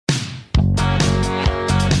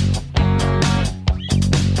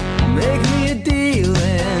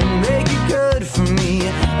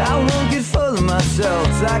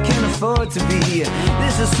want it to be.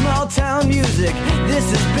 This is small town music,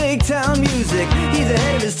 this is big town music. He's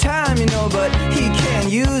ahead of his time, you know, but he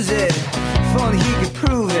can't use it. If only he could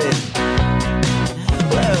prove it.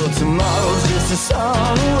 Well, tomorrow's just a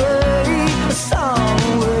song away, a song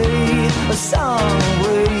away, a song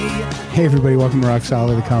away. Hey everybody, welcome to Rock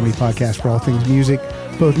Solid, the comedy podcast for all things music,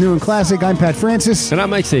 both new and classic. I'm Pat Francis. And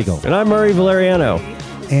I'm Mike Siegel. And I'm Murray Valeriano.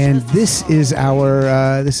 And this is our,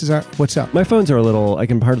 what's up? My phones are a little, I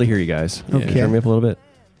can hardly hear you guys. Okay. Turn me up a little bit.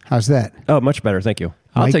 How's that? Oh, much better. Thank you.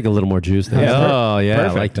 I'll Mike? take a little more juice there. Yeah. Oh, yeah.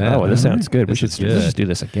 Perfect. I like that. Oh, this sounds good. We This should is let's just do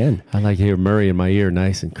this again. I like to hear Murray in my ear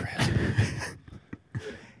nice and crisp.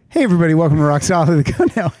 Hey everybody, welcome to Rock Solid.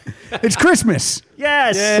 Now, it's Christmas.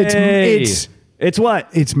 Yes. Yay. It's what?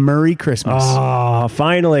 It's Murray Christmas. Oh,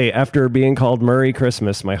 finally, after being called Murray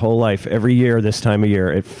Christmas my whole life, every year this time of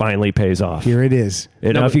year, it finally pays off. Here it is.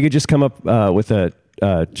 You know, if you could just come up with a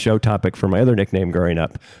show topic for my other nickname growing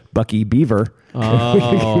up, Bucky Beaver.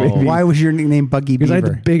 Oh. Why was your nickname Buggy Because I had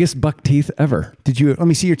Beaver? the biggest buck teeth ever. Did you, let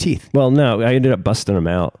me see your teeth. Well, no, I ended up busting them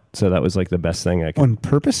out. So that was like the best thing I could. On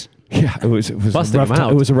purpose? Yeah, it was Busting a rough. them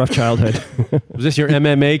out? It was a rough childhood. Was this your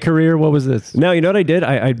MMA career? What was this? No, you know what I did?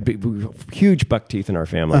 I huge buck teeth in our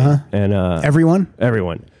family, and Everyone?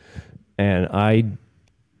 everyone, and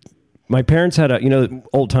my parents had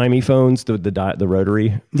old timey phones, the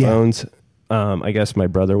rotary Yeah. phones. I guess my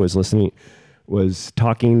brother was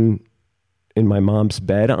talking in my mom's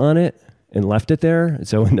bed on it and left it there. And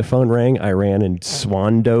so when the phone rang, I ran and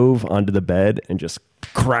swan dove onto the bed and just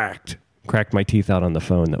cracked my teeth out on the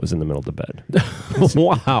phone that was in the middle of the bed.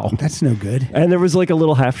 Wow. That's no good. And there was like a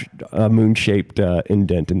little half moon-shaped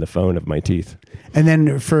indent in the phone of my teeth. And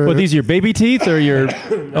then for Well, these are your baby teeth or your...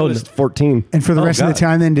 Oh, it's 14. and for the rest of the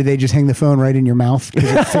time, then did they just hang the phone right in your mouth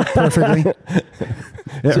because it fit perfectly?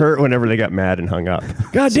 It hurt whenever they got mad and hung up.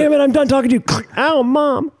 God damn it, I'm done talking to you. Ow,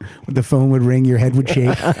 Mom. The phone would ring, your head would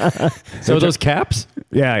shake. So those caps?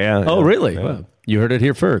 Yeah. Oh, really? Yeah. Wow. You heard it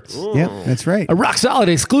here first. Yeah, that's right. A Rock Solid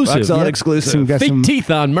exclusive. Rock Solid Yep. exclusive. So we've got Fake some teeth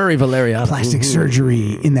on Murray Valeriano. plastic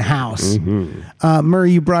surgery in the house.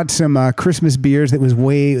 Murray, you brought some Christmas beers that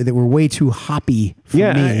were way too hoppy for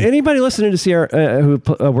Yeah, me. anybody listening to Sierra who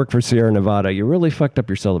work for Sierra Nevada, you really fucked up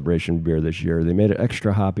your celebration beer this year. They made it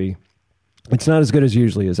extra hoppy. It's not as good as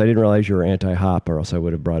usually is. I didn't realize you were anti-hop, or else I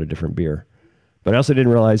would have brought a different beer. But I also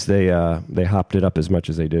didn't realize they hopped it up as much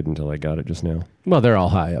as they did until I got it just now. Well, they're all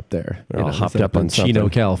high up there. They're all it's hopped up on Chino, something.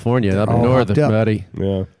 California, up all north, hopped up. buddy.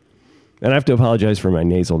 Yeah. And I have to apologize for my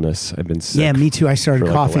nasalness. I've been sick. Yeah, me too. I started for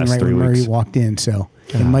like the coughing last right 3 when Murray weeks. walked in. So,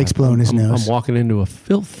 and Mike's blowing his nose. I'm walking into a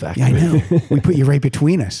filth factory. Yeah, I know. We put you right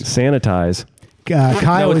between us. Sanitize.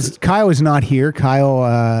 Kyle No, is not here.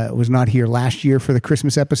 Kyle was not here last year for the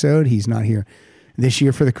Christmas episode. He's not here this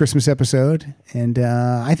year for the Christmas episode, and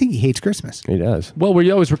I think he hates Christmas. He does. Well, we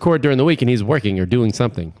always record during the week, and he's working or doing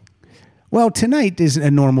something. Well, tonight is a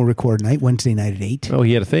normal record night, Wednesday night at 8. Oh,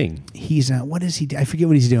 he had a thing. He's what is he? I forget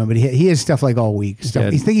what he's doing, but he has stuff like all week. Stuff. Yeah.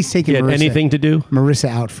 I think he's taking He had anything to do? Marissa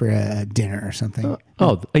out for a dinner or something.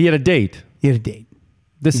 Oh, he had a date. He had a date.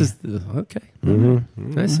 This is okay.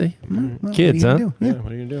 I see. Well, Kids, what are huh? you gonna do? Yeah.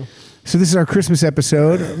 What are you going to do? So this is our Christmas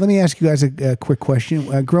episode. Let me ask you guys a quick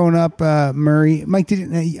question. Growing up, Murray, Mike,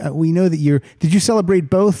 we know that did you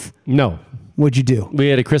celebrate both? No, What'd you do? we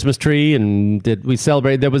had a Christmas tree, and we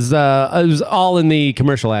celebrated? There was it was all in the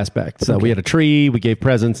commercial aspect. So we had a tree, we gave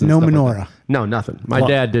presents. And No stuff like menorah. that. No, nothing. My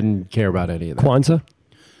dad didn't care about any of that. Kwanzaa?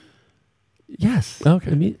 Yes.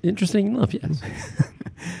 Okay. I mean, interesting enough. Yes.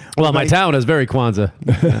 Well, my town is very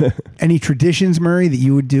Kwanzaa. Any traditions, Murray, that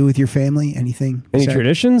you would do with your family? Anything? Any besides-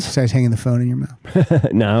 traditions? Besides hanging the phone in your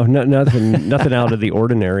mouth? No, nothing out of the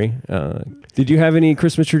ordinary. Did you have any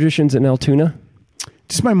Christmas traditions in Altoona?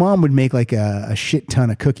 Just my mom would make like a shit ton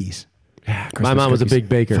of cookies. Yeah, My mom was a big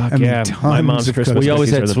baker. Fuck I mean, yeah, tons my mom's of Christmas cookies. We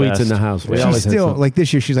always cookies had are the sweets in best. the house. We Yeah. always She's had still some. like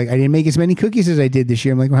this year. She's like, I didn't make as many cookies as I did this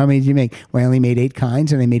year. I'm like, well, how many did you make? Well, I only made 8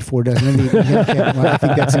 kinds, and I made 4 dozen. Okay, well, I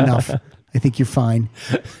think that's enough. I think you're fine.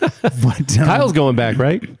 But Kyle's going back,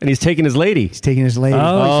 right? And he's taking his lady. he's taking his lady.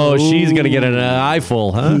 Oh, she's gonna get an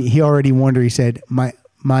eyeful, huh? He already warned her. He said, my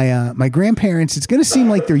grandparents, it's going to seem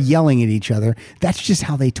like they're yelling at each other. That's just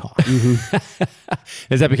how they talk.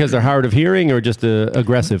 Is that because they're hard of hearing or just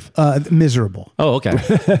aggressive? Miserable. Oh, okay.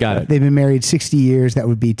 Got it. They've been married 60 years. That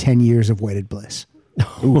would be 10 years of wedded bliss.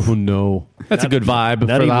 Oh, no. That's a good vibe for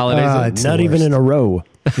the holidays. it's Not the even worst. in a row.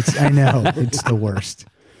 I know. It's the worst.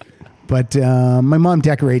 But my mom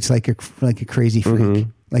decorates like a crazy freak.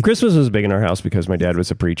 Like Christmas was big in our house because my dad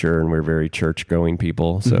was a preacher and we're very church going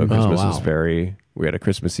people. So Christmas wow. was we had a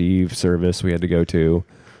Christmas Eve service we had to go to.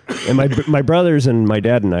 And my brothers and my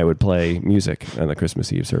dad and I would play music on the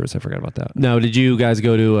Christmas Eve service. I forgot about that. Now, did you guys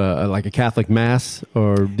go to like a Catholic mass,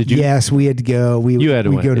 or did you? Yes, we had to go. We You had to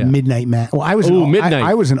we'd went, go to yeah. midnight mass. Well, I was midnight.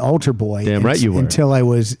 I was an altar boy. Damn right you were. Until I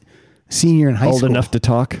was senior in high Old school. enough to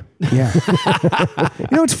talk. Yeah.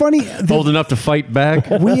 It's funny. Old enough to fight back?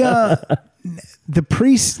 We the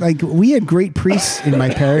priests, like, we had great priests in my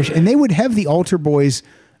parish, and they would have the altar boys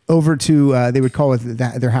over to they would call it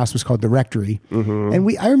their house was called the rectory,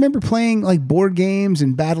 and I remember playing like board games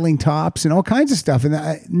and battling tops and all kinds of stuff, and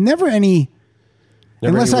never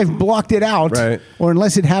unless I've blocked it out, Right. or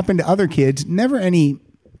unless it happened to other kids, never any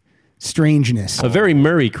strangeness. A very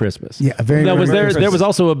Murray Christmas. Yeah, a very Now, Murray was there? Christmas. There was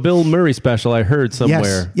also a Bill Murray special I heard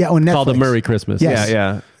somewhere. Yeah, on Netflix. Called the Murray Christmas. Yes.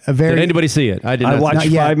 Yeah. A very. Did anybody see it? I did I not. watched Not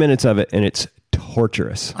yet. 5 minutes of it, and it's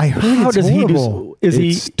torturous. I heard How it's does horrible. he do? Is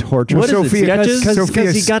It's he torturous. What is Sophia- it? Sketches? Sophia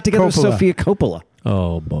Because he got together with Coppola. Sophia Coppola.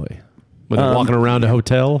 Oh boy, were they walking around a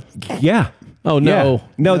hotel? Yeah. Oh no, Yeah.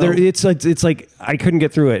 No, it's like I couldn't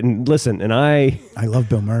get through it. And listen, and I love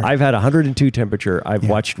Bill Murray. I've had 102 temperature. I've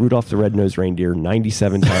watched Rudolph the Red-Nosed Reindeer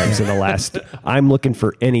 97 times in the last. I'm looking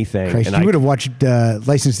for anything. Christ, and you would have watched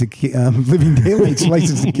License to Living Daylights,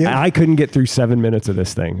 License to Kill. I couldn't get through 7 minutes of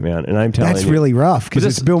this thing, man. And I'm telling That's you, really rough because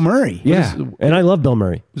Was it's this- Bill Murray. yeah. And I love Bill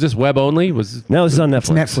Murray. was this web only? Was No, this is on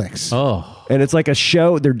Netflix. Netflix. oh And it's like a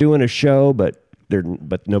show. They're doing a show, but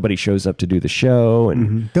nobody shows up to do the show.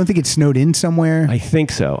 And Don't think it snowed in somewhere. I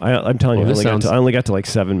think so. I'm telling you, Well, I this only, sounds I only got to like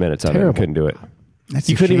 7 minutes of it and terrible. couldn't do it. That's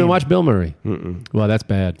you a couldn't even shame. watch Bill Murray? Well, that's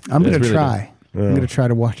bad. I'm going That's to really try. bad. I'm going to try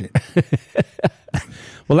to watch it.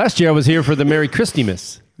 Well, last year I was here for the Merry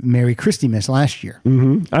Christmas. Merry Christmas last year.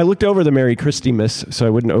 I looked over the Merry Christmas so I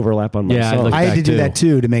wouldn't overlap on my Yeah, I song. looked- I had to back do too. that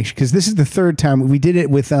too to make sure, because this is the third time we did it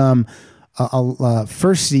with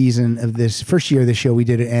first season of this first year of the show. We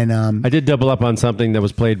did it, and I did double up on something that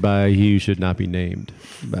was played by He Who Should Not Be Named.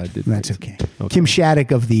 But I did that's okay. Kim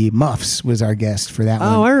Shattuck of the Muffs was our guest for that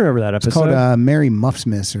one. Oh, I remember that episode. It's called Mary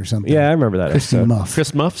Muffsmith or something. Yeah, I remember that Christy episode. Muff.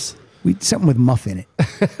 Chris Muffs. Something with Muff in it,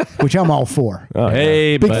 which I'm all for. Oh, yeah.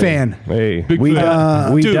 Hey, Big buddy. fan. Hey, Big we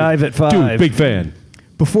fan. we Dude, dive at 5. Dude, big fan.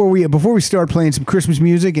 Before we start playing some Christmas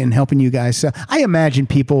music and helping you guys, I imagine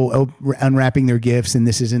people unwrapping their gifts, and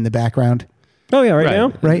this is in the background. Oh yeah, right, Right.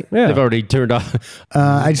 now, Right. Yeah. They've already turned off.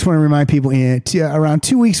 I just want to remind people, around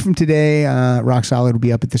 2 weeks from today, Rock Solid will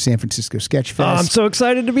be up at the San Francisco Sketch Fest. Oh, I'm so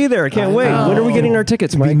excited to be there. I can't wait. When are we getting our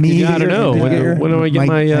tickets, It'll be Mike? me, Yeah, I don't know. When do I get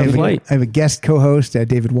my I have flight? I have a guest co-host,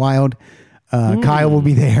 David Wild. Kyle will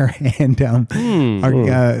be there, and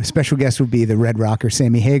our special guest will be the Red Rocker,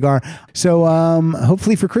 Sammy Hagar. So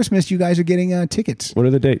hopefully for Christmas, you guys are getting tickets. What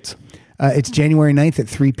are the dates? It's January 9th at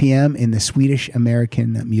 3 p.m. in the Swedish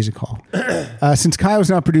American Music Hall. Since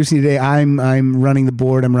Kyle's not producing today, I'm running the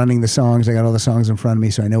board. I'm running the songs. I got all the songs in front of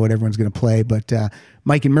me, so I know what everyone's going to play. But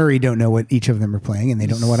Mike and Murray don't know what each of them are playing, and they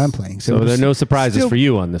don't know what I'm playing. So there are no surprises for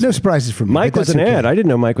you on this No one. surprises for me. Mike but was that's an okay. ad. I didn't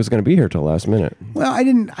know Mike was going to be here till last minute. Well,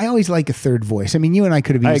 I always like a third voice. I mean, you and I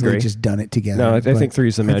could have I easily agree. just done it together. No, I but think 3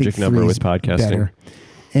 is the I think magic number 3 with is podcasting. better.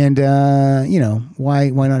 And why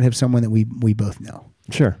not have someone that we both know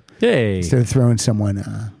Sure. Hey. instead of throwing someone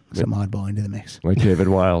some oddball into the mix? Like David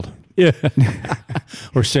Wild. Yeah.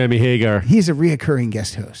 Or Sammy Hagar. He's a reoccurring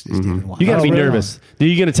guest host. Is David Wild. You got to Oh, be really? nervous. Are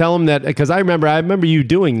you going to tell him that? Because I remember you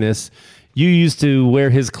doing this. You used to wear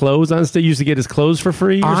his clothes on stage. You used to get his clothes for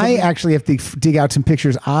free. Or I something? actually have to dig out some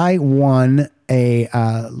pictures. I won a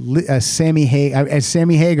Sammy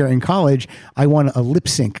Hagar in college. I won a lip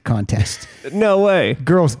sync contest. No way.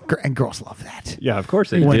 Girls love that. Yeah, of course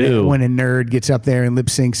they They do. do. When a nerd gets up there and lip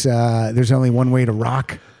syncs, there's only one way to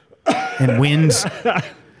rock and wins.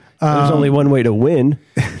 There's only one way to win.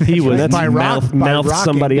 He was That's by mouth rocking.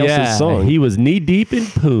 somebody else's yeah, song. he was knee deep in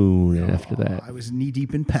poon after that. I was knee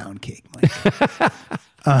deep in pound cake, Mike.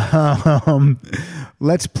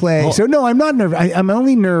 Let's play. So no, I'm not nervous. I'm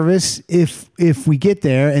only nervous if we get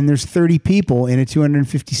there and there's 30 people in a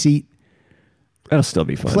 250 seat That'll still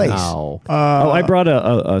be fun. place. Wow. I brought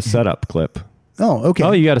a setup clip. Oh, okay.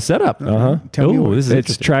 Oh, you got a setup. Tell me Oh, what- this is It's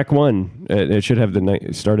interesting. track 1. It should have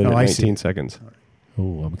started at I see. 19 seconds.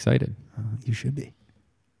 Oh, I'm excited. You should be.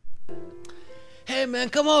 Hey, man,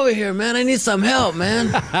 come over here, man. I need some help, man.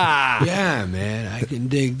 Yeah, man, I can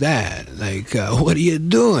dig that. Like, what are you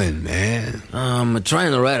doing, man? I'm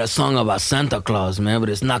trying to write a song about Santa Claus, man, but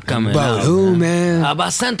it's not coming About out. who, man?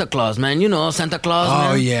 About Santa Claus, man. You know Santa Claus,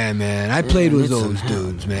 Oh, man? yeah, man. I played with need some those help.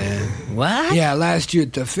 dudes, man. What? Yeah, last year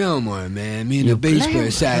at the Fillmore, man. Me and the bass played player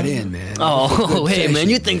with sat them? in, man. It was a Oh, good hey, man, session,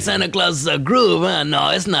 you think Santa Claus is a groove, huh? No,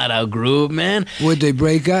 it's not a groove, man. Would they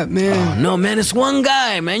break up, man? No, man, it's one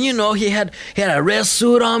guy, man. You know, he had a a red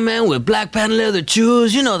suit on, man, with black patent leather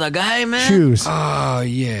shoes. You know the guy, man. Shoes. Oh,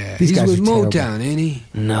 yeah. These He's guys with are terrible. Motown, ain't he?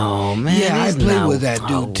 No, man. Yeah, I he's played not- with that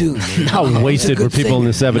dude, too, man. How wasted were people in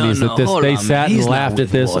the 70s that they sat and laughed at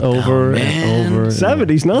this over and over.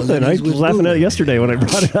 70s, nothing. I was laughing at it yesterday when I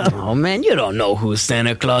brought it up. Oh, man, you don't know who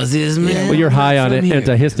Santa Claus is, man. Well, you're high on From here.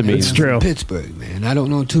 antihistamines. It's true. Pittsburgh, man. I don't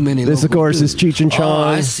know too many. This, of local course, is dudes. Cheech and Oh,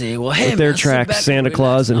 Chong I see. Well, hey, with their man, sit track back and Santa relax.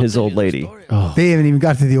 Claus and I'll his tell old you the lady. story. They haven't even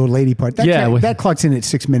got to the old lady part. That, Yeah, that clock's in at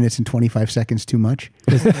 6 minutes and 25 seconds too much.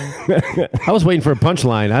 I was waiting for a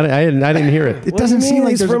punchline. I didn't hear it. It doesn't seem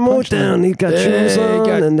like he's there's from a punchline. Motown. He's got shoes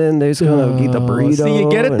on, and then they're going to eat the burrito. See,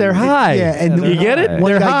 you get it? They're high. Yeah, and you get it?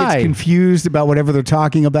 One They're guy high. gets confused about whatever they're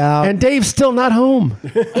talking about. And Dave's still not home.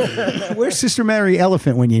 Where's Sister Mary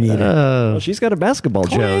Elephant when you need her? Well, she's got a basketball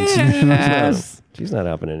Jones. Yes. She's not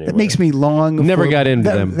happening anymore. That makes me long. Never for, got into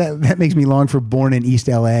that, them. That makes me long for Born in East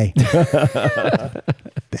L.A.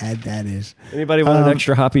 Bad that is. Anybody want an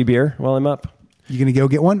extra hoppy beer while I'm up? You gonna go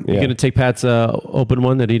get one? Yeah. You going to take Pat's open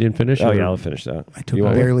one that he didn't finish? Oh, or- yeah, I'll finish that. I took You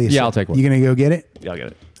want barely. one? A Yeah, sip. I'll take one. You gonna go get it? Yeah, I'll get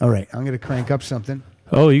it. All right. I'm gonna crank up something.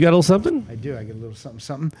 Oh, you got a little something? I do. I get a little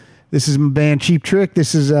something. This is my band Cheap Trick.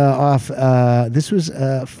 This is off. This was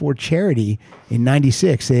for charity in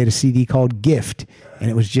 '96. They had a CD called Gift, and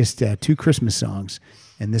it was just 2 Christmas songs.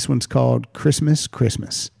 And this one's called Christmas,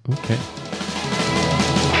 Christmas. Okay.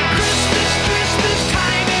 Christmas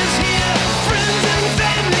time is here. Friends and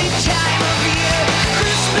family time of year.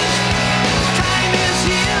 Christmas time is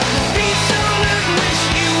here. Be so alert, wish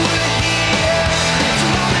you were here.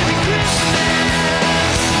 Tomorrow Merry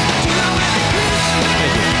Christmas. Tomorrow Merry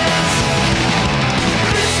Christmas.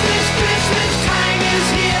 Christmas time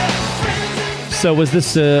is here. Friends and So was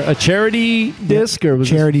this a charity disc or was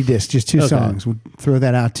Charity disc, just 2 Okay. songs. We'll throw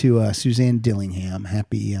that out to Suzanne Dillingham.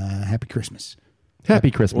 Happy Christmas. this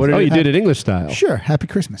Happy Christmas? What did Oh, it- you did it English style. Sure, Happy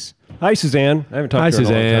Christmas. Hi, Suzanne. I haven't talked Hi, to her in a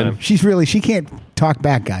Suzanne. long time. She can't talk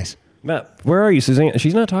back, guys. Matt, where are you, Suzanne?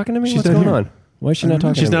 She's not talking to me? What's not going here. on? Why is she not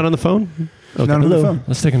talking She's to me? not on the phone? She's not on the phone.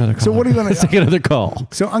 Let's take another call. So what do you want Let's to? take another call.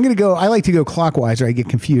 So I'm going to go. I like to go clockwise, or I get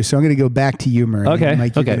confused. So I'm going to go back to you, Murray. Okay.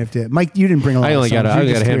 Mike, you're Okay. gonna have to, Mike, you didn't bring a lot. I only of got songs. I You're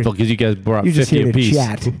only got just a here- handful because you guys brought You're just 50 here to apiece.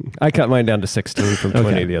 chat. I cut mine down to 16 from 20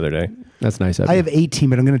 Okay. the other day. That's nice. Of I you. have 18,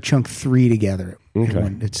 but I'm going to chunk 3 together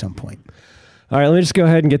Okay. at some point. All right, let me just go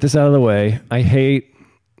ahead and get this out of the way. I hate.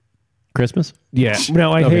 Christmas? Yeah.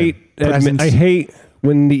 No, I Okay. Presents. I hate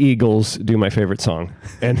when the Eagles do my favorite song.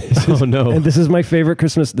 And this is, Oh, no. And this is my favorite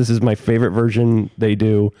Christmas. This is my favorite version they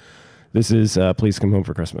do. This is Please Come Home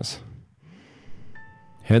for Christmas.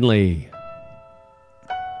 Henley.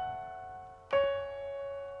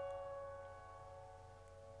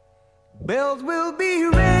 bells will be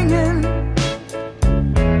ringing.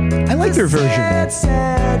 I like their version. Sad,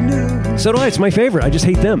 sad news. So do I. It's my favorite. I just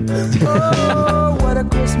hate them. Oh, what a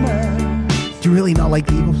Christmas Do you really not like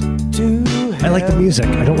the Eagles? to I like the music.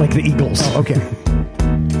 I don't like the Eagles. Oh, okay.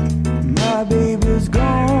 My baby's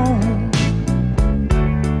gone.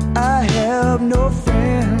 I have no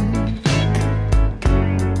friend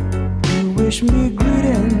to wish me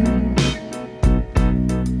greeting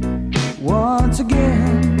once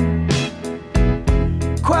again.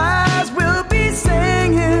 Choirs will be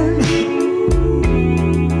singing.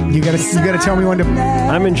 You gotta tell me when to.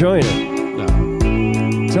 I'm enjoying it.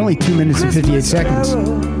 It's only 2 minutes and 58 seconds.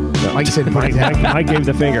 Like I said, put it down. I gave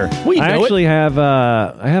the finger. We I know it. actually have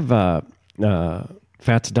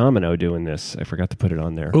Fats Domino doing this. I forgot to put it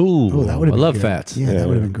on there. Ooh, Oh, that would I have love good. Fats. Yeah, that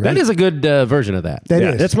would have been great. That is a good version of that. That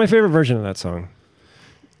Yeah, is. that's my favorite version of that song.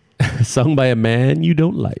 Sung by a man you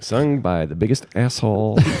don't like. Sung by the biggest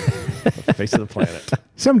asshole on the face of the planet.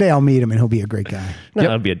 Someday I'll meet him and he'll be a great guy. No,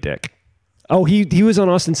 that'd be a dick. Oh, he was on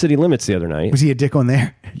Austin City Limits the other night. Was he a dick on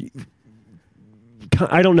there?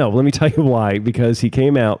 I don't know. Let me tell you why. Because he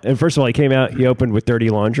came out, and first of all, he came out. He opened with "Dirty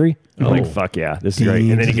Laundry." I'm like, "Fuck yeah, this is great!"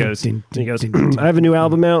 And then he goes, "I have a new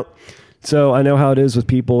album out, so I know how it is with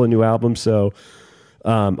people and new albums. So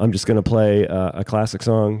I'm just going to play a classic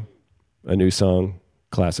song, a new song,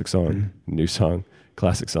 classic song, new song,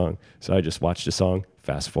 classic song." So I just watched a song.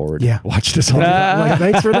 Fast forward. Yeah. Watched the song. I'm like,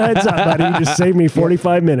 thanks for the heads up, buddy. You just saved me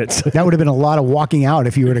 45 minutes. That would have been a lot of walking out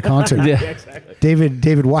if you were at a concert. Yeah. Exactly.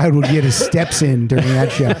 David Wild would get his steps in during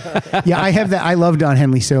that show. Yeah, I have that. I love Don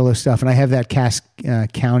Henley solo stuff, and I have that Cass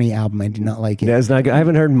County album. I do not like it. Yeah, it's not good. I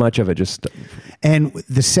haven't heard much of it. Just And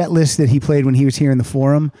the set list that he played when he was here in the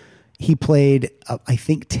Forum, he played I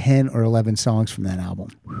think 10 or 11 songs from that album,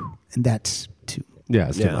 and that's too Yeah,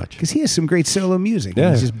 it's too Yeah. much. because he has some great solo music.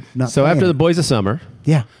 Yeah. He's just not So playing after it. the Boys of Summer,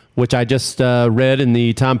 yeah, which I just read in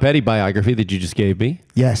the Tom Petty biography that you just gave me,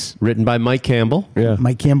 yes, written by Mike Campbell. Yeah.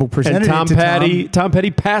 Mike Campbell presented And Tom it to Petty, Tom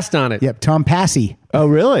Petty passed on it. Yep, Tom Passy. Oh,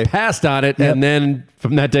 really? Passed on it, Yep. and then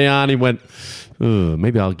from that day on, he went, "Ooh,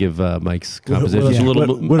 maybe I'll give Mike's compositions yeah. a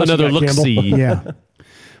little what else you another got, look Campbell? see." Yeah.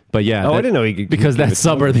 But yeah, Oh, I didn't know he could because give that it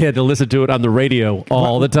summer they had to listen to it on the radio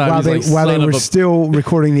all the time. While He's they, like, while they "Son were of a-" still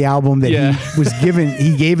recording the album that Yeah. he was given,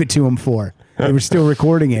 he gave it to him for. They were still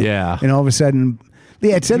recording it. Yeah. And all of a sudden,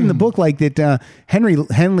 yeah, it said in the book like that Henry,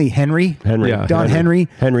 Yeah. Don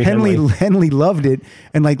Henry loved it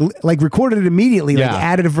and like recorded it immediately, like Yeah.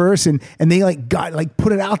 added a verse and they like got like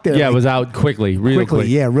put it out there. yeah, like, it was out quickly, real quick.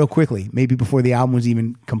 yeah, real quickly. Maybe before the album was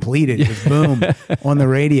even completed. It was boom on the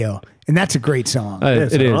radio. And that's a great song.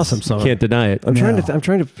 It's It an is awesome song. Can't deny it. I'm No.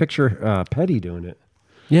 trying to picture Petty doing it.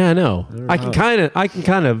 Yeah, I know. I can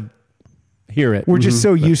kind of hear it. We're just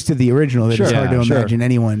so used to the original that it's Sure. hard to Yeah, sure. imagine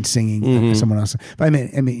anyone singing someone else. But I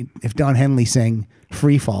mean, if Don Henley sang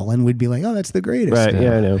 "Free Fallin'," we'd be like, "Oh, that's the greatest." Right?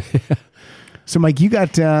 Yeah, I know. So, Mike, you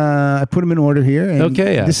got I put him in order here. And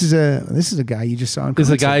Okay, yeah. This is a guy you just saw in This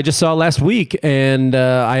is a concert. guy I just saw last week, and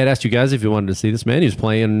I had asked you guys if you wanted to see this man. He was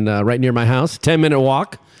playing right near my house, 10-minute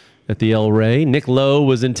walk at the El Rey. Nick Lowe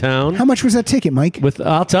was in town. How much was that ticket, Mike?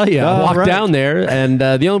 I'll tell you, I Oh, walked right. down there, and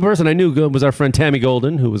the only person I knew was our friend Tammy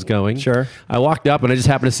Golden, who was going. Sure. I walked up, and I just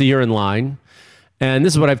happened to see her in line. And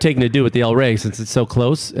this is what I've taken to do at the El Rey since it's so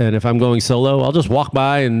close. And if I'm going solo, I'll just walk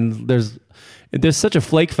by, and there's such a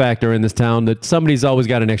flake factor in this town that somebody's always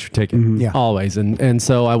got an extra ticket, Yeah. always. And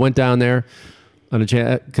so I went down there on a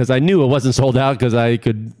chance because I knew it wasn't sold out because I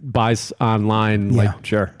could buy online Yeah. like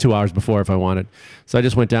Sure. 2 hours before if I wanted. So I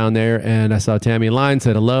just went down there and I saw Tammy in line,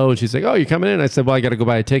 said hello, and she's like, "Oh, you're coming in?" I said, "Well, I got to go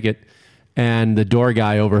buy a ticket." And the door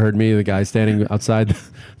guy overheard me, the guy standing outside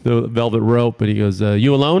the velvet rope, and he goes,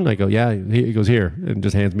 "You alone?" I go, "Yeah." He goes, "Here," and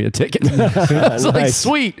just hands me a ticket. I was like, Nice.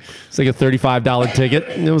 sweet. It's like a $35 ticket.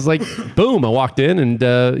 And it was like, boom. I walked in, and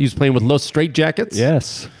he was playing with Los Straight Jackets.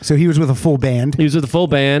 Yes. So he was with a full band. He was with a full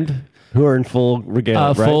band. Who are in full regalia,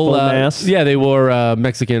 right? Full mask. Yeah, they wore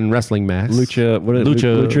Mexican wrestling masks. Lucha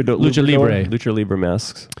Libre. Lucha Libre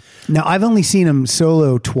masks. Now, I've only seen him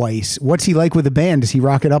solo twice. What's he like with the band? Does he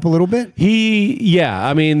rock it up a little bit?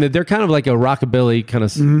 I mean, they're kind of like a rockabilly kind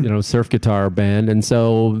of, surf guitar band. And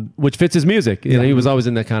so, which fits his music. You know, he was always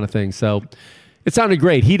in that kind of thing. So it sounded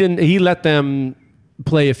great. He let them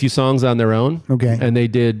play a few songs on their own. Okay. And they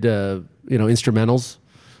did, instrumentals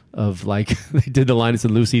of like, they did the Linus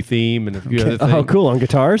and Lucy theme and a few other things. Oh, cool. On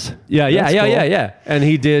guitars? Yeah. That's cool. And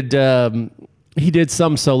he did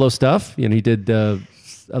some solo stuff. You know, he did,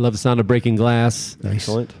 I Love the Sound of Breaking Glass.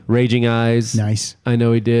 Excellent. Raging Eyes. Nice. I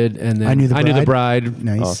know he did. And then I Knew the the Bride.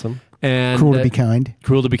 Nice. Awesome. And Cruel to Be Kind.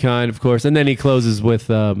 Cruel to Be Kind, of course. And then he closes with,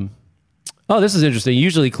 this is interesting. He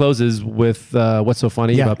usually closes with What's So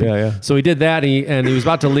Funny Yeah. About People. Yeah. So he did that, and he was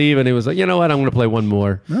about to leave, and he was like, you know what, I'm going to play one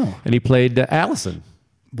more. Oh. And he played Allison,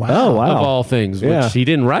 Wow. Oh, wow. of all things, Yeah. which he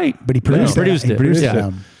didn't write. But he produced No, that. produced He it. produced Yeah.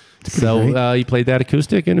 it. It's pretty great. So he played that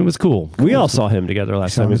acoustic, and it was cool. We all saw him together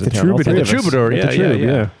last Saw time him he was at in the town. All Troubadour. three At the of us. Troubadour, At the yeah.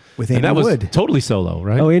 Troubadour, With And Andy that was Wood. totally solo,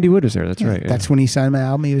 right? Oh, Andy Wood was there. That's right. That's when he signed my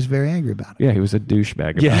album. He was very angry about it. Yeah, he was a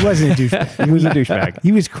douchebag. about Yeah. He it. wasn't a douchebag. He was a douchebag.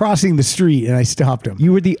 He was crossing the street, and I stopped him.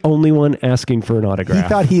 You were the only one asking for an He autograph.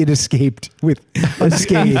 thought he had escaped with he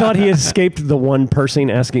unscathed. thought he escaped the one person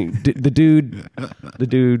asking. The dude.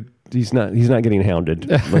 He's not getting hounded.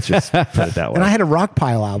 Let's just put it that way. And I had a Rock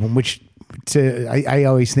Pile album, which I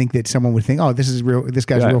always think that someone would think, oh, this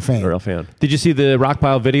guy's a real fan. A real fan. Did you see the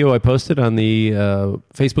Rockpile video I posted on the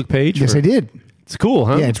Facebook page? Yes, Or- I did. It's cool,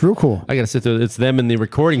 huh? Yeah, it's real cool. I got to sit there. It's them in the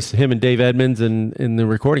recording, him and Dave Edmonds in the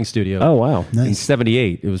recording studio. Oh wow. In Nice.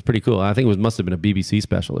 '78. It was pretty cool. I think must have been a BBC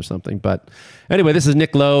special or something. But anyway, this is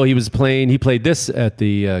Nick Lowe. He played this at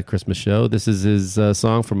the Christmas show. This is his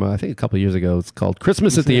song from, I think, a couple of years ago. It's called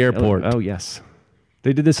Christmas at the Airport. Oh yes.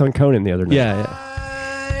 They did this on Conan the other night. Yeah.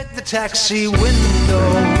 At the taxi window,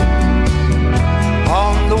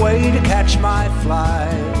 on the way to catch my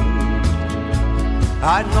flight,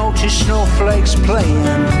 I noticed snowflakes playing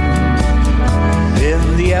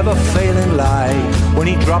in the ever-failing light when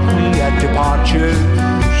he dropped me at departures.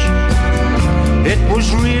 It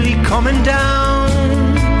was really coming down,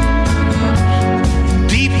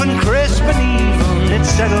 deep and crisp and even. It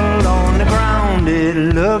settled on the ground. It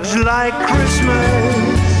looks like Christmas,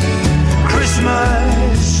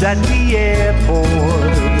 Christmas at the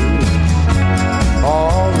airport.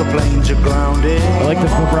 All the planes are grounded. I like the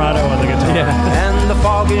vibrato on the guitar. And the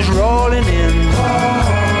fog is rolling in.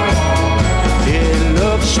 It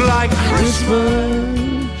looks like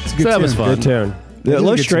Christmas. It's a So good that was tune. fun. Good tune. The do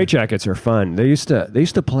Low get Straight Jackets are fun. They used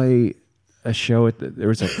to play a show at there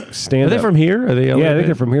was a stand. Are they from here? Are they? Yeah, I think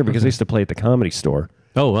they're from here because they used to play at the Comedy Store.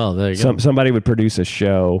 Oh well, there you go. Somebody would produce a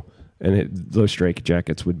show, and Low Straight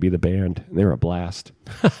Jackets would be the band. They were a blast.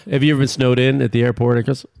 Have you ever been snowed in at the airport?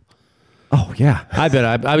 Oh yeah, I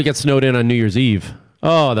bet I would get snowed in on New Year's Eve.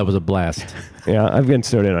 Oh, that was a blast. yeah. I've been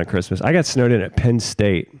snowed in on Christmas. I got snowed in at Penn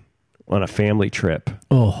State on a family trip.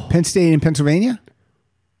 Oh, Penn State in Pennsylvania?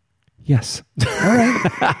 Yes. All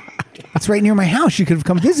right. It's right near my house. You could have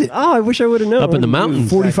come visit. Oh, I wish I would have known. Up in the mountains.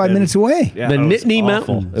 45 minutes away. Yeah, The it was Nittany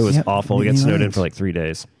awful. Mountains. It was Yep, awful. We got Nittany snowed in Mountains. for like 3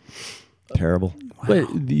 days. Terrible. Wait,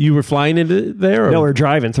 you were flying into there? Or? No, we're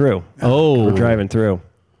driving through. Oh, We're driving through.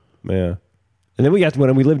 Yeah. And then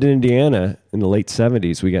when we lived in Indiana in the late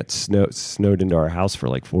 70s, we got snowed into our house for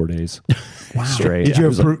like 4 days straight. Did Yeah, you it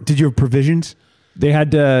was like- did you have provisions? they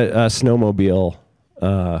had snowmobile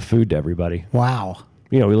food to everybody. Wow.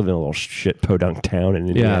 You know, we live in a little shit podunk town in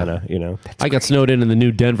Indiana, you know. I got snowed in the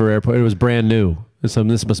new Denver airport. It was brand new. This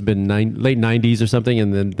must have been late 90s or something.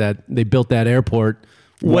 And then they built that airport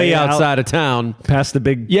way out. outside of town. Past the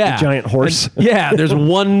big Yeah. the giant horse. And- yeah, there's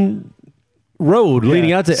one road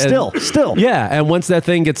leading out to Still. Yeah, and once that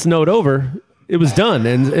thing gets snowed over, it was done.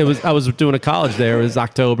 And I was doing a college there. It was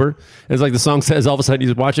October. It's like the song says, all of a sudden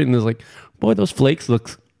he's watching and there's like, boy, those flakes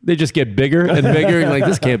they just get bigger and bigger. And like,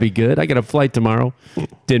 this can't be good. I got a flight tomorrow.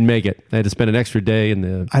 Didn't make it. I had to spend an extra day in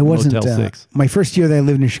the I wasn't Motel 6. my first year that I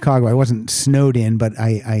lived in Chicago. I wasn't snowed in, but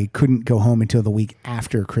I couldn't go home until the week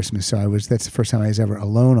after Christmas. So that's the first time I was ever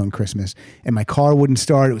alone on Christmas, and my car wouldn't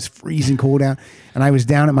start. It was freezing cold out, and I was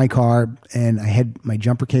down at my car, and I had my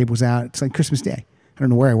jumper cables out. It's like Christmas Day. I don't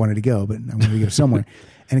know where I wanted to go, but I wanted to go somewhere.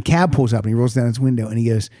 And a cab pulls up, and he rolls down his window, and he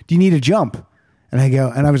goes, "Do you need a jump?" And I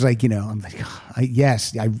go, and I was like, I'm like,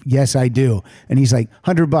 yes, I do. And he's like,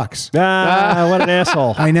 $100. Ah, what an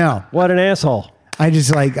asshole. I know. What an asshole. I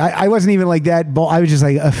just like, I wasn't even like that. I was just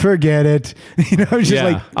like, forget it. I was just Yeah,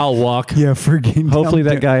 like, I'll walk. yeah, forget. Hopefully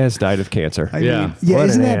that guy has died of cancer. Yeah. Yeah, What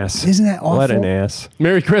isn't an that ass. isn't that awful? What an ass.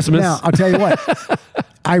 Merry Christmas. Now I'll tell you what.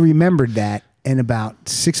 I remembered that, and about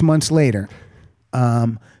 6 months later,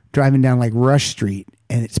 driving down like Rush Street,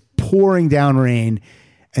 and it's pouring down rain,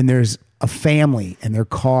 and there's a family, and their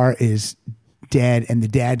car is dead, and the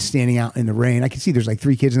dad's standing out in the rain. I can see there's like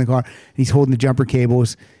 3 kids in the car, and he's holding the jumper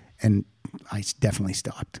cables, and I definitely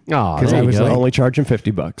stopped. Oh, because there I you was go. like, Only charging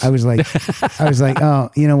 $50. I was like, oh,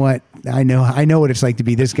 you know what? I know what it's like to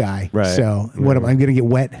be this guy. Right. So what am I'm going to get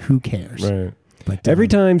wet? Who cares? Right. But Every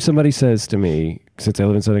time somebody says to me, since I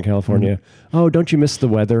live in Southern California, oh, don't you miss the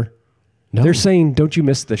weather? No. They're saying, don't you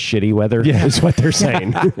miss the shitty weather? Yeah. Is what they're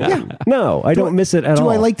saying. No, I don't miss it at all. Do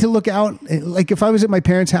I like to look out? Like if I was at my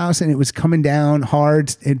parents' house and it was coming down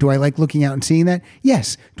hard, do I like looking out and seeing that?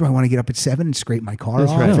 Yes. Do I want to get up at 7 and scrape my car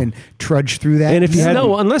off right. and trudge through that? And if you had-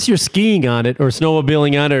 No, unless you're skiing on it or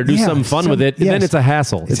snowmobiling on it or do Yeah, something fun with it, yes. then it's a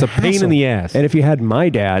hassle. It's a a pain in hassle. the ass. And if you had my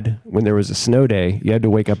dad, when there was a snow day, you had to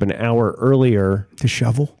wake up an hour earlier to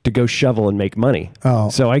shovel? to go shovel and make money. Oh.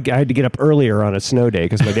 So I had to get up earlier on a snow day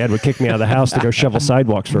because my dad would kick me out of the house to go shovel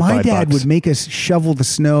sidewalks for My $5. dad would make us shovel the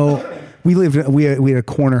snow. We had a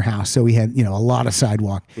corner house, so we had a lot of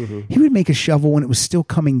sidewalk. He would make us shovel when it was still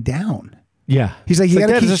coming down. yeah. He's like, It's you got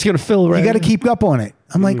to Dad, keep. it's just going to fill right. You got to keep up on it.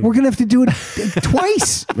 I'm like, we're gonna have to do it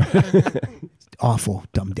twice. Awful,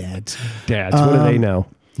 dumb dads. Dads, what do they know?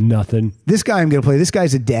 Nothing. This guy I'm going to play. This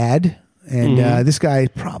guy's a dad, and this guy is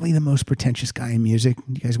probably the most pretentious guy in music.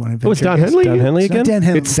 You guys want to? Oh, it's Don Henley? Don Henley It's not again? Dan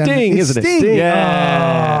Henley. It's Sting, It's isn't it? Sting.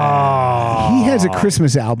 Yeah. He has a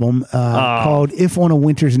Christmas album called "If on a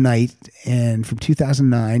Winter's Night," and from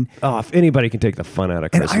 2009. Oh, if anybody can take the fun out of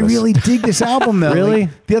And Christmas. I really dig this album, though. Really?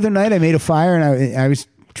 Like, the other night, I made a fire, and I was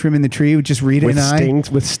trimming the tree with just Rita with and I.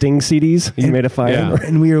 Sting CDs, you made a fire. Yeah.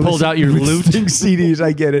 And we were Pulled out listening your with loot. Sting CDs.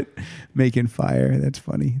 I get it. Making fire. That's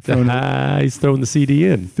funny. He's throwing the CD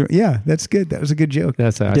in. Yeah, that's good. That was a good joke.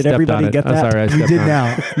 That's how I Did stepped everybody on it. get I'm that? sorry, I We stepped did on it.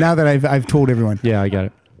 now. Now that I've told everyone. Yeah, I got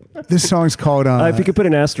it. This song's called. If you could put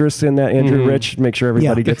an asterisk in that, Andrew Rich, make sure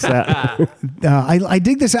everybody Yeah. gets that. I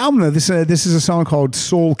dig this album though. This is a song called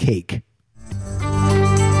Soul Cake.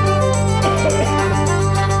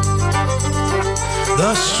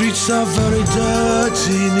 The streets are very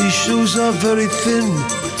dirty, these shoes are very thin.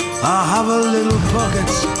 I have a little pocket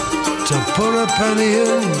to put a penny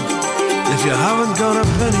in. If you haven't got a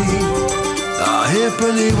penny, a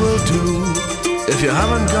halfpenny will do. If you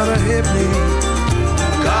haven't got a halfpenny,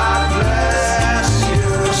 God bless you.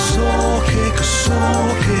 A soul cake,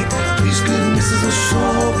 please goodness is a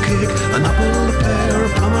soul cake. An apple, a pear, a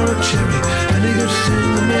plum, or a cherry, any good thing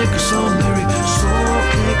to make us all merry. Soul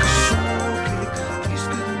cake, please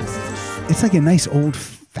goodness is a soul It's like a nice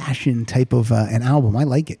old-fashioned type of an album. I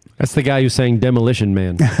like it. That's the guy who sang Demolition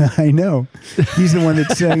Man. I know. He's the one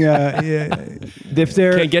that sang. If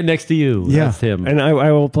they're Can't get next to you. Yeah. That's him. and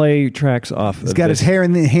I will play tracks off. He's got his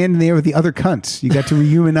hand in the air with the other cunts. You got to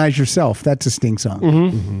rehumanize yourself. That's a Sting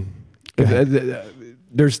song.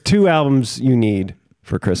 There's 2 albums you need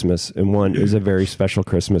for Christmas, and one is a very special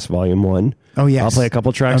Christmas Volume 1. Oh, yes. I'll play a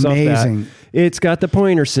couple tracks Amazing. off that. It's got the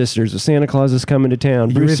Pointer Sisters, Santa Claus is Coming to Town,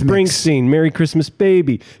 Bruce Eurythmics. Springsteen, Merry Christmas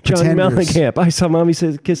Baby, Johnny Pretenders. Mellencamp, I Saw Mommy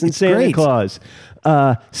Kissing It's Santa great. Claus,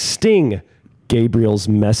 Sting, Gabriel's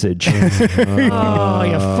Message. Oh,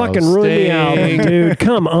 you fucking ruined the Sting. album, dude.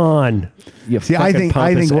 Come on. You See, fucking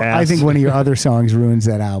pompous I ass. think one of your other songs ruins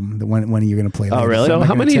that album. The one you're going to play. Oh, later. really? I'm So not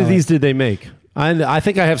how gonna many of tell these it. did they make? I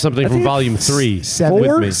think I have something from think Volume 3 Seven.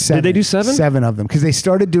 with me. Did they do 7? 7 of them because they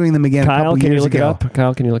started doing them again a Kyle, couple can you years look ago. it up?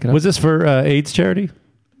 Kyle, can you look it up? Was this for AIDS charity?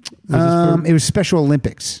 It was Special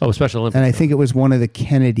Olympics, Oh, Special Olympics. and I think it was one of the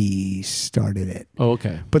Kennedys started it. Oh,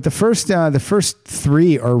 okay. But the first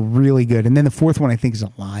 3 are really good, and then the 4th one I think is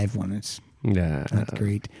a live one. It's Yeah. not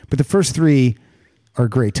great, but the first 3 are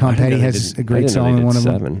great. Tom Petty has a great song in one of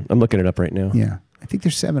them. 7. I'm looking it up right now. Yeah, I think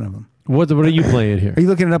there's 7 of them. What are you playing here? Are you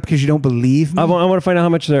looking it up because you don't believe me? I want to find out how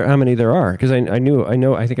many there are, because I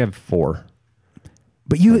think I have 4.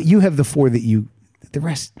 But you have the 4 that the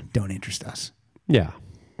rest don't interest us. Yeah.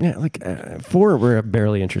 Yeah, like 4 were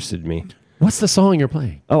barely interested in me. What's the song you're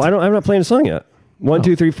playing? Oh, I'm not playing a song yet. 1,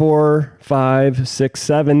 2, 3, 4, 5, 6,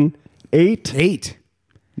 7, 8, 8.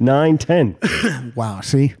 9, 10. Wow.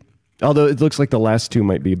 See. Although it looks like the last 2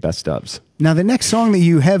 might be best ofs. Now the next song that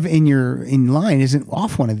you have in line isn't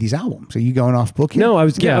off one of these albums. Are you going off book here? No, I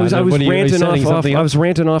was Yeah, ranting setting off. something I up? was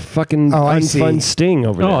ranting off fucking Oh, I see. unfun Sting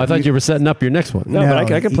over there. Oh, I thought you were setting up your next one. No, No,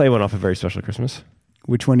 but I could play one off a Very Special Christmas.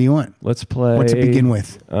 Which one do you want? Let's play. What's it begin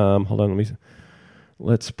with? Hold on,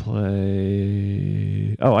 let's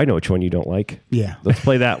play. Oh, I know which one you don't like. Yeah. Let's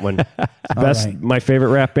play that one. Best, right. my favorite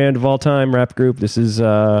rap band of all time, rap group. This is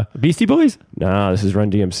Beastie Boys? this is Run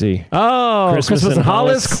DMC. Oh, Christmas in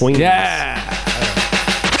Hollis, Queens. Yeah.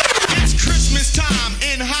 It's Christmas time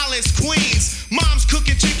in Hollis, Queens. Mom's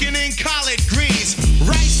cooking chicken and collard greens,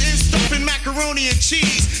 rice and stuffing macaroni and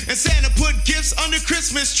cheese, and Santa put gifts under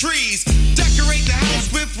Christmas trees. Decorate the house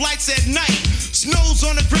with lights at night. Snow's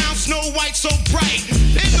on the ground, Snow White so bright.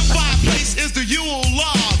 In the fireplace is the Yule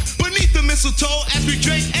log. Beneath the mistletoe as we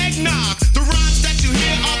drink eggnog. The rhymes that you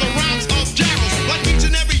hear are the rhymes of carols. Like each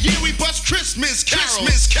and every year we bust Christmas carols.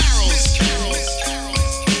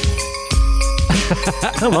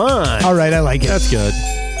 Come on. All right, I like it. That's good.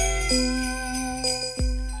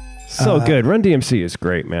 So good. Run DMC is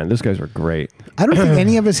great, man. Those guys were great. I don't think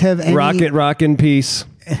any of us have any Rock in Peace.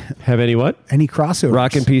 Have any what? any crossovers.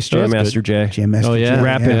 Rock in Peace, Jam that's Master J. Jam Master Oh, yeah. Jay,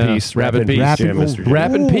 Rap in Peace. Rap in Peace. Rap Jam in, Master Jay.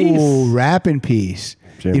 Rap in Peace. Rap in Peace.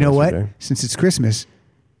 Jam You know Master what? Jay. Since it's Christmas,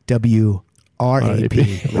 WRAP.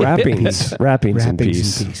 Rappings in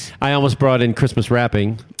Peace. in Peace. I almost brought in Christmas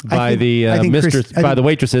rapping by I think the Chris- I by think- the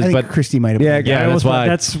waitresses, I think but Christy might have. Yeah, played Yeah, that. I that's almost- why-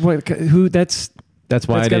 That's what. Who? That's that's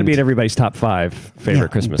why that's I got to didn't. be in everybody's top 5 favorite Yeah,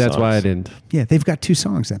 Christmas. That's songs. why I didn't. Yeah, they've got 2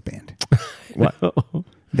 songs. That band. What?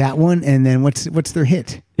 That one, and then what's their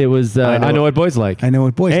hit? It was I know what boys like. I know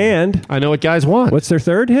what boys. And I know what guys want. what's their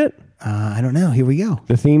third hit? I don't know. Here we go.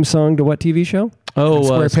 The theme song to what TV show?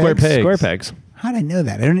 Square Pegs. Square Pegs. How did I know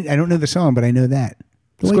that? I don't know the song, but I know that.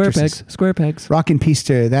 The Square Waitresses. Pegs. Square Pegs. Rock in peace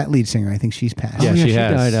to that lead singer. I think she's passed. Yeah, Oh, yeah, she she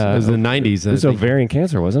has. died, it was in the 90s. It was ovarian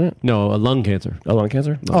cancer, wasn't it? No, a lung cancer. Oh, lung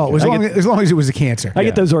cancer? Oh, as long as it was a cancer. I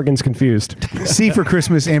get those organs confused. C for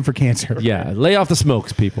Christmas and for cancer. Yeah, lay off the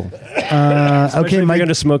smokes, people. Okay, You're Mike. going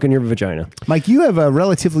to smoke in your vagina. Mike, you have a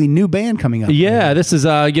relatively new band coming up. Yeah, this is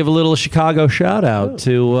give a little Chicago shout out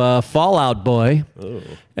to Fallout Boy.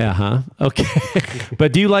 Okay.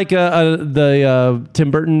 But do you like the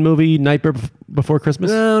Tim Burton movie Nightmare Before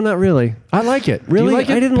Christmas? No, not really. I like it. Do Really? you like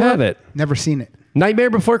it? I didn't Pat? love it. Never seen it. Nightmare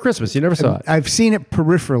Before Christmas. You never saw it. I've seen it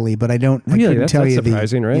peripherally, but I don't. I Really? couldn't That's tell not you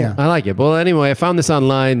surprising, right? Yeah. I like it. Well, anyway, I found this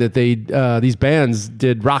online that they these bands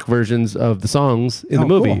did rock versions of the songs in the Oh,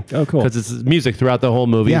 movie. cool. Oh, cool. Because it's music throughout the whole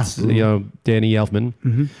movie. Yeah. It's Danny Elfman,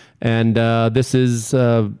 and this is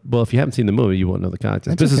well, if you haven't seen the movie, you won't know the context.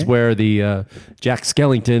 That's This is okay. where the Jack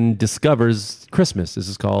Skellington discovers Christmas. This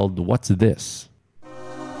is called "What's This."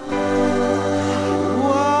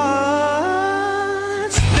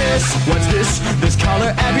 What's this? There's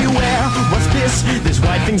color everywhere. What's this? There's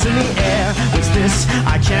white things in the air. What's this?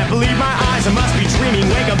 I can't believe my eyes. I must be dreaming.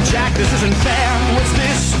 Wake up, Jack. This isn't fair. What's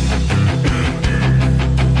this?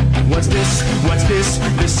 What's this? What's this?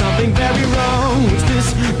 There's something very wrong. What's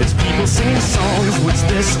this? It's people singing songs. What's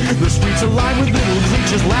this? The streets alive with little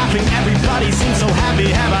creatures laughing. Everybody seems so happy.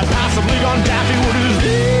 Have I possibly gone daffy? What is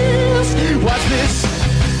this? What's this?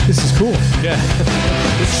 This is cool. Yeah.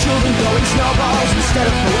 It's children throwing snowballs instead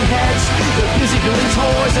of throwing heads. They're busy building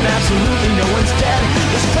toys and absolutely no one's dead.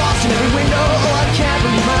 There's frost in every window. Oh, I can't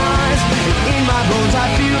believe my eyes. And in my bones I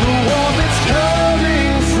feel the warmth. It's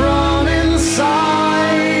coming from inside.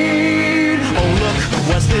 Oh, look,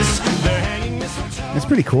 what's this? They're hanging mistletoe. That's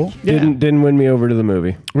pretty cool. Didn't win me over to the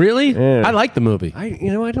movie. Really? Yeah. I like the movie. I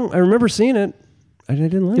remember seeing it. I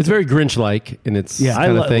didn't like It's it. very Grinch-like in its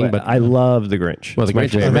kind of thing. But I love the Grinch. Well, the It's my Grinch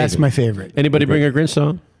is favorite. That's my favorite. Anybody bring a Grinch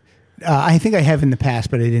song? I think I have in the past,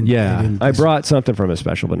 but I didn't. Yeah. I didn't I brought something from a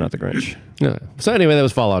special, but not the Grinch. No. So anyway, that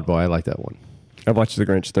was Fall Out Boy. I like that one. I've watched the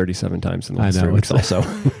Grinch 37 times in the I last know, 3 weeks it's- also.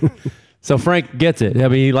 So Frank gets it. I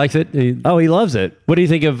mean, he likes it. He loves it. What do you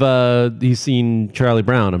think of? He's seen Charlie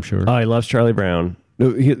Brown, I'm sure. Oh, he loves Charlie Brown.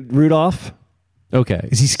 Rudolph? Okay.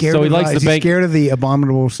 Is he scared? So he of, likes is the he bank. scared of the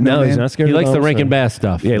abominable snowman? No, he's not scared He of likes the dogs, Rankin so- Bass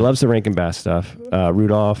stuff. Yeah, he loves the Rankin Bass stuff.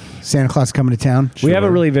 Rudolph. Santa Claus coming to town. We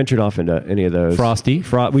haven't really ventured off into any of those. Frosty.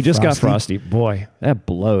 We just got Frosty. Frosty. Boy, that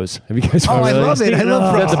blows. Have you guys? Oh, I love it. I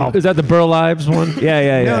love Frosty. Is that the Burl Ives one?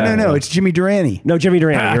 Yeah. No. It's Jimmy Durante. No, Jimmy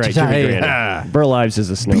Durante. You're right. Jimmy Hey. Durante. Burl Ives is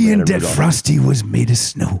a snowman. Being and that Rudolph. Frosty was made of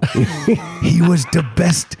snow, he was the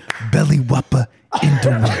best belly whopper in the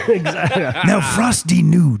world. Now Frosty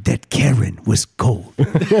knew that Karen was cold,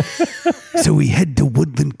 so he had the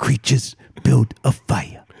woodland creatures build a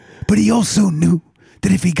fire. But he also knew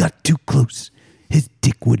that if he got too close, his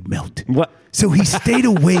dick would melt. What? So he stayed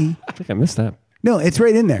away. I think I missed that. No, it's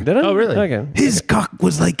right in there. Did I? Oh, really? Okay. His cock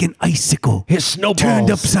was like an icicle, His snowballs. turned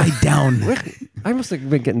upside down. I must have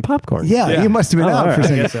been getting popcorn. Yeah, you must have been out for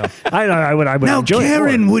a second. I would Now enjoy it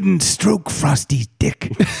Karen more. wouldn't stroke Frosty's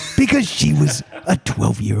dick because she was a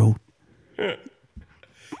 12-year-old.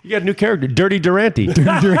 You got a new character, Dirty Durante.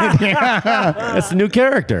 That's the new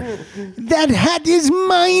character. That hat is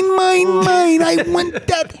mine. I want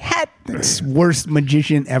that hat. That's worst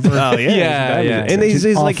magician ever. Oh Yeah. And he's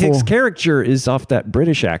like his awful. caricature is off that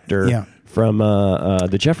British actor. Yeah. From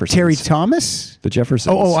the Jeffersons. Terry Thomas? The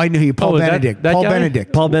Jeffersons. Oh, I knew you. Paul Oh, is that- Benedict. that Paul guy?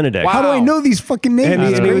 Benedict. Paul Benedict. How do I know these fucking names? And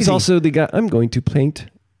It's he was crazy. also the guy. I'm going to paint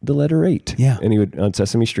the letter 8. Yeah. And he would on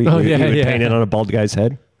Sesame Street. Oh, he yeah, would yeah. paint it on a bald guy's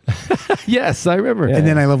head. Yes, I remember. And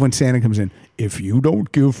then I love when Santa comes in. If you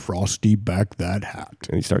don't give Frosty back that hat,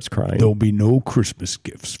 And he starts crying. there'll be no Christmas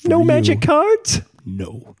gifts for No you. magic cards.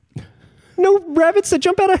 No. No rabbits that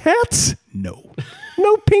jump out of hats. No.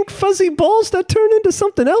 No pink fuzzy balls that turn into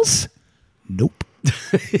something else. Nope.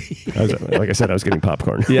 Like I said, I was getting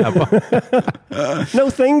popcorn. Yeah. No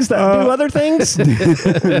things that do other things.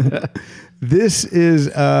 This is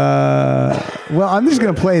well, I'm just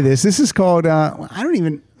gonna play this. This is called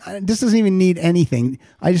this doesn't even need anything.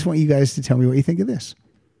 I just want you guys to tell me what you think of this.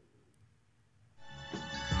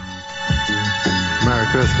 Merry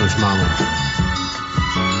Christmas, Mama.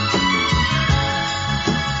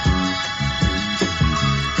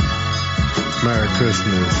 Merry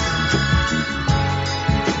Christmas,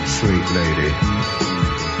 sweet lady.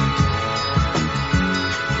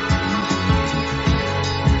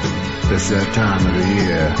 It's that time of the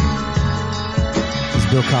year, It's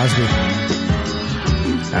Bill Cosby.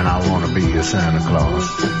 and I want to be your Santa Claus.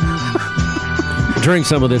 Drink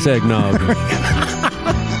some of this eggnog.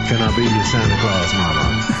 Can I be your Santa Claus,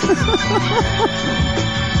 Mama?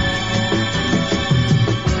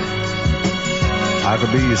 I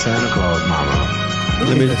could be your Santa Claus,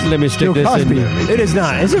 Mama. let me stick Bill this Cosby. in. It is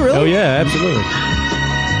not. Is it really? Oh yeah, absolutely.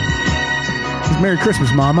 It's Merry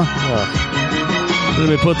Christmas, Mama. Let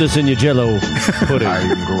me put this in your Jello pudding. I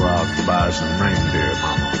even go out and buy some reindeer,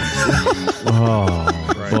 Mama.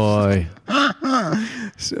 Oh boy,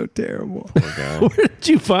 So terrible. where did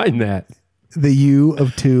you find that? The U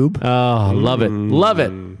of Tube. Oh, love it, love it.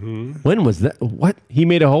 When was that? What he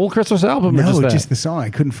made a whole Christmas album? or No, just, that? just the song. I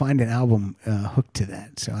couldn't find an album hooked to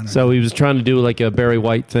that. So I don't know. So he was trying to do like a Barry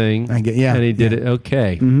White thing. Yeah, and he did yeah. it.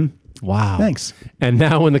 Okay. Wow. Thanks. And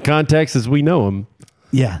now in the context as we know him,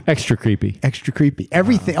 Yeah. extra creepy. Extra creepy.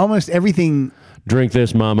 Everything, almost everything Drink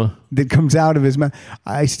this, mama. that comes out of his mouth.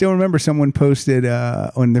 I still remember someone posted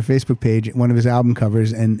on their Facebook page one of his album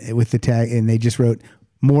covers and with the tag, and they just wrote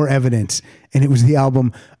 "More Evidence," and it was the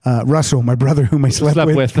album Russell, my brother, whom I slept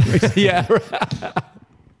with. Yeah.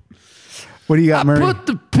 What do you got, Murray? Put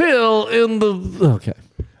the pill in the. Okay.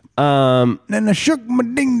 Then I shook my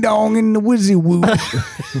ding dong in the whizzy woo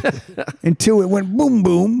until it went boom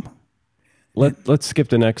boom. Let's skip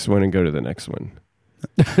the next one and go to the next one.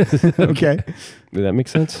 Okay. Did that make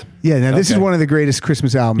sense? Yeah. Now this is Okay. one of the greatest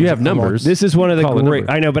Christmas albums. You have numbers. This is one of the Call the great.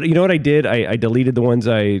 number. I know, but you know what I did? I deleted the ones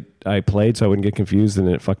I played so I wouldn't get confused, and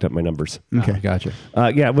then it fucked up my numbers. Okay. Gotcha.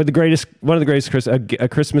 Yeah, with one of the greatest a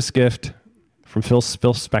Christmas gift from Phil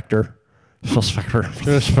Spector. Phil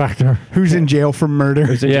Spector. Who's in jail for murder?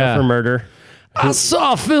 Who's in jail for murder? I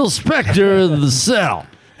saw Phil Spector in the cell.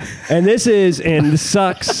 And this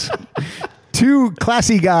sucks. Two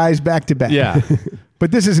classy guys back to back. Yeah. But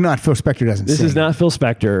this is not Phil Spector doesn't This sing. is not Phil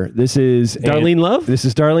Spector. This is Darlene Love? This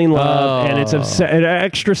is Darlene Love, and it's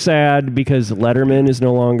extra sad because Letterman is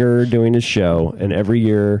no longer doing his show, and every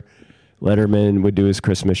year Letterman would do his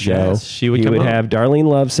Christmas show. Yes, she would he come would on. have Darlene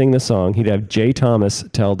Love sing the song. He'd have Jay Thomas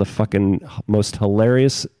tell the fucking most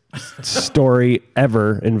hilarious story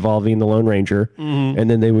ever involving the Lone Ranger, and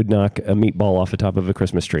then they would knock a meatball off the top of a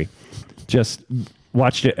Christmas tree. Just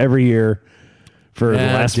watched it every year for the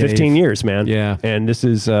last Dave. 15 years, man. Yeah. And this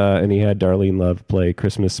is, and he had Darlene Love play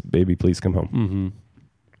Christmas Baby Please Come Home. Mm-hmm.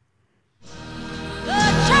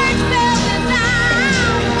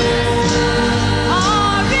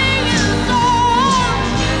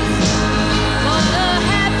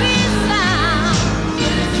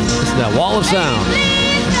 It's that wall of sound.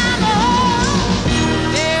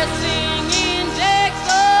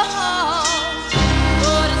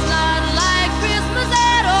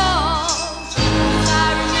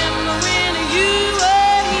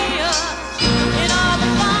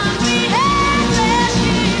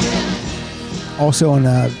 Also on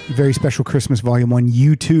a very special Christmas Volume 1,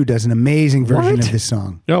 U2 does an amazing version What? of this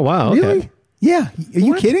song. Oh, wow. Okay. Really? Yeah. Are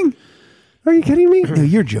you kidding? Are you kidding me? No,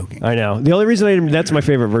 you're joking. I know. The only reason that's my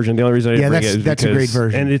favorite version. The only reason I didn't Yeah, bring it is that's a great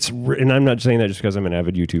because- version. And I'm not saying that just because I'm an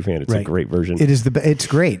avid U2 fan. It's a Right. great version. It is it's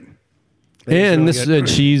great. And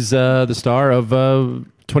she's the star of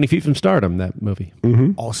 20 Feet from Stardom, that movie.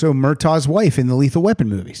 Also Murtaugh's wife in the Lethal Weapon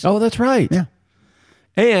movies. Oh, that's right. Yeah.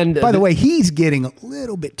 And By the way, he's getting a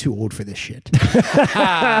little bit too old for this shit.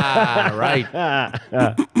 right.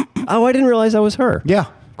 Oh, I didn't realize that was her. Yeah.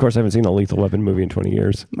 Of course, I haven't seen a Lethal Weapon movie in 20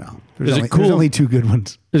 years. Well, There's a there's cool- only two good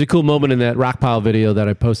ones. There's a cool moment in that Rockpile video that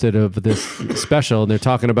I posted of this special, and they're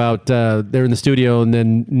talking about they're in the studio, and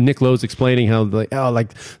then Nick Lowe's explaining how like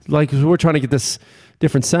we're trying to get this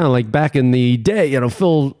different sound. Like back in the day,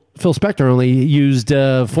 Phil Spector only used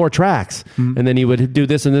 4 tracks, and then he would do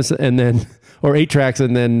this and then or 8 tracks,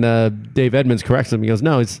 and then Dave Edmunds corrects him. He goes,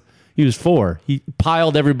 no, he used 4. He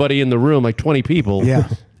piled everybody in the room, like 20 people. Yeah.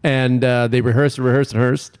 And they rehearsed,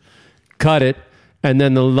 cut it, and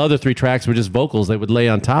then the other 3 tracks were just vocals they would lay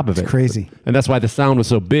on top of it. crazy. And that's why the sound was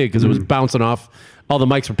so big, because it was bouncing off. All the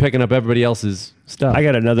mics were picking up everybody else's stuff. I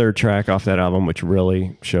got another track off that album which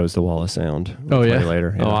really shows the wall of sound. We'll play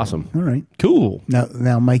later. Oh, awesome. All right. Cool.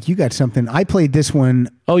 Now, Mike, you got something. I played this one.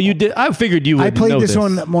 Oh, you did? I figured you would I played know this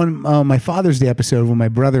on my Father's Day episode when my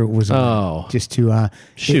brother was on. Oh. Just to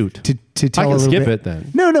Shoot. to tell I can a little skip bit. it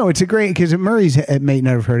then. No, it's a great because Murray's may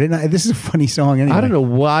not have heard it. And this is a funny song. Anyway, I don't know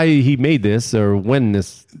why he made this or when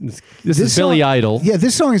this is Billy song- Idol. Yeah,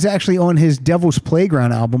 this song is actually on his Devil's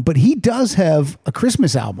Playground album, but he does have a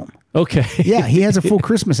Christmas album. Okay. Yeah, he has a full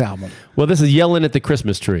Christmas album. Well, this is Yelling at the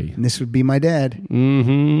Christmas Tree. And this would be my dad.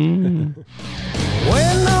 When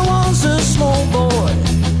I was a small boy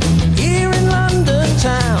here in London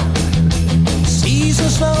town, season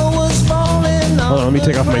snow was falling. Hold on, let me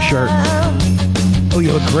take off my shirt. Oh,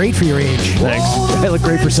 you look great for your age. Thanks. I look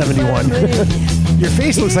great for 71. Your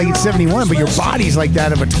face looks like it's 71, but your body's like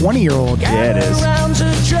that of a 20-year-old. Yeah, it is. Around to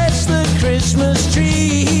dress the Christmas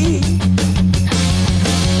tree.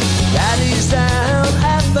 Daddy's down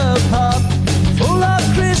at the pub, full of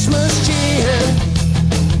Christmas cheer.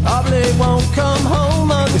 Probably won't come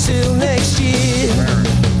home until next year.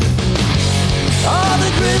 All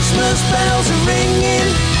the Christmas bells are ringing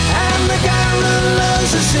and the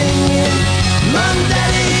carolers are singing. Mom,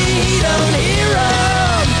 Daddy, he don't hear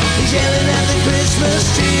 'em. He's yelling at the Christmas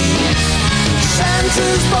tree.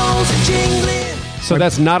 Santa's balls are jingling. So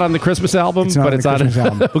that's not on the Christmas album, It's not but on it's the on Christmas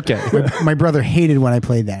album. Okay. My brother hated when I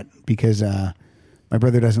played that because my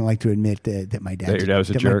brother doesn't like to admit that my That your dad was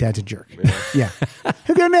a my jerk? dad's a jerk. Yeah.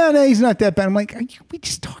 He'll go, no, he's not that bad. I'm like, we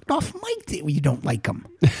just talked off mic that you don't like him.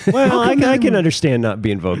 Well, I can understand not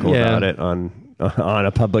being vocal Yeah. about it on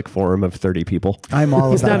a public forum of 30 people. I'm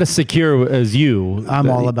all He's about not as secure as you. I'm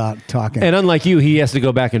all about talking. And unlike you, he has to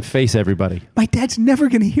go back and face everybody. My dad's never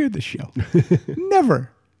going to hear the show. Never.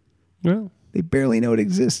 Well, They barely know it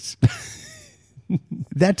exists.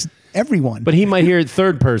 That's everyone. but he might hear it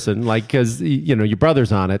third person, like because your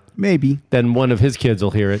brother's on it. Maybe. Then one of his kids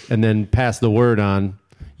will hear it and then pass the word on.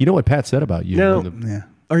 You know what Pat said about you? No. in the- Yeah.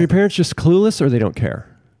 Are your parents just clueless or they don't care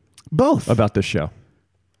Both. about this show?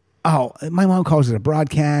 Oh, my mom calls it a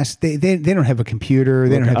broadcast. They don't have a compuer.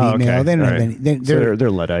 They don't have email. Okay. They don't All have right. any.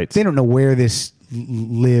 They're Luddites. They don't know where this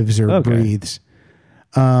lives or breathes.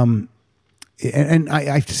 And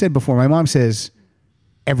I've said before, my mom says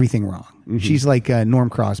everything wrong. Mm-hmm. She's like Norm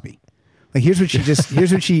Crosby. Like here's what she just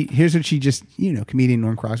comedian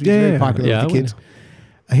Norm Crosby. He's very popular with the kids.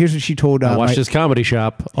 Here's what she told. I watched his comedy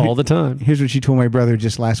shop all the time. Here's what she told my brother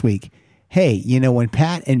just last week. Hey, when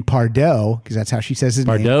Pat and Pardo, because that's how she says his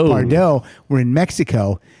name, Pardo, were in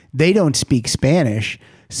Mexico, they don't speak Spanish,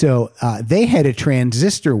 so they had a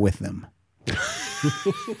transistor with them.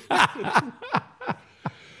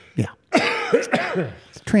 Yeah. It's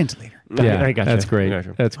a translator. Yeah, I got that's you. great. I got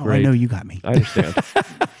you. That's Oh, great. I know you got me. I understand.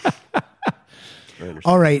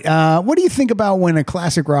 All right. What do you think about when a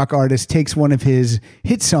classic rock artist takes one of his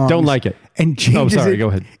hit songs Don't like it. and changes Go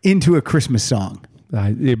ahead. into a Christmas song?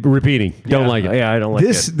 Repeating. Don't like it. Yeah, I don't like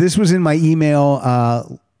it. This was in my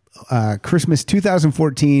email Christmas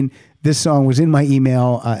 2014. This song was in my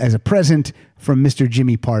email as a present from Mr.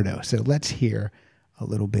 Jimmy Pardo. So let's hear a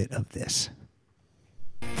little bit of this.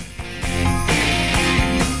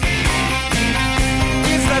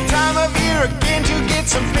 It's that time of year again to get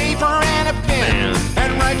some paper and a pen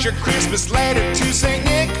and write your Christmas letter to St.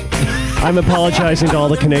 Nick. I'm apologizing to all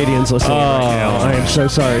the Canadians listening right now. I am so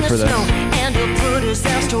sorry for this.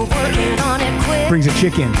 Brings a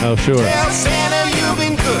chick in. Oh, sure. Tell Santa you've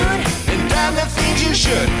been good and done the things you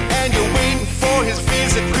should, and you're waiting for his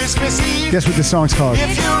visit Christmas Eve. Guess what the song's called?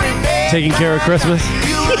 If you're in bed, Taking Care of Christmas?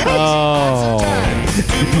 Oh.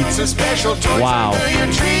 Wow.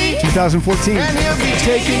 2014. And he'll be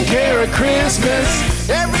taking care of Christmas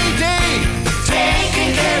every day.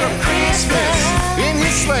 Taking care of Christmas in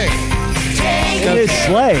his sleigh. In his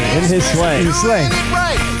sleigh. In his sleigh. In his sleigh.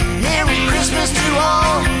 Right. Merry Christmas to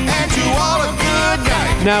all, and to all a good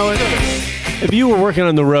night. Now, if you were working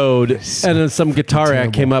on the road and then some guitar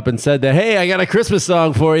act came up and said that, hey, I got a Christmas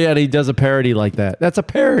song for you, and he does a parody like that. That's a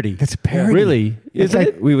parody. That's a parody. Really? Is Like,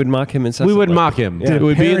 it? we would mock him incessantly. We would mock him. Yeah. It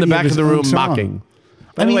would be in the Parody back of of the his room own song. mocking.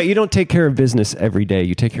 By the way, you don't take care of business every day.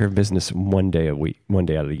 You take care of business one day a week, one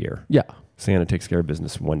day out of the year. Yeah. Santa takes care of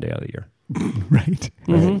business one day out of the year. Right.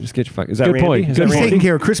 Right? Just get your fuck. Is that Good Randy? point. Is Good that He's Randy? taking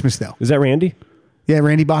care of Christmas, though. Is that Randy? Yeah,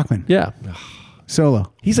 Randy Bachman. Yeah.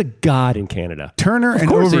 Solo. He's a god in Canada. Turner and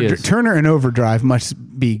course he is. Turner and Overdrive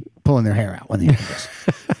must be pulling their hair out when they do this.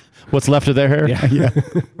 What's left of their hair?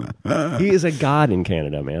 Yeah. He is a god in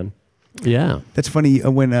Canada, man. Yeah. That's funny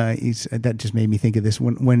when that just made me think of this.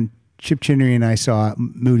 When Chip Chinnery and I saw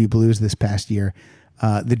Moody Blues this past year,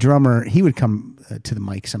 the drummer, he would come to the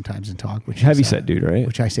mic sometimes and talk, which Heavy is, set dude, right?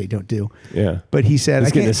 which I say don't do. Yeah. But he said, He's I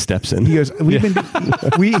getting can't- his steps in. He goes, we've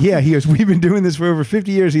been doing this for over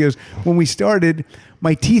 50 years. He goes, when we started,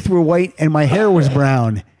 my teeth were white and my hair was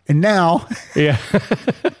brown. And now, Yeah.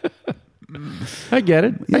 I get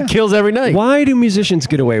it. Yeah. That kills every night. Why do musicians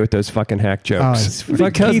get away with those fucking hack jokes? it's Fuck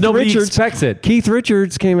Because Keith nobody Richards. expects it. Keith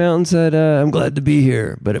Richards came out and said, I'm glad to be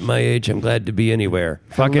here, but at my age, I'm glad to be anywhere.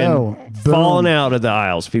 Fucking Hello. falling Boom. out of the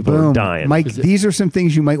aisles. People are boom, dying. Mike, these are some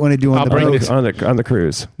things you might want to do on I'll the bring boat. this- on the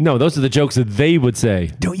cruise. No, those are the jokes that they would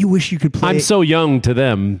say. Don't you wish you could play? I'm so young to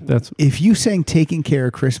them. That's If you sang "Taking Care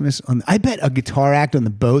of Christmas" I bet a guitar act on the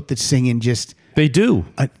boat that's singing just they do.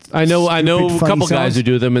 I know a stupid, funny couple guys songs. who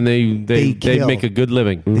do them, and they They kill. make a good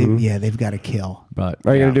living. they've got to kill. But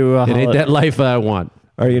Are you gonna do a it ain't that life that I want.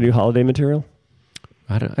 Are you gonna do holiday material?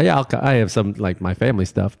 I don't. Yeah, I have some like my family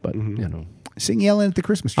stuff, but you know, Sing "Yelling at the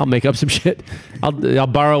Christmas Tree." I'll make up some shit. I'll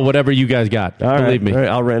borrow whatever you guys got. All right, Believe me. all right,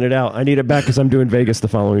 I'll rent it out. I need it back because I'm doing Vegas the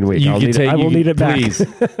following week. You I can will need it back. Please.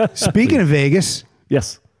 Speaking of Vegas,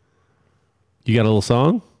 Yes. You got a little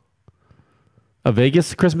song? A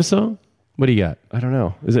Vegas Christmas song? What do you got? I don't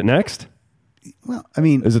know. Is it next? well, I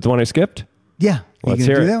mean, Is it the one I skipped? yeah, you Let's gonna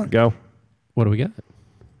hear do it. that one? Go. What do we got?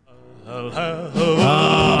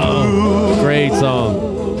 Oh, great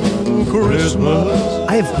song.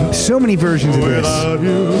 I have so many versions of this.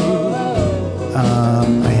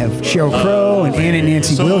 I have Sheryl Crow and Anna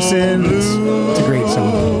Nancy Wilson. It's a great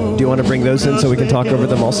song. Do you want to bring those in so we can talk over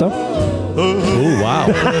them also? Oh, wow.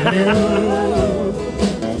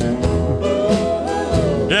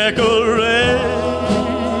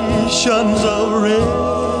 Decorations of red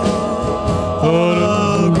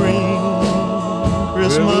on a green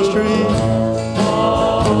Christmas tree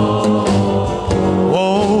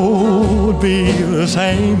won't be the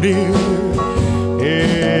same, dear,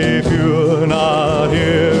 if you're not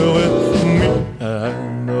here with me.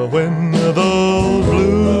 And when those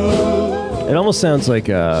blue It almost sounds like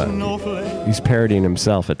he's parodying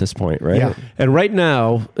himself at this point, right? Yeah. And right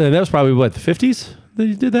now, that was probably what, the 50s that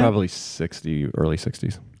you did that? Probably 60, early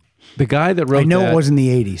 60s. The guy that wrote I know that, it was in the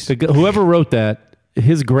 80s. Whoever wrote that,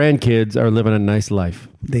 his grandkids are living a nice life.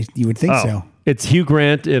 You would think so. It's Hugh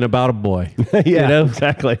Grant in About a Boy. Yeah, you know?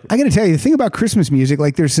 exactly. I got to tell you, the thing about Christmas music,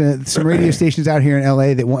 like there's some radio stations out here in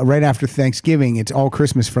LA that right after Thanksgiving, it's all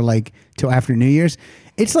Christmas for like till after New Year's.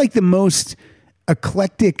 It's like the most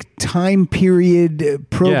eclectic time period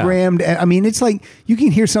programmed. I mean, it's like you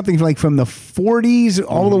can hear something like from the 40s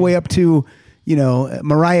all the way up to,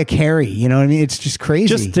 Mariah Carey. You know what I mean? It's just crazy.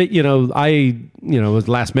 Just to, it was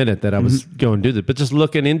last minute that I was going to do this, but just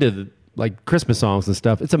looking into like Christmas songs and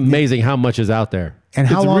stuff, it's amazing how much is out there. And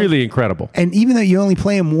how it's long, really incredible. And even though you only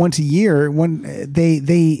play them once a year,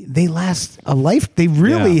 they last a life. They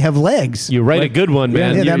really have legs. You write a good one,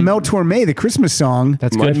 man. Yeah, that Mel Torme, the Christmas song.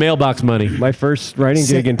 That's good mailbox money. My first writing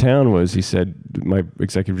gig in town was, he said, my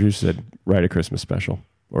executive producer said, write a Christmas special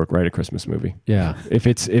or write a Christmas movie. Yeah. If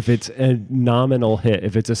it's a nominal hit,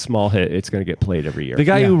 if it's a small hit, it's going to get played every year. The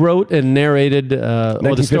guy who wrote and narrated the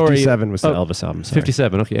story. 1957 was the Elvis album. Sorry.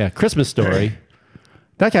 57. Okay, yeah. Christmas Story.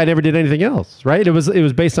 That guy never did anything else, right? It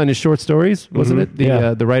was based on his short stories, wasn't it?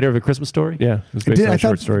 The writer of A Christmas Story. Yeah, it was based on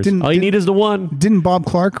short stories. All you need is the one. Didn't Bob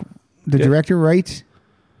Clark, the director, write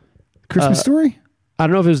Christmas Story? I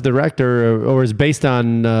don't know if it was director or is based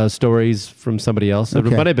on stories from somebody else. It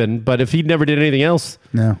might have been, but if he never did anything else,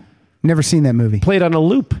 no, never seen that movie. Played on a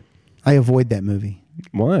loop. I avoid that movie.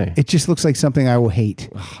 Why? It just looks like something I will hate.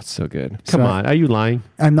 Oh, it's so good. Come on, are you lying?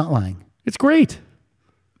 I'm not lying. It's great.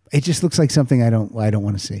 It just looks like something I don't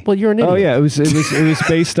want to see. Well, you're an idiot. Oh yeah, it was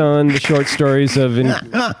based on the short stories of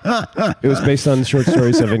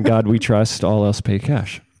In God We Trust, All Else Pay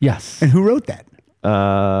Cash. Yes. And who wrote that?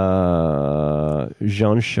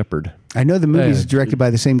 Jean Shepherd. I know the movie's directed by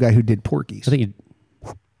the same guy who did Porky's. I think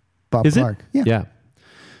Bob Clark. It? Yeah.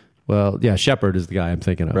 Well, yeah, Shepherd is the guy I'm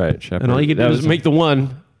thinking of. Right, Shepherd. And all you can do is make the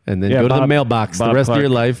one and then go to the mailbox the rest of your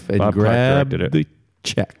life and grab the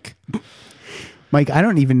check. Mike, I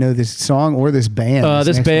don't even know this song or this band.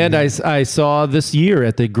 This band I saw this year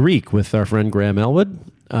at the Greek with our friend Graham Elwood.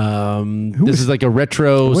 This is like a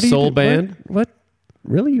retro soul band. What?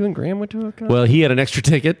 Really? You and Graham went to a concert? Well, he had an extra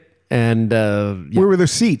ticket. And where were the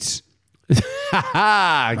seats?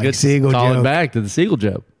 Good Siegel calling joke. back to the Siegel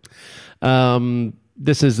joke.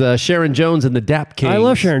 This is Sharon Jones and the Dap Kings. I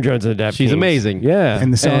love Sharon Jones and the Dap Kings. She's amazing. Yeah.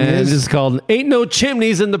 And the song This is called "Ain't No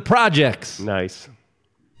Chimneys in the Projects." Nice.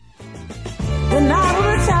 When I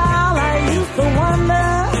was a child, I used to wonder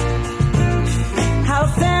how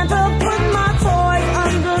Santa put my toys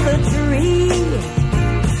under the tree.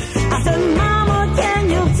 I said, Mama, can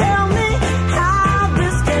you tell me how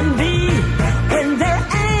this can be when there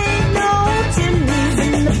ain't no chimneys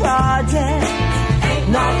in the project?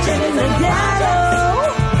 Not in the ghetto,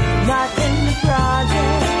 not in the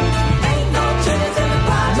project. Ain't no chimneys in the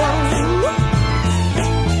project.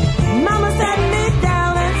 Mama sat me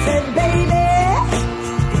down and said, baby,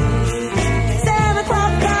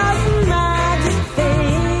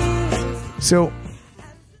 So,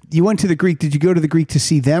 you went to the Greek. Did you go to the Greek to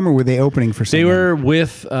see them, or were they opening for someone? They were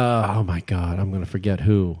with, oh my God, I'm going to forget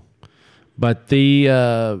who. But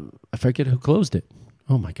I forget who closed it.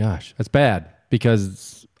 Oh my gosh, that's bad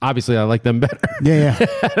because obviously I like them better. Yeah.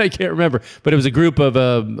 I can't remember. But it was a group of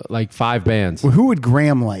like 5 bands. Well, who would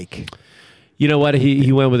Graham like? You know what?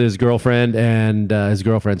 He went with his girlfriend and his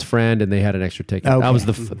girlfriend's friend, and they had an extra ticket. Okay. I was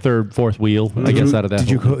the fourth wheel, I guess, out of that.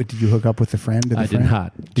 Did you hook up with the friend? I did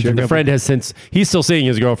not. The friend has since, he's still seeing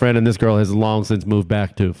his girlfriend, and this girl has long since moved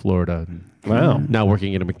back to Florida. Wow. Now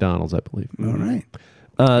working at a McDonald's, I believe. All right.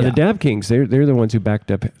 The Dap Kings, they're the ones who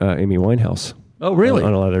backed up Amy Winehouse. Oh, really?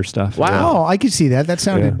 On a lot of their stuff. Wow. Oh, I could see that. That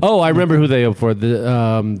sounded. Yeah. Oh, I remember who they opened for.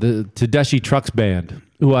 The Tedeschi Trucks Band,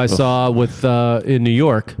 who I saw with in New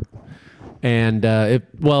York. And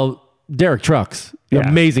Derek Trucks,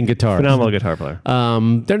 amazing guitar, phenomenal guitar player.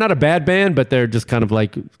 They're not a bad band, but they're just kind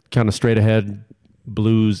of straight ahead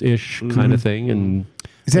blues-ish kind of thing. And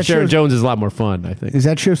Sharon Jones is a lot more fun, I think. Is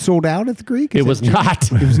that show sold out at the Greek? It was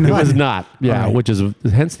not. It was not. Yeah, right. which is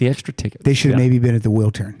hence the extra ticket. They should have maybe been at the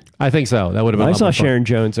Wiltern. I think so. That would have been. I a lot saw more fun. Sharon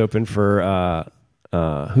Jones open for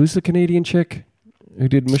who's the Canadian chick who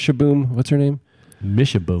did Misha Boom? What's her name?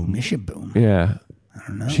 Misha Boom. Yeah. I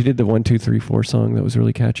don't know. She did the 1, 2, 3, 4 song that was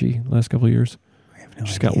really catchy last couple of years. I have no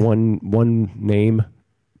She's idea. got one name.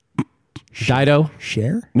 Dido?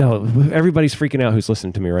 Cher? No, everybody's freaking out who's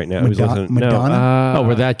listening to me right now. Who's listening? Madonna?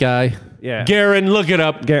 We're that guy. Yeah. Garen, look it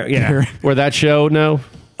up. Yeah. We're that show? No.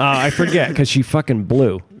 I forget because she fucking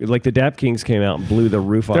blew. Like the Dap Kings came out and blew the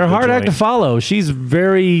roof off. They're a the hard act to joint. follow. She's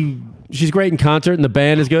great in concert, and the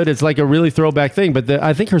band is good. It's like a really throwback thing. But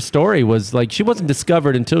I think her story was like she wasn't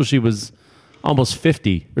discovered until she was almost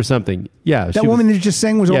 50 or something. Yeah, That woman that just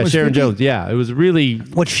sang was almost Sharon 50? Jones. Yeah, it was really.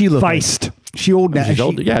 What's she look Feist. like? She old now. She's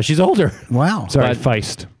older. Yeah, she's older. Wow. Sorry, But-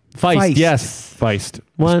 Feist. Feist. Yes. Feist.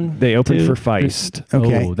 One. They opened two, for Feist.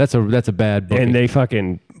 Okay. Oh, that's a bad booking. And they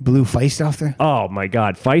fucking, Blew Feist off there? oh my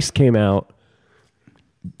God. Feist came out,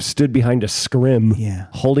 stood behind a scrim, Yeah.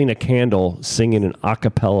 holding a candle, singing an a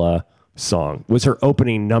cappella song. Was her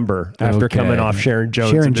opening number after Okay. coming off Sharon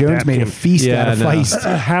Jones. Sharon and the Jones Daft made a Punk. feast Yeah, out of no.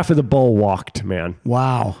 Feist. Half of the bowl walked, man.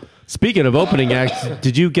 Wow. Speaking of opening acts,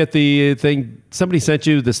 did you get the thing? Somebody sent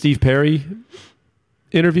you the Steve Perry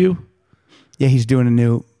interview. Yeah, he's doing a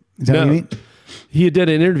new. Is that what you mean? He did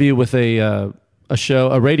an interview with a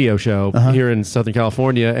radio show here in Southern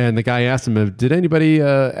California, and the guy asked him, "Did anybody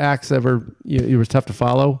acts ever? You were tough to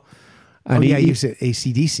follow?" And you said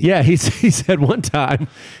AC/DC. Yeah, he said one time,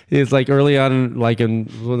 it's like early on,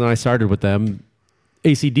 when I started with them,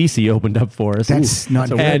 AC/DC opened up for us. That's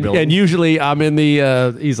not and usually I'm in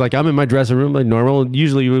the he's like, I'm in my dressing room like normal.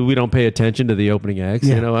 Usually we don't pay attention to the opening acts.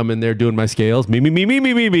 Yeah. You know, I'm in there doing my scales. Me. and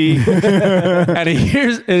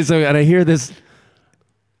I hear this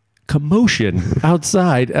commotion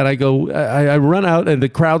outside, and I run out, and the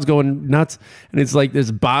crowd's going nuts, and it's like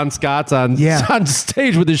there's Bon Scott's on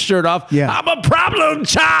stage with his shirt off. Yeah. I'm a problem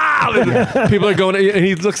child. And people are going, and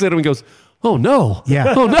he looks at him and goes, "Oh no!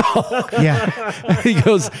 Yeah. Oh no!" Yeah. He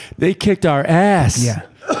goes, "They kicked our ass." Yeah.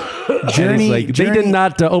 Journey, they did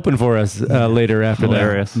not open for us later after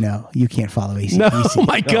Hilarious. No, you can't follow AC/DC. that. No, oh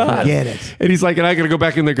my God. Forget it. And he's like, and I got to go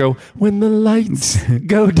back in there and go, when the lights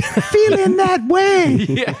go down. Feeling that way.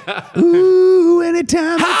 Yeah. Ooh,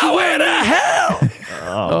 anytime. How in the hell?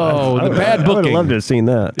 Oh, the bad I would have booking. loved to have seen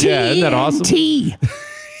that. Yeah, isn't that awesome? T.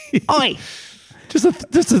 Oi. Just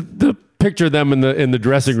the picture of them in the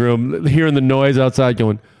dressing room, hearing the noise outside,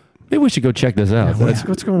 going, maybe we should go check this out.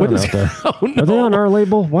 What's going on out there? Oh, no. Are they on our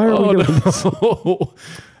label? Why are we doing this? Book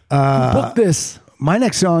this. My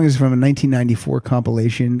next song is from a 1994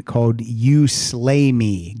 compilation called "You Slay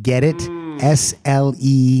Me." Get it?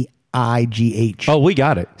 SLEIGH. Oh, we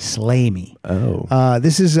got it. Slay Me. Oh.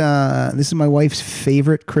 This is my wife's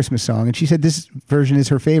favorite Christmas song, and she said this version is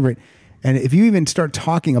her favorite. And if you even start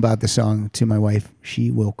talking about the song to my wife,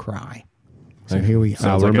 she will cry. So here we go.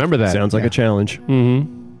 I'll remember that. Sounds like a challenge.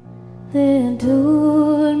 They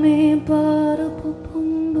told me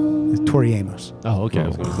ba-da-ba-bum-bum. It's Tori Amos. Oh, okay. I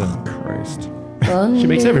was going to say. Christ. She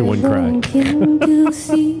makes everyone cry.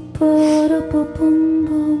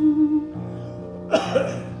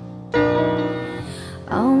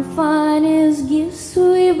 Our finest gifts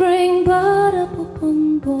we bring.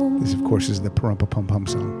 This, of course, is the Parumpa Pum Pum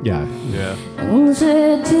song. Yeah. And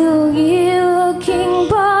said to you, a king.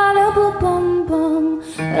 Ba-da-ba-bum-bum.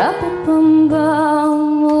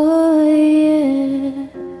 Ra-ba-bum-bum. Oh, yes.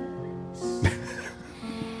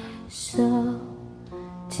 So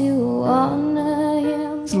to honor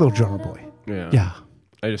him. It's a little drummer boy. Yeah.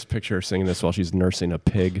 I just picture her singing this while she's nursing a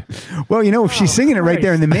pig. Well, if she's singing it right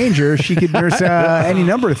there in the manger, she could nurse any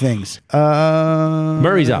number of things.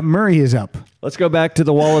 Murray's up. Murray is up. Let's go back to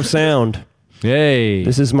the Wall of Sound. Yay.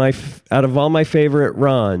 This is out of all my favorite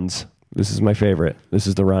Rons, this is my favorite. This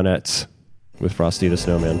is the Ronettes with Frosty the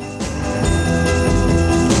Snowman.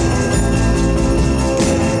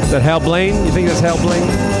 Is that Hal Blaine? You think that's Hal Blaine?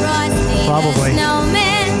 Probably.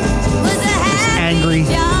 Angry.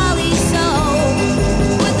 Jolly soul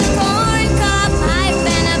with a corn cob pipe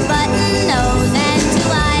and a button nose and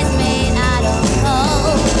 2 eyes made out of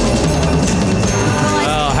coal.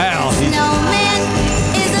 Oh, Hal. Snowman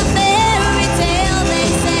is a fairy tale,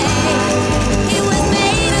 they say. He was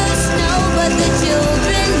made of snow, but the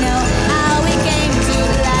children know how he came to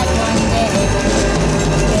life one day.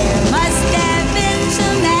 There must have been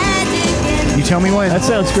some magic in. You tell me when. That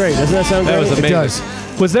sounds great. Doesn't that sound That great? was amazing. does.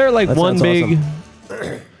 Was there like That one sounds big... awesome.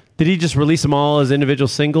 Did he just release them all as individual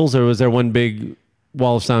singles, or was there one big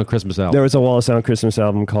Wall of Sound Christmas album? There was a Wall of Sound Christmas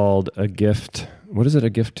album called A Gift. What is it?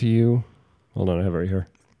 A Gift to You? Hold on, I have it right here.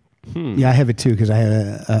 Yeah, I have it too because I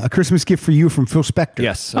have a Christmas gift for you from Phil Spector.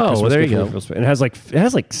 Yes. Oh, well, there you go. And it has like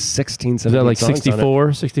 16, 17 Is that like songs on it.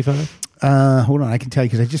 64, 65? Hold on, I can tell you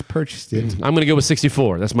because I just purchased it. I'm going to go with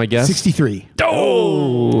 64. That's my guess. 63.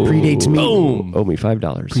 Oh! Predates me. Boom. Owe me $5.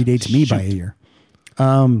 Predates me by a year.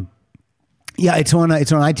 Yeah, it's on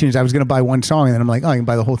iTunes. I was going to buy one song, and then I'm like, oh, I can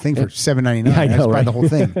buy the whole thing for $7.99. Yeah, I know, just buy right? the whole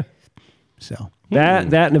thing. So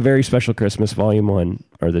That and A Very Special Christmas Volume 1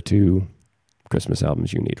 are the two Christmas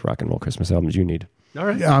albums you need, rock and roll Christmas albums you need. All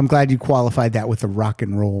right. I'm glad you qualified that with the rock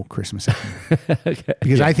and roll Christmas album.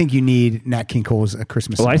 Because I think you need Nat King Cole's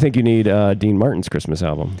Christmas Well, album. I think you need Dean Martin's Christmas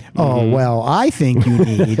album. Oh, well, I think you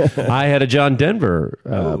need... I had a John Denver.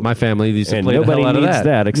 My family used to And play the nobody hell out of needs that.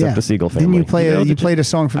 that except the Siegel family. Didn't you play? You played a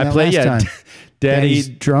song from that last time. Daddy, Daddy's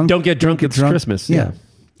drunk. Don't get drunk. It's drunk. Christmas. Yeah.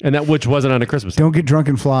 And that which wasn't on a Christmas. Don't get drunk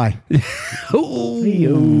and fly.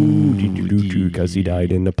 Because he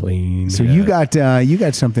died in the plane. So you got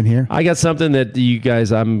something here. I got something that you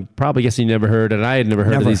guys, I'm probably guessing you never heard, and I had never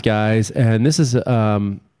heard of these guys. And this is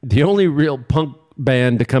the only real punk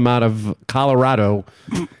band to come out of Colorado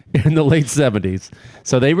in the late 70s.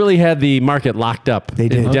 So they really had the market locked up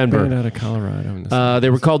in Denver. Out of Colorado. They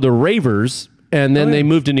were called the Ravers, and then they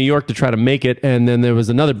moved to New York to try to make it. And then there was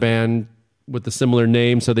another band with a similar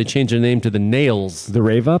name, so they changed their name to the Nails. The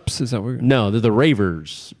Rave Ups? Is that what? No, they're the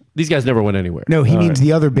Ravers. These guys never went anywhere. No, he means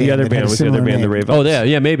the other band. The other that band had a was the other similar band, the name. Rave Ups. Oh,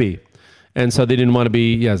 yeah, maybe. And so they didn't want to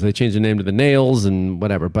be, so they changed the name to the Nails and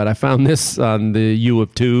whatever. But I found this on the U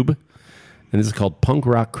of Tube, and this is called Punk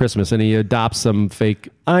Rock Christmas, and he adopts some fake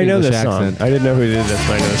I know English this accent. song. I didn't know who did this,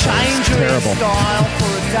 but I know this song. It's terrible.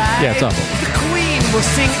 Yeah, it's awful. The Queen will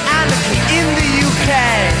sing Anarchy in the UK,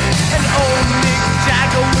 and old Mick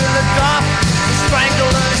Jagger will adopt the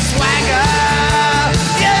Strangler swagger.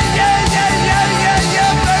 Yeah, yeah, yeah, yeah, yeah,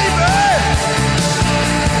 yeah, baby.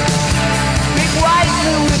 Big White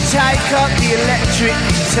will take up the electric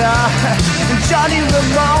guitar, and Johnny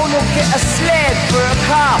Ramone will get a sled for a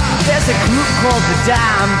car. There's a group called the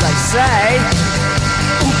Damned, they say,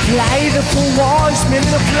 who play the Four Horsemen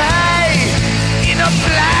in a play. In a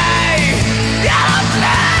play. In a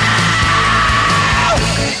play.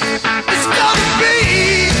 It's gonna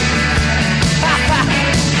be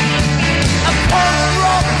a punk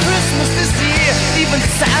rock Christmas this year. Even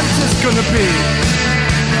Santa's gonna be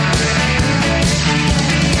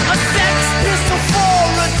a Sex Pistol for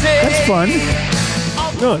a day. That's fun.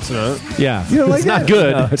 No, it's not. Yeah. You don't like it's that? not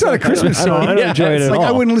good. No, It's not a Christmas I don't song. enjoy it at Like all.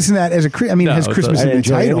 I wouldn't listen to that as a. I mean, it has No, Christmas I in the didn't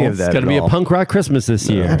enjoy any title. of that. It's going to be a all. punk rock Christmas this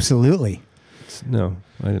year. Absolutely. No,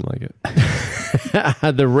 I didn't like it.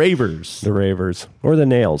 The Ravers. The Ravers. Or the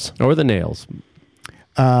Nails. Or the Nails.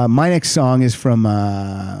 My next song is from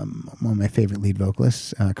one of my favorite lead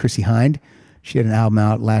vocalists, Chrissy Hind. She had an album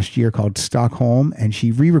out last year called Stockholm, and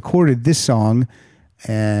she re-recorded this song,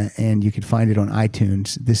 and you can find it on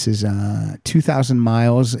iTunes. This is 2,000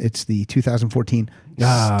 Miles. It's the 2014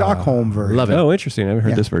 Stockholm version. Love it. Oh, interesting. I haven't heard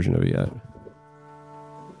Yeah. this version of it yet.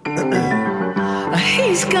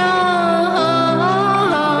 He's gone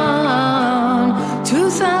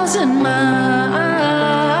 2,000 miles.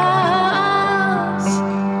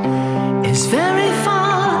 It's very far.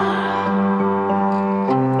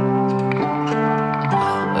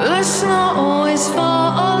 The snow is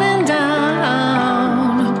falling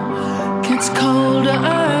down. Gets colder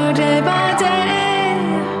day by day.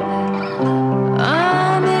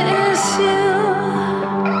 I miss you.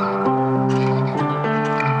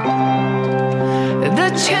 The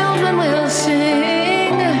children will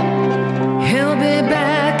sing. He'll be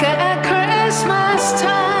back at Christmas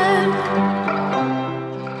time.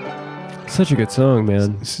 Such a good song,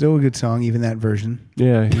 man. Still a good song, even that version.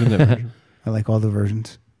 Yeah, even that version. I like all the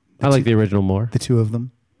versions. I like the original more. The two of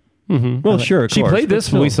them. Well, sure, of She course, played but this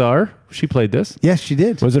still. when we saw her. She played this. Yes, she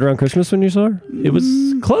did. Was it around Christmas when you saw her? It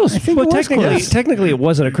was close. I think Well, it was close. technically, it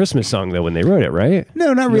wasn't a Christmas song though when they wrote it, right?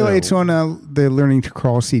 No, not really. It's on the Learning to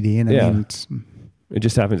Crawl CD, and I Yeah. mean, it's, It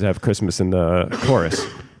just happens to have Christmas in the chorus.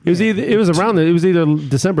 It was either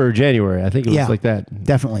December or January. I think it was Yeah. like that.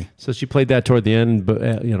 definitely. So she played that toward the end, but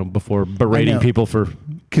before berating know. people for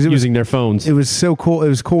 'Cause it was- using their phones. It was so cold. It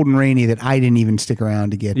was cold and rainy that I didn't even stick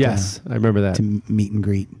around to get Yes, I remember that. to meet and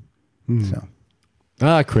greet. So,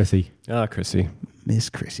 Chrissy. Ah, Chrissy. Miss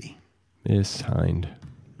Chrissy, Miss Hind.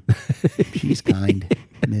 she's kind.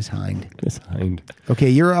 Miss Hind. Miss Hind. Okay,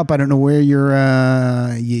 you're up. I don't know where you're.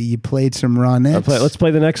 You played some Ronettes. Let's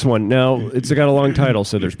play the next one. Now, it's got a long title,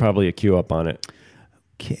 so there's probably a cue up on it.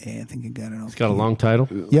 Okay, I think I got it. It's got a long title.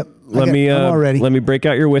 Yep. I'm all ready. Let me break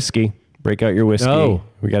out your whiskey. Break out your whiskey. Oh.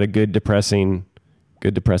 We got a good depressing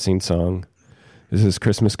song. This is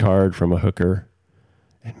Christmas Card from a Hooker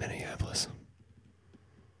in Minneapolis.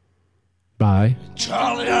 Bye.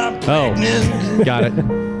 Charlie, I'm Oh, pregnant, got it.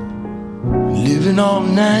 living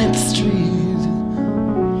on 9th Street,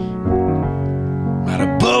 right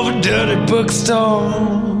above a dirty bookstore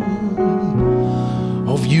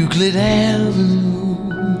off Euclid Avenue.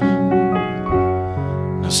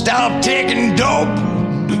 Now stop taking dope,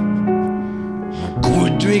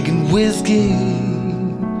 quit drinking whiskey.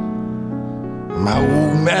 My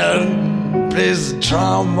old man plays the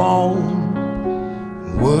trombone.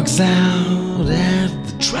 works out at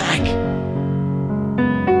the track.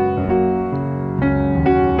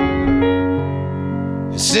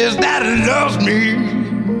 He says that he loves me,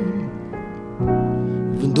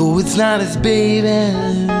 even though it's not his baby.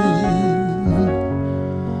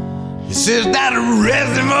 He says that he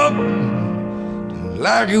raised him up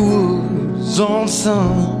like he was on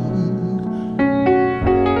son.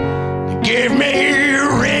 He gave me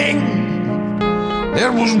a ring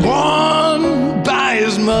that was worn by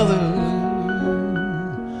his mother.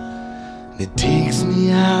 He takes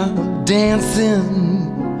me out dancing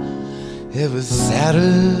every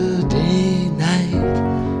Saturday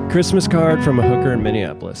night. Christmas card from a hooker in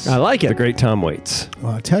Minneapolis. I like it. The great Tom Waits.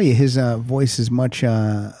 Well, I'll tell you, his voice is much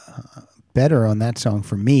better on that song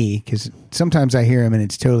for me, because sometimes I hear him and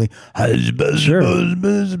it's totally Sure. I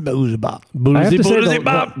have to say,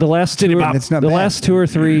 the last two or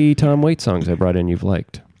three Tom Waits songs I brought in, you've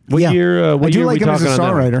liked. What year? What I do year like are we him as a talking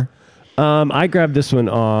on that? songwriter. I grabbed this one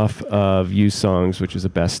off of Used Songs, which is the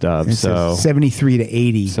best of. It's So 73 to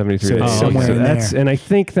 80. 73 so to it's 80. somewhere So in that's, there. and I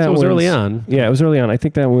think that So it was one's- early on. Yeah, it was early on. I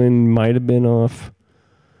think that one might have been off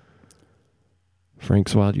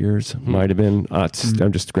Frank's Wild Years. Might have been.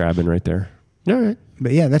 I'm just grabbing right there. All right.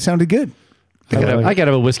 But yeah, that sounded good. I got to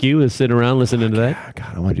have a whiskey with sitting around listening to that.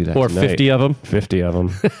 God, I want to do that Or tonight. 50 of them. 50 of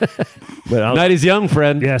them. But Night is young,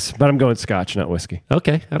 friend. Yes, but I'm going Scotch, not whiskey.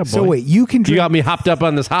 Okay. Attaboy. So wait, you can You drink, got me hopped up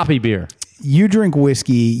on this hoppy beer. you drink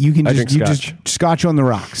whiskey, you can I just, drink you Scotch. just Scotch on the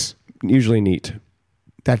rocks. Usually neat.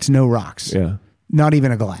 That's no rocks. Yeah. Not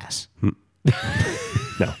even a glass.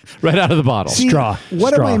 No. Right out of the bottle. See, Straw.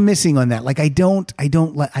 What Straw. am I missing on that? Like I don't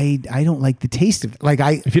like the taste of it. Like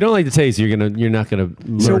If you don't like the taste, you're not gonna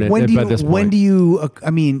learn so it when do by you this point. when do you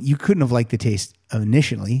I mean, you couldn't have liked the taste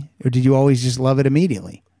initially, or did you always just love it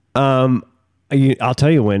immediately? I'll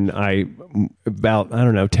tell you when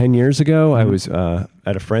about 10 years ago, I was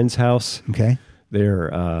at a friend's house. Okay.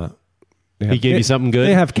 He gave you something good?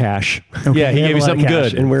 They have cash. Yeah, he They have gave a you lot of something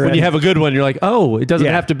cash, good. and When you have a good one, you're like, oh, it doesn't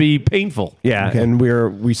Yeah. have to be painful. Yeah, Okay. and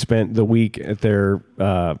we spent the week at their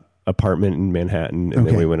apartment in Manhattan, and then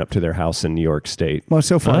Okay. we went up to their house in New York State. Well,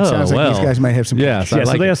 so far it sounds like these guys might have some Yes, cash. I like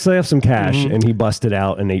so it. they have some cash, and he busted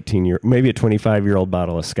out an maybe a 25-year-old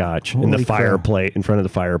bottle of Scotch in the Holy crap. fireplace, in front of the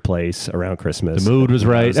fireplace around Christmas. The mood was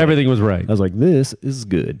right. Everything was right. I was like, this is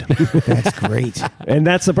good. That's great. And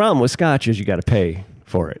that's the problem with Scotch is you got to pay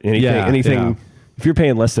for it. Anything. Yeah. If you're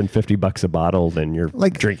paying less than $50 a bottle, then you're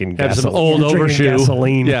Like, drinking Have some gasoline. old You're drinking overshoe.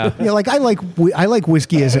 gasoline. Yeah. Yeah, like I like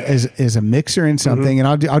whiskey as a mixer and something, and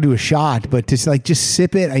I'll do a shot, but just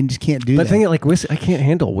sip it, I just can't do But that. the thing like whiskey, I can't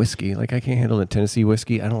handle whiskey. Like I can't handle the Tennessee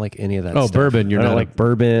whiskey. I don't like any of that. Oh, stuff. bourbon, you're I don't not like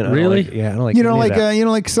bourbon. I don't Really? like- I don't like. you don't any like of that. you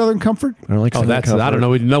don't like Southern Comfort? I don't like. Oh, Southern that's I Comfort. don't know.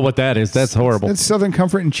 We know what that is. That's horrible. That's Southern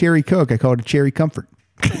Comfort and Cherry Coke. I call it a Cherry Comfort.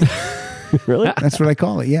 Really? That's what I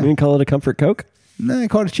call it. You Yeah, didn't call it a Comfort Coke? no, I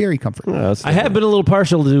call it a Cherry Comfort. No, that's I have been a little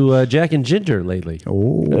partial to Jack and Ginger lately.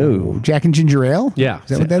 Oh, Jack and Ginger Ale. Yeah. Is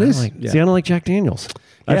that what that I don't is? like- Yeah. See, I don't like Jack Daniels.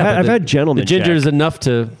 Yeah, but I've had Gentleman The ginger Jack. is enough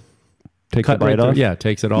to Take cut the bite right off. through. Yeah,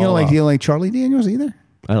 takes it all You don't off. like Charlie Daniels either?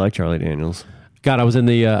 I like Charlie Daniels. God, I was in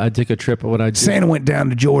the. I took a trip when I Santa went down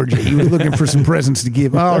to Georgia. He was looking for some presents to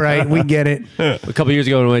give. All right, we get it. a couple years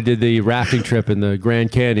ago when I did the rafting trip in the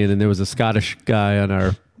Grand Canyon, and there was a Scottish guy on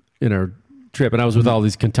our trip, and I was with all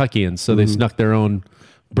these Kentuckians, so they snuck their own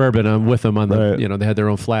bourbon on with them on the. Right. They had their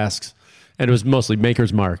own flasks, and it was mostly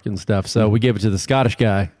Maker's Mark and stuff. So we gave it to the Scottish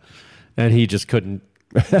guy, and he just couldn't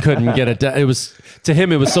get it down. It was to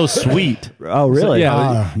him, it was so sweet. Oh, really? So, yeah,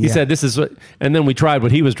 Ah, he yeah. said this is what, and then we tried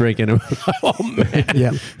what he was drinking. And oh man,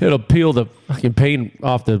 Yeah. it'll peel the fucking paint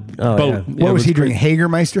off the Oh, boat. yeah. It What was he great. drinking?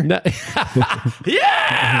 Hagermeister? No-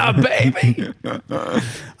 yeah, baby.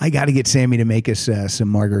 I got to get Sammy to make us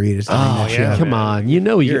some margaritas. Oh yeah, come on.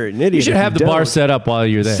 You're an idiot You should if have you the bar don't. set up while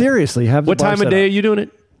you're there. Seriously, have the What bar time of set day up. are you doing it?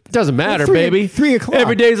 It doesn't matter, 3 o'clock.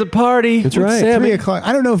 Every day's a party. That's with right. Sammy. 3 o'clock.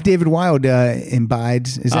 I don't know if David Wilde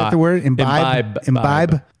imbibes. Is that the word? Imbibe?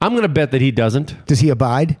 Imbibe? I'm going to bet that he doesn't. Does he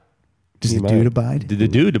abide? Does the might. dude abide? The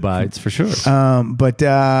dude abides for sure. But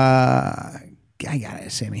I got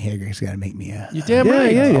it. Sammy Hager's got to make me a You damn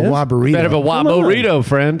right. a Wobberito. Better have a Waborito,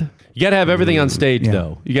 friend. You got to have everything on stage, Yeah.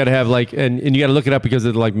 though. You got to have and you got to look it up because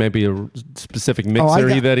of maybe a specific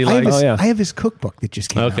mixer that he I have likes. his, yeah. I have his cookbook that just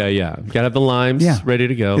came out. Okay, yeah. You got to have the limes Yeah. ready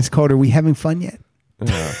to go. It's called Are We Having Fun Yet?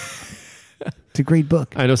 It's a great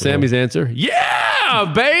book. I know Sammy's answer.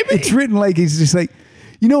 Yeah, baby. It's written like he's just like,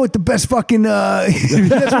 you know what the best fucking that's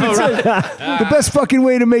what he said. The best fucking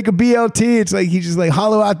way to make a BLT. It's like you just like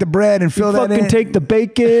hollow out the bread and fill that fucking in. take the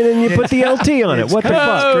bacon and you put the LT on it. What the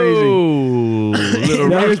fuck? Little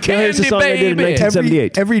Now rock here's the candy, song I did in baby.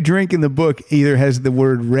 1978. Every drink in the book either has the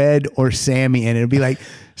word red or Sammy in it. It'll be like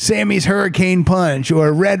Sammy's Hurricane Punch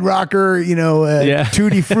or Red Rocker,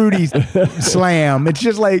 Tutti Frutti Slam. It's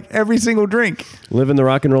just like every single drink. Living the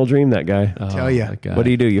rock and roll dream, that guy. Tell ya. my God. What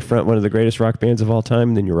do? You front one of the greatest rock bands of all time,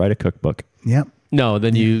 and then you write a cookbook. Yep. No,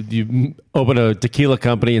 then you open a tequila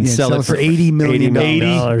company and Yeah, sell it for $80 million.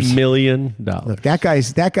 $80 million. Look, that guy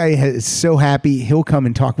is so happy he'll come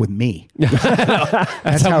and talk with me.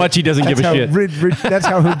 That's how much he doesn't give a shit. That's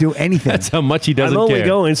how he'll do anything. That's how much he doesn't I'm only care.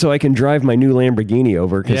 going so I can drive my new Lamborghini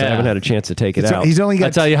over because I Yeah. haven't had a chance to take it out. He's only got.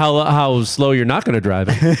 I'll tell you how slow you're not going to drive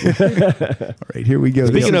it. All right, here we go.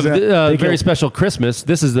 Speaking This of is, Very Special Christmas,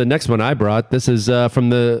 this is the next one I brought. This is from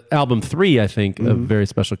the album 3, I think, of Very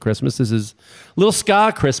Special Christmas. This is Little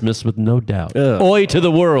Ska Christmas with No Doubt. Ugh. Oi to the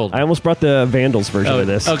world. I almost brought the Vandals version of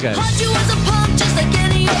this. Okay. Archie was a punk just like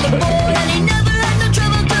any other boy, and he never had no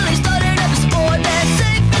trouble till he started up a sport. That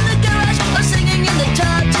safe in the garage or singing in the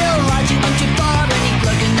top till Archie went too far and he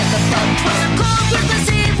plugged in at the pub. Was a cold Christmas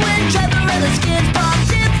Eve when Trevor and the Skins popped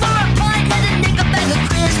in for a pint, had to nick a bag of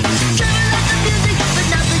crisps. Trevor liked the music, but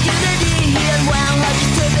not the unity. He unwound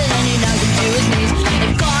Archie's turban and he knocked him to his knees.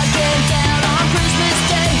 And God came down on Christmas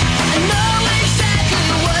Day. I know exactly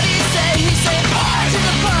what he said. He said, "Oi to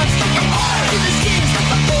the punks and oi to the Skins,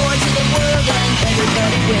 oi to the world and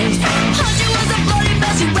everybody wins." Archie was a bloody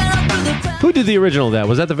mess. He ran up through the crowd. Who did the original of that?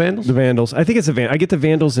 Was that the Vandals? The Vandals. I think it's I get the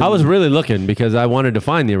Vandals. I was really looking because I wanted to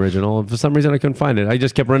find the original. For some reason, I couldn't find it. I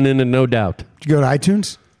just kept running into No Doubt. Did you go to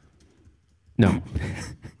iTunes? No.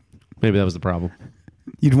 Maybe that was the problem.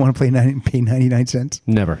 You'd want to pay 99 cents?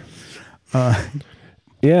 Never.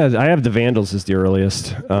 Yeah, I have the Vandals as the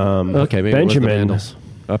earliest. Okay, maybe it was the Benjamin Vandals.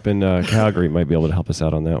 up in Calgary might be able to help us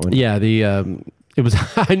out on that one. Yeah, it was.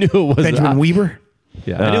 I knew it was Benjamin Weber?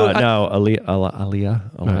 Yeah, I knew it, no, Aaliyah.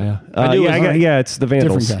 I knew it was- it's the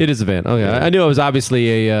Vandals. Different guy. It is a band. Okay, I knew it was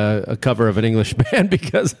obviously a cover of an English band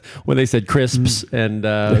because when they said crisps and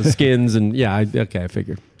skins and I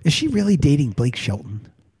figured. Is she really dating Blake Shelton?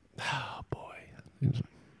 Oh boy,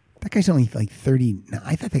 That guy's only like 30. No,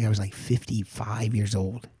 I thought that guy was like 55 years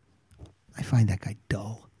old. I find that guy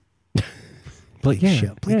dull. Blake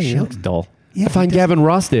Shelton. It's dull. Yeah, I find he does- Gavin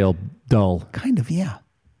Rossdale dull. kind of, yeah.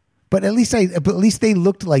 But at least they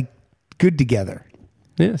looked like good together.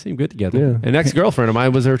 Yeah, seemed good together. Yeah. An ex-girlfriend of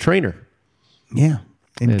mine was her trainer. Yeah.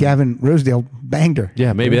 And Gavin Rosedale banged her.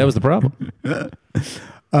 Yeah, maybe that was the problem. Maybe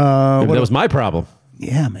that was my problem.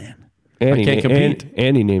 Yeah, man. And I can't compete.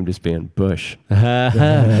 And he named his band Bush 2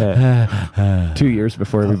 years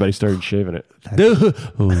before everybody started shaving it.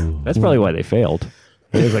 That's probably why they failed.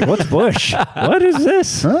 He was like, "What's Bush? What is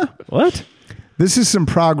this? Huh? What?" This is some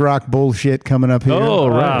prog rock bullshit coming up here. Oh,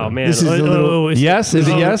 right. Wow, man! This is a little- Yes, is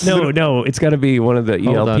it yes? No, it's got to be one of the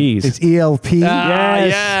Hold on. ELPs. It's ELP.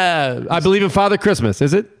 Yeah. I believe in Father Christmas.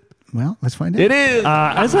 Is it? Well, let's find out. It is.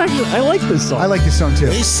 I like this song. I like this song too.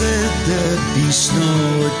 They said there'd be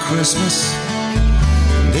snow at Christmas.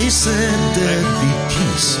 They said there'd be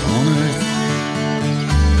peace on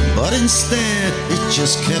earth. But instead, it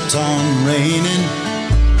just kept on raining.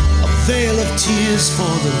 A veil of tears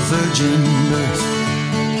for the virgin birth.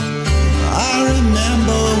 I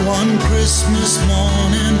remember one Christmas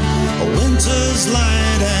morning, a winter's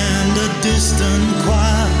light and a distant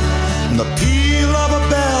choir, and the peal of a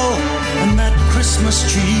bell and that Christmas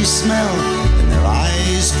tree smell, and their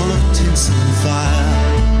eyes full of tinsel and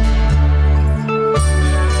fire.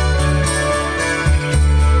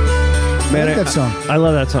 Man, I like that song. I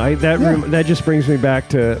love that song. That just brings me back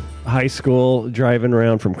to high school, driving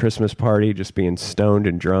around from Christmas party, just being stoned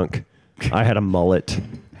and drunk. I had a mullet.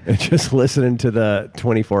 And just listening to the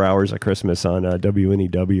 24 Hours of Christmas on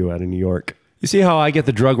WNEW out of New York. You see how I get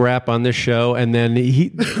the drug rap on this show, and then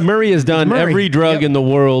Murray has done Murray. every drug Yep. in the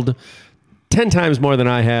world 10 times more than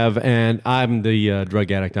I have, and I'm the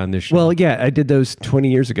drug addict on this show. Well, yeah, I did those 20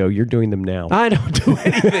 years ago. You're doing them now. I don't do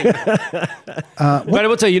anything. But I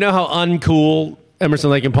will tell you, know how uncool Emerson,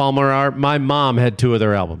 Lake and Palmer are? My mom had 2 of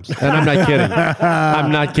their albums, and I'm not kidding.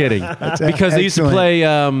 I'm not kidding. Because they used to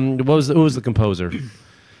excellent. play. Who was the composer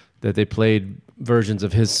that they played versions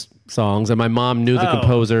of his songs? And my mom knew the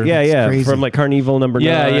composer. Yeah, crazy. from like Carnival number 9.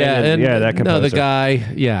 Yeah, and that composer. No, the guy.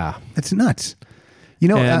 Yeah. That's nuts. You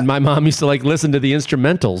know, And my mom used to like listen to the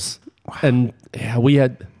instrumentals, and we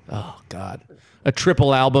had a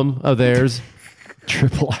triple album of theirs,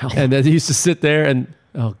 Triple album. and they used to sit there and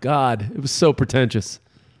it was so pretentious,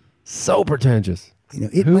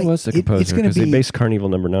 Who was the composer? It's going Because to they be. based Carnival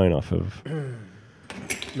Number 9 off of.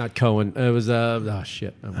 Not Cohen. It was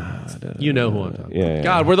shit. You know who I'm talking about. Yeah.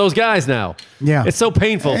 God, we're those guys now. Yeah. It's so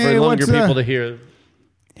painful Hey, for younger what's people to hear.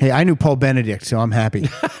 Hey, I knew Paul Benedict, so I'm happy.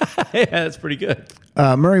 Yeah, that's pretty good.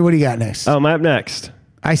 Murray, what do you got next? Oh, I'm up next.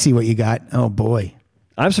 I see what you got. Oh boy,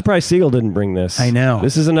 I'm surprised Siegel didn't bring this. I know.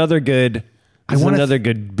 This is another good. Another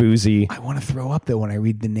good boozy. I want to throw up though when I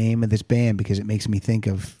read the name of this band because it makes me think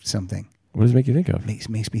of something. What does it make you think of? Makes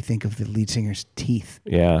me think of the lead singer's teeth.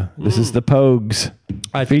 Yeah, this is the Pogues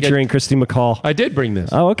I think featuring Christy McCall. I did bring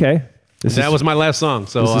this. Oh, okay. That was my last song,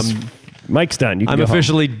 so Mike's done. You can I'm go home.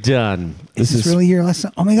 officially done. Is this really your last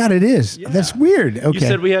song? Oh my god, it is. That's weird. Okay. You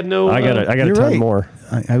said we had no. I got a You're ton right. more.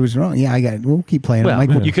 I was wrong. Yeah, I got it. We'll keep playing. Well, Mike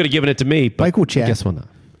will, you could have given it to me, but Mike will chat. Guess what? Not.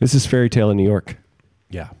 This is Fairy Tale in New York.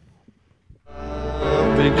 Yeah.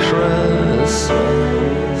 Happy Christmas.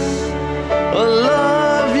 I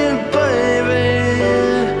love you, baby.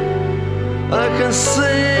 I can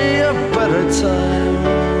see a better time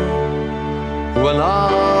when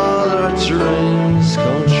all our dreams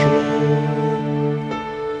come true.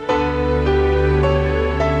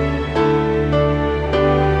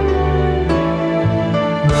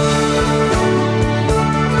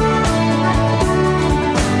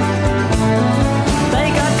 They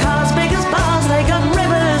got cars big as bars, they got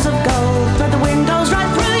rivers of gold. But the windows right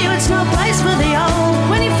through you, it's no place for the old.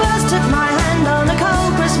 When you first took my hand on a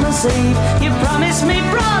cold Christmas Eve, you promised me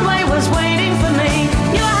Broadway was waiting for me.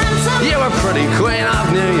 You were handsome. You were pretty queen of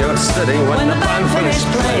New York City. When the band finished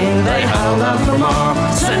playing, they held out for more.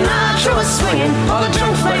 Sinatra was swinging, all the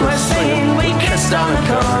drunks they were singing. We kissed on the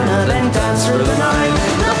corner, then danced through the night.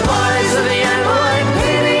 The boys of the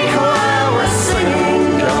NYPD choir were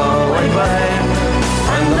singing, "Go away, babe,"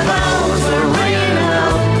 and the bells were ringing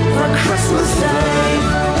out for Christmas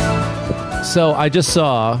Day. So I just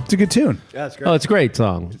saw. It's a good tune. Yeah, it's great. Oh, it's a great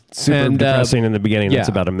song. Super And, depressing in the beginning. yeah. That's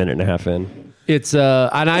about a minute and a half in. It's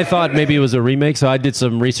and I thought maybe it was a remake, so I did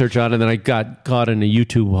some research on it, and then I got caught in a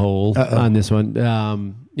YouTube hole on this one.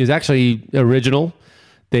 It was actually original.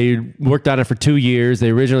 They worked on it for 2 years. They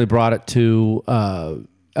originally brought it to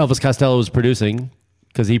Elvis Costello was producing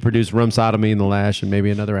because he produced Rum Sodomy and The Lash and maybe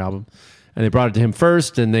another album, and they brought it to him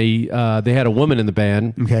first. And they had a woman in the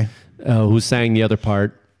band, Okay. who sang the other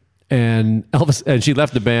part, and she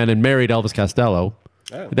left the band and married Elvis Costello.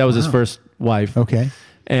 That was his first wife. Okay.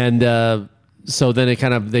 And so then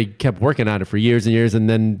they kept working on it for years and years, and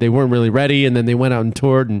then they weren't really ready, and then they went out and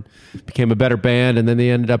toured and became a better band, and then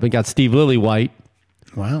they ended up and got Steve Lillywhite,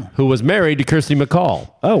 Wow. who was married to Kirsty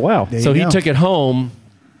McCall. Oh, wow. There So you he go. took it home,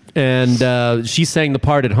 and she sang the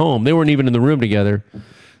part at home. They weren't even in the room together.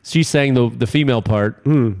 She sang the female part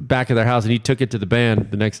back at their house, and he took it to the band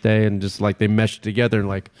the next day, and just like they meshed together, and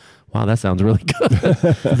like, wow, that sounds really good.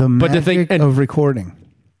 The magic of recording.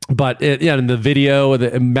 But in the video,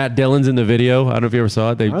 Matt Dillon's in the video. I don't know if you ever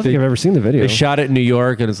saw it. I don't think I've ever seen the video. They shot it in New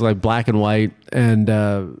York, and it's like black and white. And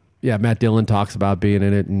Matt Dillon talks about being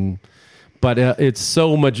in it. But it's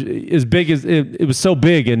so much as big as it was so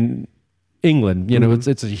big in England. You know,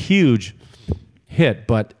 it's a huge hit.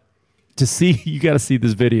 But to see, you got to see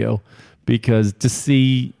this video, because to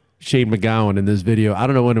see Shane MacGowan in this video, I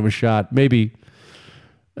don't know when it was shot. Maybe.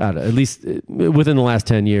 At least within the last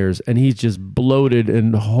 10 years, and he's just bloated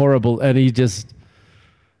and horrible, and he just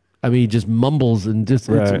mumbles, and just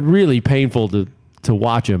it's really painful to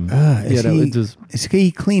watch him. Is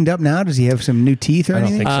he cleaned up now? Does he have some new teeth or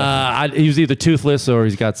anything? He was either toothless or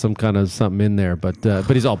he's got some kind of something in there, but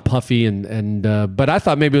he's all puffy and but I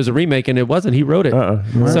thought maybe it was a remake, and it wasn't. He wrote it,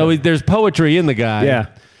 so there's poetry in the guy. Yeah,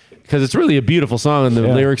 because it's really a beautiful song, and the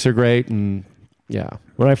lyrics are great, and yeah.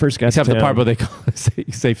 When I first got except to the part where they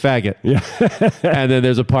say faggot. Yeah. And then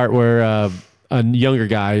there's a part where a younger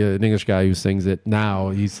guy, an English guy who sings it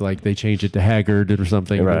now, he's like, they changed it to Haggard or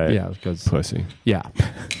something. Right. Yeah, because pussy. Yeah.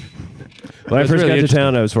 When I first got to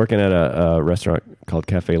town, I was working at a restaurant called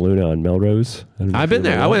Cafe Luna on Melrose. I've been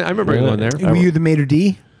there. I remember going there. Were you the maitre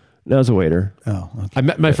d'? No, I was a waiter. Oh, okay. I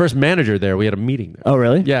met my first manager there. We had a meeting there. Oh,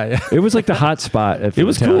 really? Yeah. It was like the hot spot. It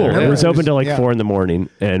was cool. It was Yeah. open till like Yeah. 4 a.m.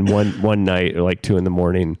 And one night, or like 2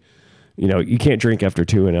 a.m, you know, you can't drink after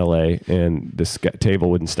 2 in LA. And this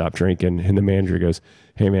table wouldn't stop drinking. And the manager goes,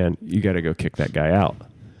 "Hey, man, you got to go kick that guy out."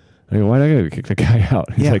 I go, "Why do I got to kick that guy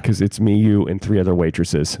out?" He's like, "Because it's me, you, and 3 other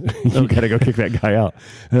waitresses. You got to go kick that guy out."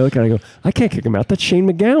 And I look at it, I go, "I can't kick him out. That's Shane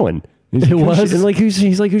MacGowan." He's It like, was? and like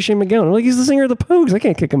he's like, who's Shane McGowan? I'm like, he's the singer of the Pogues. I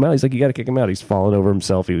can't kick him out. He's like, you got to kick him out. He's fallen over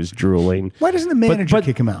himself. He was drooling. Why doesn't the manager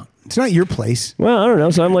kick him out? It's not your place. Well, I don't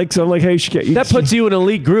know. So I'm like, hey, that puts you in an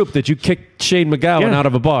elite group that you kicked Shane McGowan Yeah. out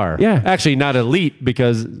of a bar. Yeah. Actually, not elite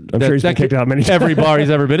because I'm sure he's been kicked out many times. Every bar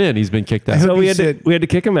he's ever been in, he's been kicked out. So we had to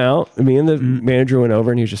kick him out. Me and the manager went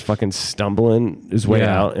over, and he was just fucking stumbling his way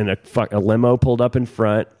Yeah. out. And a limo pulled up in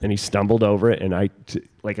front, and he stumbled over it. And I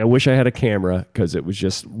wish I had a camera because it was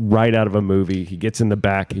just right out of a movie. He gets in the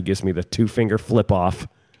back. He gives me the 2-finger flip off,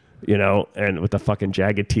 and with the fucking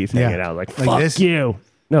jagged teeth hanging out, like fuck this? you.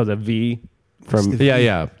 No, the V from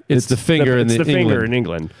It's the finger in it's the finger England. in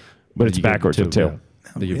England, but it's You give him backwards two, with 2. yeah.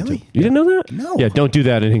 You give him Really? two. You didn't know that? No. Yeah, don't do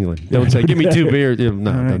that in England. Don't say, give me 2 beers. No,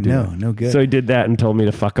 don't do that. No good. So he did that and told me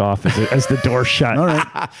to fuck off as the door shut. All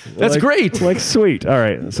right. That's Like- great. Like, sweet. All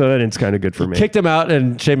right. So that end's kind of good for me. Kicked him out,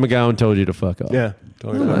 and Shane McGowan told you to fuck off. Yeah.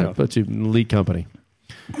 That puts you in elite company.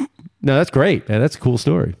 No, that's great. Man, that's a cool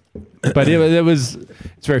story. But it's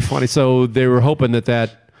very funny. So they were hoping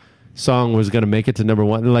that song was going to make it to number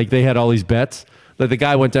 1. Like they had all these bets. Like the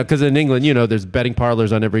guy went down, because in England, there's betting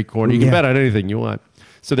parlors on every corner. You can bet on anything you want.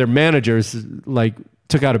 So their managers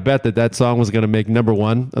took out a bet that song was going to make number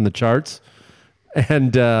 1 on the charts.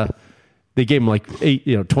 And they gave him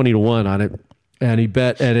 20-1 on it. And he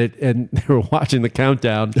bet, and they were watching the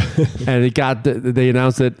countdown, and they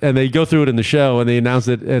announced it, and they go through it in the show, and they announced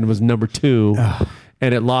it, and it was number 2,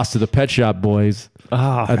 and it lost to the Pet Shop Boys.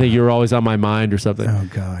 I think You Were Always on My Mind or something. Oh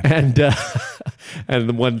God! And and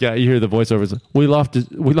the one guy, you hear the voiceovers, we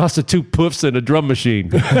lost to 2 puffs and a drum machine.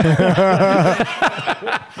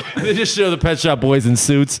 They just show the Pet Shop Boys in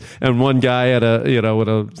suits, and one guy at a with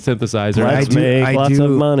a synthesizer. Let's make lots of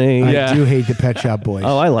money. I do hate the Pet Shop Boys.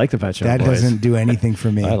 Oh, I like the Pet Shop That Boys. doesn't do anything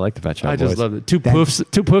for me. I like the Pet Shop I Boys. just love it. Two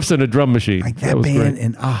puffs and a drum machine. Like that was band great.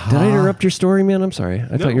 and Did I interrupt your story, man? I'm sorry.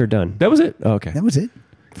 I thought you were done. That was it. Oh, okay. That was it.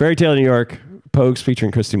 Fairy Tale New York, Pogues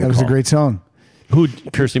featuring Christy McCall. That was a great song.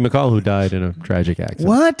 Kirsty McCall, who died in a tragic accident.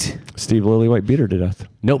 What? Steve Lillywhite beat her to death.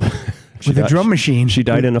 Nope. With a drum machine. She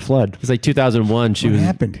died in a flood. It was like 2001. She What was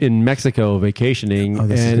happened? in Mexico vacationing, Oh,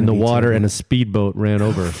 this is and in gonna the be water, terrible. and a speedboat ran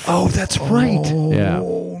over. Oh, that's right. Yeah.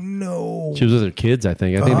 Oh no. She was with her kids, I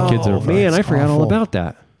think. I think the kids are Oh, man, I That's forgot all awful. about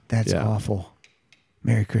that. That's Yeah. awful.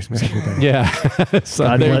 Merry Christmas, everybody. Yeah. So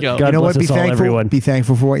God there you bless- go. God You know what? bless Be us all, thankful. everyone. Be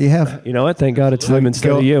thankful for what you have. You know what? Thank God it's them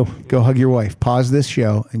instead of you. Go hug your wife. Pause this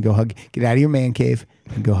show and go hug. Get out of your man cave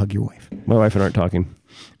and go hug your wife. My wife and I aren't talking.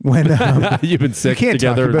 When You've been you sick can't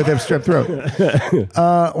together. talk, you both have strep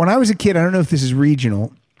throat. When I was a kid, I don't know if this is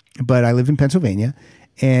regional, but I lived in Pennsylvania,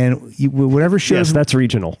 and whatever shows. Yes, that's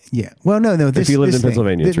regional. Yeah. Well, no. This, you lived this in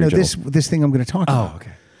Pennsylvania, it's no, regional. this thing I'm going to talk about. Oh, okay.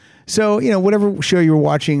 So whatever show you were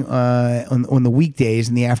watching on the weekdays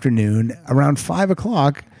in the afternoon around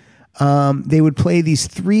 5:00, they would play these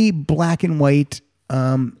 3 black and white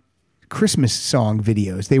Christmas song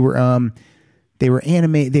videos. They were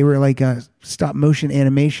animate. They were like a stop motion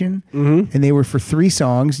animation, and they were for 3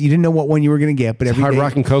 songs. You didn't know what one you were going to get, but every Hard day-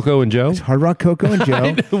 Rock and Coco and Joe. It's Hard Rock Coco and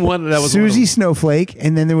Joe. One that was Susie Snowflake,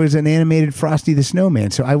 and then there was an animated Frosty the Snowman.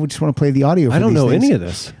 So I would just want to play the audio. For I don't these know things. any of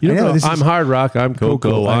this. You I don't know, know. this I'm is- Hard Rock. I'm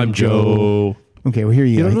Coco. I'm Joe. Okay, well here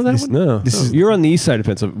you You go. don't know that This- one? No. This is You're on the east side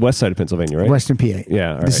of west side of Pennsylvania, right? Western PA.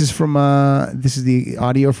 Yeah. all This right. is from this is the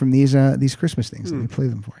audio from these Christmas things. Let me play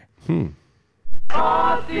them for you.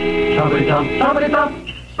 Somebody dump, somebody dump,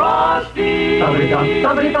 Frosty. Somebody dump,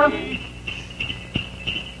 somebody dump.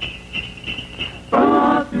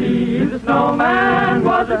 Frosty the snowman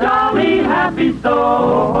was a jolly happy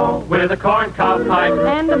soul with a corncob pipe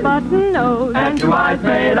And a button nose. and 2 eyes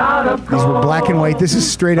made out of These were black and white. This is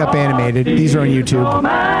straight up animated. These are on YouTube.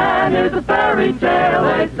 Snowman is a fairy tale,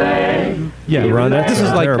 they say. Yeah, Ron, that's this is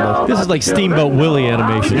like terrible. this is like Steamboat Willie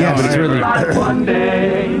animation. Yeah, but it's really Right one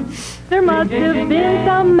day. There must have been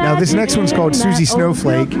some Now, this next one's called Susie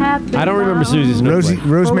Snowflake. I don't remember Susie Snowflake.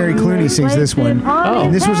 Rosemary Clooney sings this one. Oh.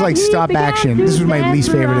 And this was like stop action. This was my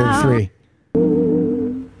least favorite of the 3.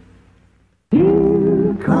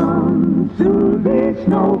 Here comes Susie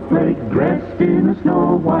Snowflake dressed in a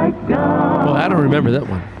snow white gown. Well, I don't remember that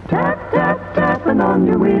one. Tap, tap, tapping on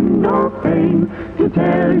your window pane to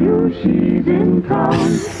tell you she's in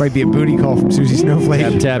town. Might be a booty call from Susie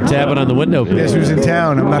Snowflake. Tap tapping on the window. Guess who's in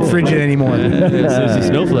town? I'm not frigid anymore. Susie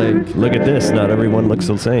Snowflake. Look at this. Not everyone looks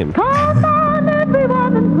the same. Come on,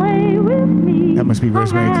 everyone, and play with me. That must be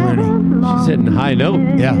Rosemary Clooney. She's hitting a high note.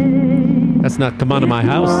 Yeah. That's not Come On to My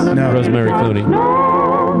House. No. Rosemary Clooney.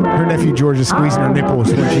 Her nephew George is squeezing her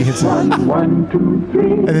nipples when she hits it. 1, 2, 3.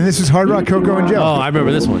 And then this is Hard Rock Coco and Joe. Oh, I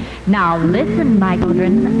remember this one. Now listen, my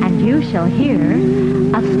children, and you shall hear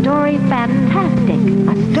a story fantastic,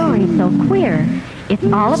 a story so queer. It's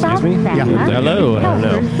all about Excuse me? Santa. Yeah. Hello. I don't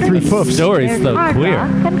know. 3 puffs. Story's so Hard queer.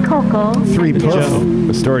 Rock and Coco. 3 puffs.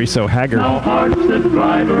 The story's so haggard. Heart's the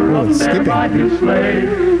driver Oh, up it's there skipping. by his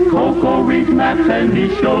sleigh. Coco reads maps and he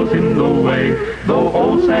shows him the way. Though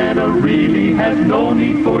old Santa really has no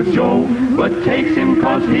need for Joe, but takes him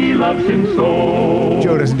 'cause he loves him so.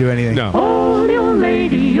 Joe doesn't do anything. No. Oh,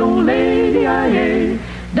 lady, aye,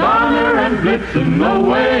 Donner and Blitzen,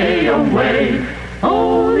 away, away.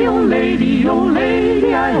 Oh, lady,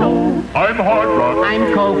 I ho. I'm Hard Rock.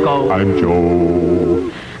 I'm Coco. I'm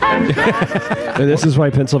Joe. And this is why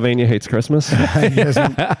Pennsylvania hates Christmas.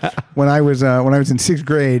 When I was in 6th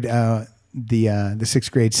grade, the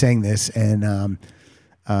 6th grade sang this, and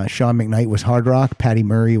Sean McKnight was Hard Rock, Patty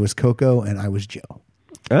Murray was Coco, and I was Joe.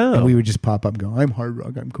 Oh. And we would just pop up and go, I'm Hard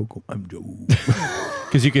Rock, I'm Coco, I'm Joe.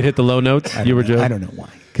 Because you could hit the low notes. You were Joe. I don't know why.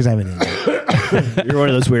 Because I'm an idiot. You're one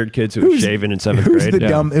of those weird kids who was shaven in 7th Who's grade.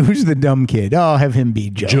 Who's the dumb kid? Oh, I'll have him be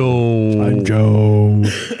Joe. Joe. I'm Joe.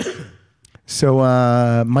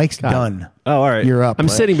 So Mike's done. Oh, all right. You're up. I'm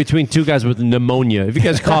sitting between two guys with pneumonia. If you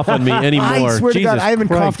guys cough on me anymore, I swear to God, Jesus I haven't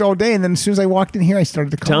Christ. coughed all day, and then as soon as I walked in here, I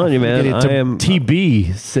started to cough. Telling you, man, Get it to I am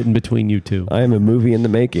TB sitting between you two. I am a movie in the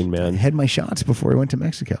making, man. I had my shots before I went to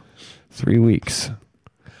Mexico. 3 weeks.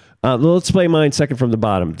 Let's play mine second from the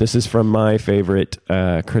bottom. This is from my favorite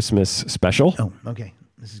Christmas special. Oh, okay.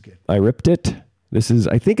 This is good. I ripped it. This is,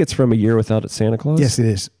 I think it's from A Year Without a Santa Claus. Yes, it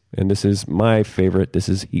is. And this is my favorite. This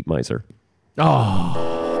is Heat Miser.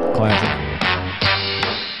 Oh, classic.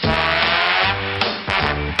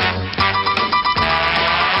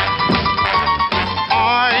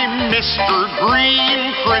 I'm Mr.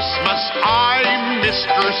 Green Christmas. I'm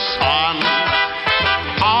Mr. Sun.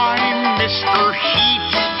 I'm Mr.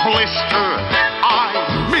 Heat Blister.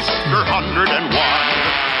 I'm Mr.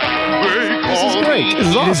 101. They This is call great. me This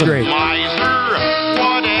is awesome. Great. Miser.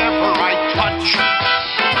 Whatever I touch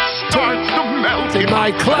starts to melt in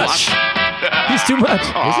my clutch. He's too much.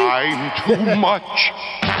 I'm too much.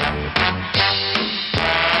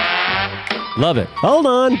 Love it. Hold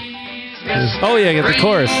on. Oh yeah, get the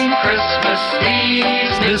chorus. Christmas,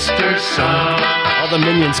 he's Mr. Sun. All the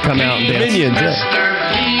minions come out and dance. Minions. Yeah. Mr.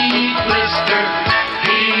 Heat Blister,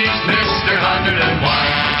 he's Mr.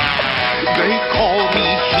 101. They call me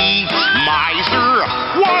Heat Miser.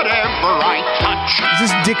 Whatever I touch.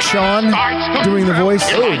 Is this Dick Shawn doing the voice?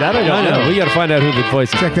 Oh, that I don't know. We got to find out who the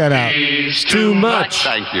voice is. Check that out. He's too much.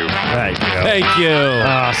 Thank you. Right. Thank you.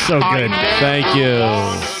 Ah, so good. Thank you.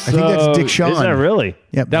 I think that's Dick Shawn. Is that really?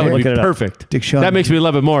 Yep. That would be Look it up. perfect. Dick Shawn. That makes me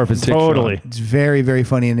love it more if it's Dick Totally. Shawn. It's very, very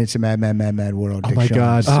funny, and it's a mad, mad, mad, mad world. Dick my Shawn.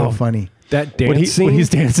 God. So Oh. funny. That When dance he when he's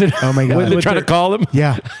sings- dancing. Oh my God. When they're With trying to the- call him.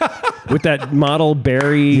 Yeah. With that model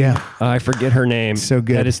Barry. Yeah. I forget her name. So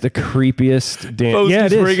good. That is the creepiest dance. Bo's Yeah, it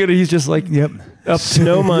just is. ringing, he's just like, Yep.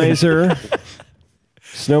 Snow Miser.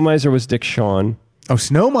 Snow Miser was Dick Shawn. Oh,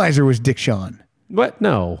 Snow Miser was Dick Shawn. what?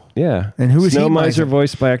 No. Yeah. And who was Snow Heat Miser? Miser?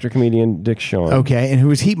 Voiced by actor comedian Dick Shawn. Okay, and who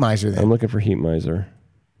was Heat Miser then? I'm looking for Heat Miser.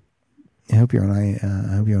 I hope you're on.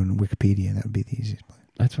 I hope you're on Wikipedia. That would be the easiest place.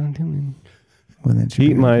 That's what I'm doing. Well, that's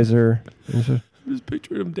Heat Miser. Just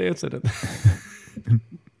picturing him dancing it.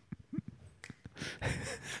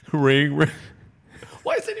 Ring, ring.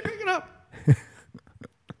 Why isn't he picking up?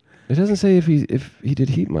 It doesn't say if he did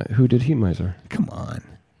Heat Miser. Who did Heat Miser? Come on,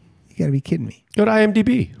 you got to be kidding me. Go to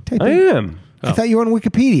IMDb. Type I in- am. I thought you were on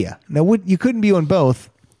Wikipedia. Now, you couldn't be on both.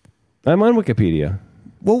 I'm on Wikipedia.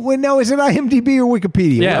 Well, now is it IMDb or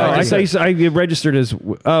Wikipedia? Yeah, What I is it? saw I registered as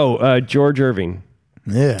George Irving,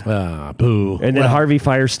 Yeah. Boo. and then Harvey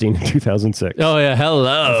Firestein in 2006. Oh yeah,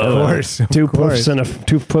 hello. Of course. Two of course.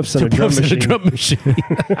 puffs and a drum Puffs in machine. a drum machine.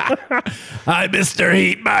 I'm Mr.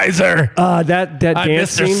 Heat Miser. That I'm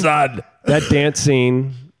dance Mr. scene. Sun. That dance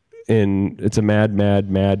scene in It's a Mad,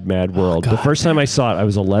 Mad, Mad, Mad World. The first time I saw it, I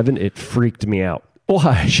was 11. It freaked me out.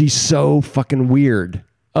 Why? She's so fucking weird.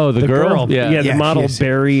 Oh, the girl? Yeah, Yeah, the model she is.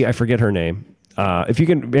 Barry. I forget her name. If you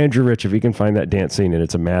can, Andrew Rich, if you can find that dance scene, and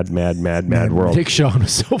It's a Mad, Mad, Mad, Mad World. Dick Shawn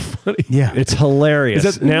was so funny. Yeah. It's hilarious.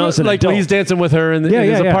 Is that now it's an like adult. when he's dancing with her in, in Yeah,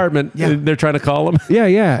 his yeah, yeah. apartment? Yeah. They're trying to call him.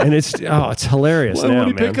 Yeah, and it's hilarious. Why now, would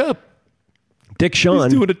he man. pick up? Dick He's Shawn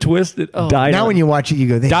doing a twist. died. Now when you watch it, you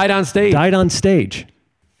go, died on stage. died on stage.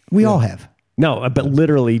 we all have. No, but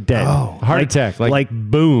literally dead. Oh. Heart attack. Like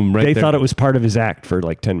boom. Right they there. thought it was part of his act for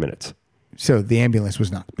like 10 minutes. So the ambulance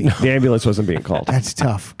was not being. The ambulance wasn't being called. That's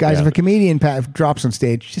tough. Guys, Yeah. if a comedian drops on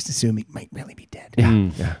stage, just assume he might really be dead.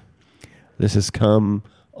 Yeah. This has come,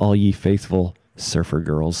 all ye faithful surfer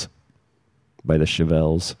girls, by the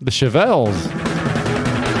Chevelles. The Chevelles.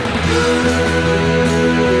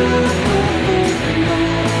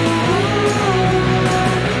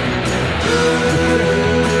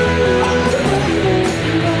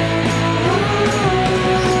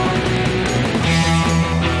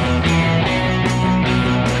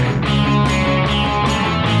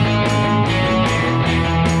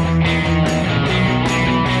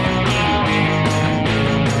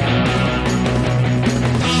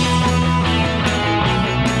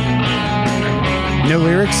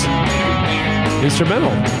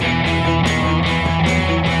 instrumental.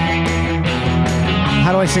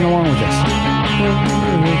 How do I sing along with this?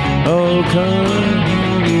 Oh, come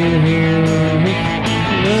here,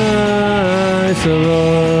 nice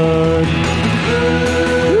Lord.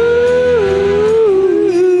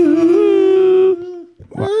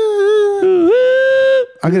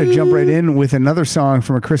 I'm going to jump right in with another song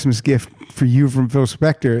from A Christmas Gift for You from Phil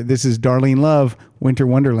Spector. This is Darlene Love, Winter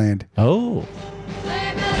Wonderland. Oh.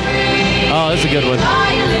 Oh, that's a good one.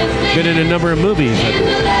 Been in a number of movies. Yep.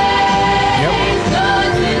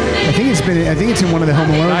 I think it's in one of the Home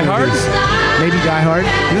Alone Die Hard? movies. Maybe Die Hard.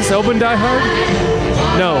 Is this open Die Hard?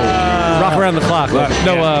 No. Rock Around the Clock. Rock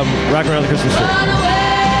Around the Christmas Tree.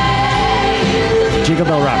 Jingle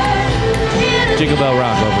Bell Rock. Jingle Bell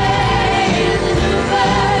Rock. Open.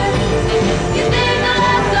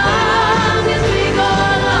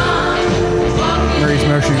 Murray's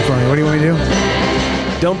motioning for me. What do you want me to do?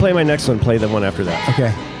 Don't play my next one. Play the one after that.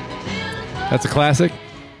 Okay. That's a classic.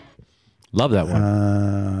 Love that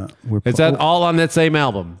one. Is that all on that same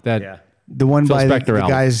album? That the one Phil by the Spector album.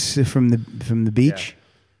 guys from the beach?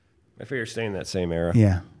 I figure stay in that same era.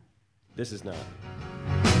 Yeah. This is not.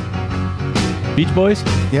 Beach Boys?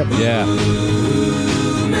 Yep. Yeah.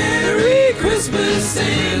 Merry Christmas,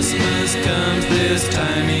 Christmas comes this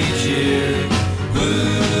time each year.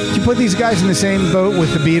 Did you put these guys in the same boat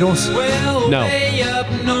with the Beatles? No.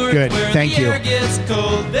 Good. Thank you.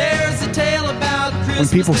 When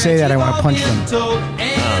people say that, I want to punch them.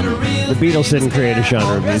 The Beatles didn't create a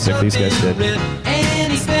genre of music. These guys did.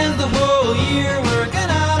 And he spends the whole year working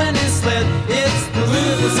out in his sled. It's the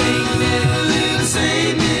little Saint Nick, little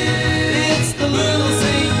Saint Nick. It's the little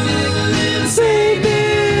Saint Nick, little Saint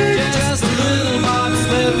Nick. Just a little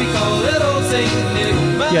bobsled, we call it old Saint Nick.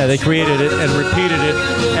 But Yeah, they created it and repeated it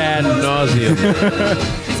ad nauseum.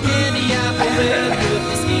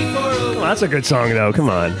 Well, that's a good song, though. Come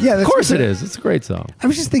on. Yeah, Of course it is. It's a great song. I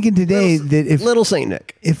was just thinking today that if Little Saint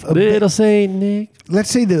Nick, if a Little Saint Nick. let's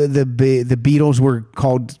say the Beatles were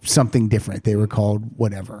called something different, they were called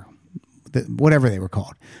whatever they were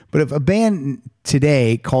called. But if a band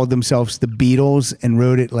today called themselves the Beatles and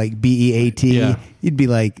wrote it like BEAT, Yeah. you'd be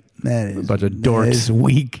like, that is A bunch of dorks. That is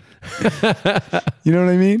weak. You know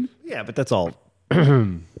what I mean? yeah, but that's all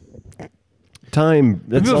time.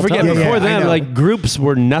 That's People all forget time. before I then, know. like groups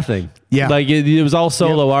were nothing. Yeah. Like it was all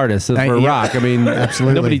solo artists for yeah. rock. I mean,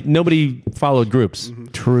 Absolutely. nobody followed groups.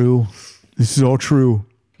 True. This is all true.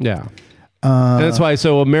 Yeah. And that's why,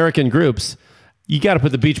 so American groups, you got to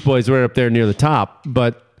put the Beach Boys right up there near the top,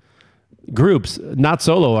 but groups, not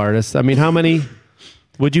solo artists. I mean, how many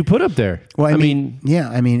would you put up there? Well, I mean,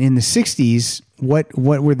 in the 60s, what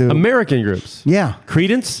were the American groups. Yeah.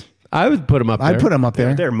 Credence, I would put them up there. I'd put them up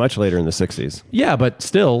there. They're much later in the 60s. Yeah, but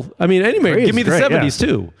still, I mean, anyway, Credence give me the is great, 70s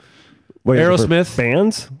too. What is it for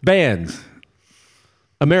Aerosmith. bands.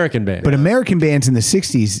 American bands. But American bands in the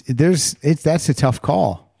 60s, that's a tough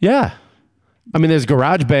call. Yeah. I mean, there's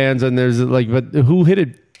garage bands and there's like, but who hit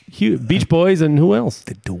it? Beach Boys and who else?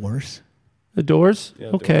 The Doors. The Doors? Yeah,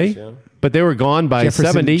 okay. Doors, yeah. But they were gone by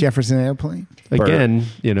 70. Jefferson Airplane. Again,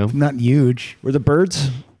 you know. Not huge. Were the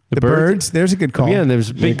Birds? The Birds. There's a good call. Again,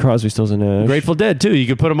 there's Big Crosby, Stills, and Nash. Grateful Dead too. You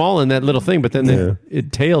could put them all in that little thing, but then the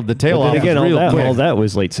tail But off then again, was real quick. all that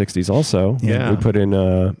was late 60s also. Yeah. We put in...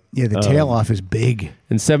 the tail off is big.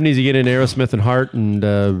 In 70s, you get in Aerosmith and Heart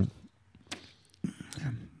and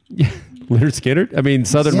Leonard Skinner. I mean,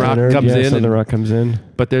 Southern Rock comes in. Southern Rock comes in.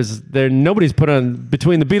 But nobody's put on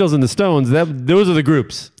between the Beatles and the Stones. Those are the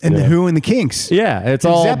groups. And the Who and the Kinks. Yeah, it's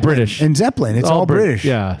And all Zeppelin. British. And Zeppelin. It's all British.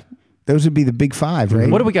 Yeah. Those would be the big five, right?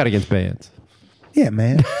 What do we got against bands? Yeah,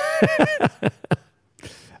 man.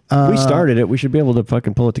 We started it. We should be able to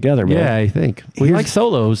fucking pull it together, man. Yeah, I think we like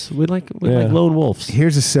solos. We like lone wolves.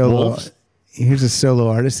 Here's a solo. Wolves. Here's a solo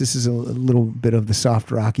artist. This is a little bit of the soft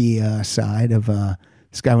rocky side of.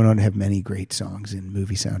 This guy went on to have many great songs in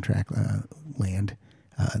movie soundtrack land.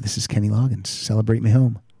 This is Kenny Loggins. Celebrate Me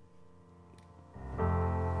Home.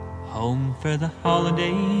 Home for the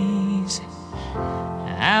holidays.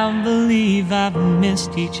 I believe I've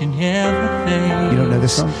missed each and everything. You don't know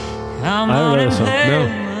this song? Come I don't on know and this song.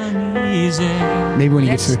 play easy. Maybe when he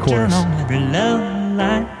gets to the Let's chorus. turn on every love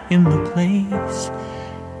light in the place.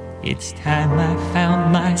 It's time I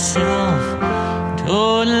found myself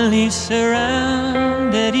totally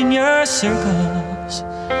surrounded in your circles.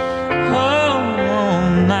 Oh,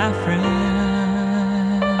 my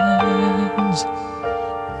friends,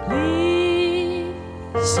 please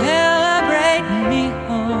celebrate me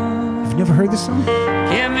home. You've never heard this song?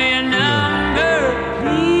 Give me a number,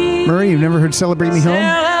 please. Murray, you've never heard Celebrate Me Home?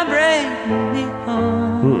 Celebrate me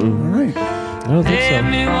home. All right. I don't think Give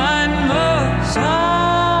me one more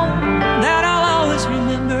song that I'll always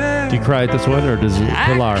remember. Do you cry at this one, or does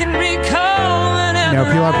Pilar? I can recall whenever No,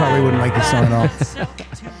 Pilar probably wouldn't like this song at all.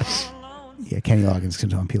 Yeah, Kenny Loggins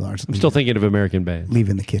comes on Pilar's. I'm still thinking of American bands.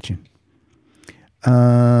 Leaving the kitchen.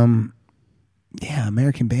 Yeah,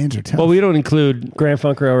 American bands are tough. Well, we don't include Grand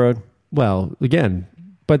Funk Railroad. Well, again,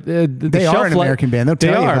 but they are an American band. They'll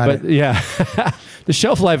tell you about it. Yeah, the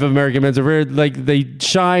shelf life of American bands are very they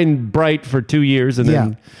shine bright for 2 years and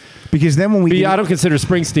then. Because then when we I don't consider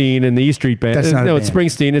Springsteen and the E Street Band. That's not a it's band.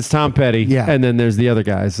 Springsteen, it's Tom Petty, and then there's the other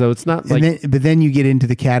guys. So it's not like. But then you get into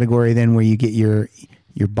the category then where you get your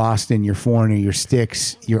Boston, your Foreigner, your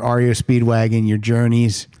Styx, your REO Speedwagon, your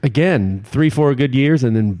Journeys. Again, 3-4 good years,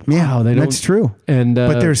 and then wow, they don't. That's true. And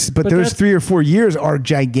but those 3 or 4 years are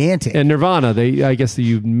gigantic. And Nirvana, I guess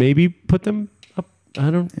you maybe put them up. I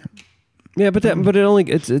don't. Yeah, but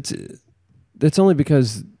it's only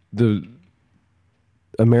because the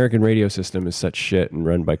American radio system is such shit and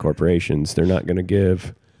run by corporations. They're not going to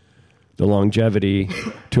give the longevity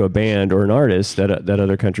to a band or an artist that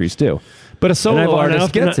other countries do. But a solo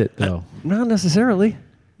artist gets it, though. Not necessarily.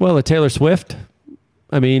 Well, a Taylor Swift,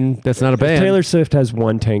 I mean, that's not a band. If Taylor Swift has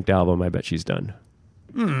one tanked album, I bet she's done.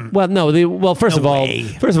 Well, no. First of all,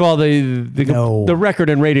 the record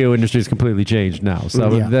and radio industry has completely changed now. So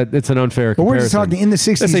that it's an unfair But we're comparison. just talking in the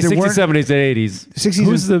 60s. Let's say there 60s, weren't- 70s, and 80s. 60s.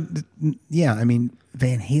 Who's the Yeah, I mean,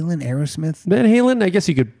 Van Halen, Aerosmith. Van Halen? I guess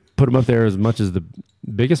you could put them up there as much as the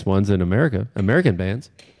biggest ones in America, American bands.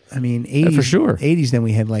 I mean, 80s for sure. 80s. Then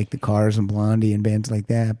we had like the Cars and Blondie and bands like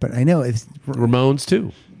that. But I know it's Ramones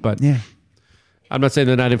too. But yeah, I'm not saying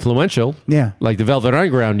they're not influential. Yeah. Like the Velvet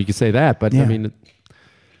Underground, you could say that. But Yeah. I mean,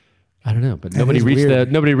 I don't know. But That nobody is reached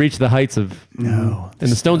weird. nobody reached the heights of. No.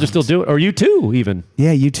 And the Stones are still doing, or U2 even.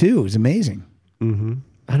 Yeah, U2 is amazing. Mm-hmm.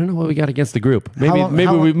 I don't know what we got against the group. Maybe How long-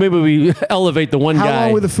 maybe we elevate the one How guy.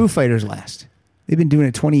 long will the Foo Fighters last? They've been doing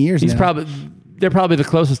it 20 years now. They're probably the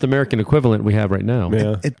closest American equivalent we have right now.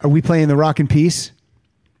 Yeah. Are we playing the Rock and Peace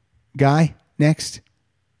guy next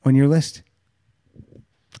on your list?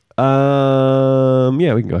 Yeah,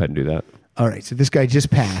 we can go ahead and do that. All right. So this guy just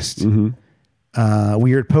passed. Mm-hmm.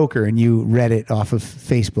 We were at poker and you read it off of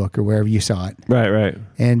Facebook or wherever you saw it. Right.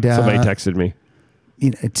 And Somebody texted me. You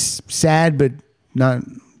know, it's sad, but not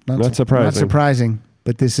surprising. Not surprising.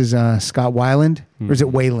 But this is Scott Weiland, or is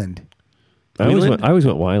it Wayland? I always went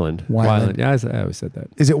Weiland. Weiland. Yeah, I always said that.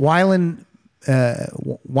 Is it Weiland?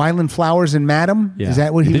 Weiland Flowers and Madam? Yeah. Is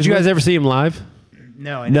that what he? Did was you guys with? ever see him live?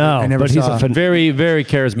 No, No, I never but he's saw. a Very, very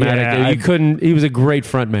charismatic. Yeah, You couldn't. He was a great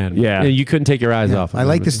front man. Yeah. You couldn't take your eyes off. I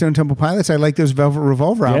like the Stone Temple Pilots. I like those Velvet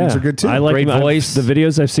Revolver albums. Are good too. I like Great him. voice. The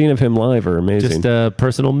videos I've seen of him live are amazing. Just a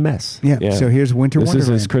personal mess. Yeah. So here's Winter This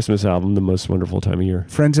Wonderland. is his Christmas album, The Most Wonderful Time of Year.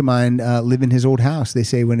 Friends of mine live in his old house. They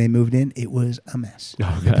say when they moved in, it was a mess.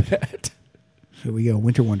 Oh, God. Here we go.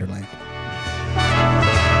 Winter Wonderland.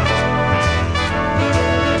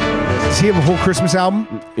 Does he have a whole Christmas album?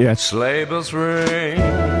 Yeah. Sleigh bells ring,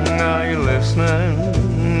 are you listening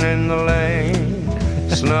in the lane?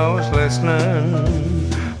 Snow is listening,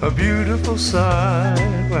 a beautiful sight.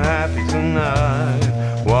 We're happy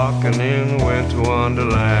tonight, walking in the winter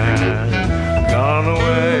wonderland. Gone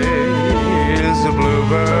away is the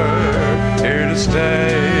bluebird, here to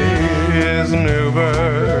stay is a new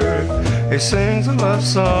bird. He sings a love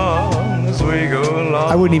song as we go along.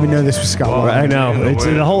 I wouldn't even know this was Scott Weiland. I know.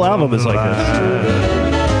 The whole album is like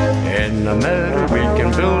this. In the meadow we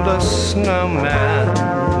can build a snowman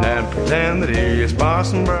and pretend that he is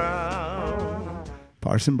Parson Brown.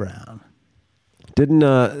 Parson Brown. Didn't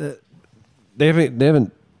they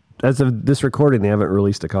haven't as of this recording they haven't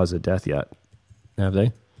released a cause of death yet, have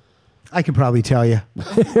they? I can probably tell you.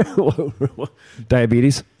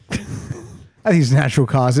 Diabetes. I think it's natural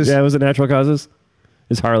causes. Yeah, was it natural causes?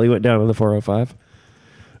 His Harley went down on the 405.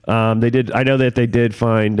 They did. I know that they did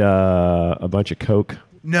find a bunch of coke.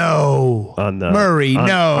 No. On the Murray,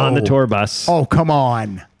 no. on the tour bus. Oh, come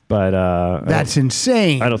on. But That's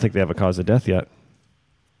insane. I don't think they have a cause of death yet.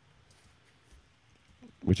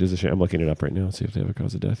 Which is a shame. I'm looking it up right now. See if they have a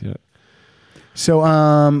cause of death yet. So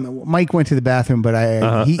Mike went to the bathroom,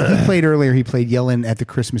 but he played earlier. He played Yellin' at the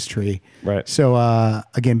Christmas Tree. Right. So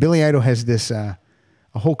again, Billy Idol has this a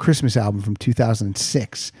whole Christmas album from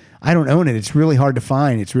 2006. I don't own it. It's really hard to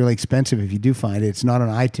find. It's really expensive if you do find it. It's not on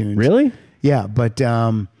iTunes. Really? Yeah, but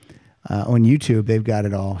on YouTube they've got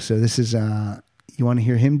it all. So this is you want to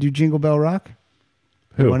hear him do Jingle Bell Rock?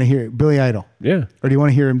 Who? You want to hear Billy Idol? Yeah. Or do you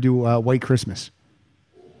want to hear him do White Christmas?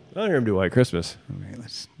 I want to hear him do White Christmas. Okay,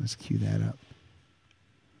 let's cue that up.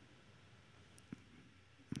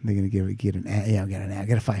 They're gonna get an ad. Yeah, I got an ad. I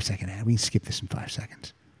got a 5-second ad. We can skip this in 5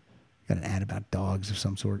 seconds. Got an ad about dogs of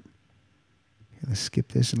some sort. Let's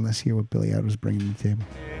skip this and let's hear what Billy Idol's bringing to the table.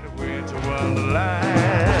 Winter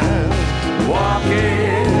wonderland, walking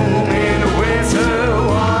in a winter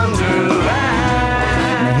wonderland.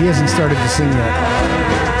 Now, he hasn't started to sing yet.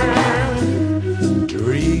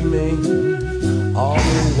 Dreaming of a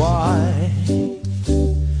white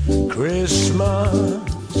Christmas,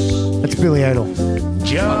 That's Billy Idol.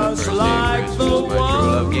 just like the ones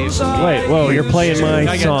Wait, whoa, you're playing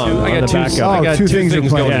my song on the backup. I got two things are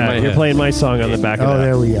playing. Yeah, you're playing my song on the back of Oh, that.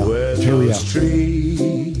 there we go. Here we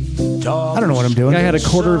go. I don't know what I'm doing. I had a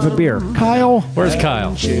quarter of a beer. Kyle. Where's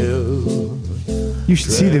Kyle? You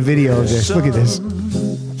should see the video of this. Look at this.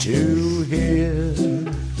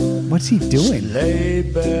 What's he doing? Sleigh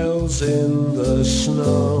bells in the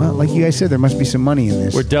snow. Well, like you guys said, there must be some money in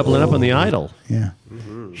this. We're doubling up on the Idol. Yeah.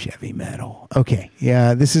 Chevy metal. Okay.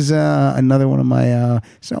 Yeah, this is another one of my,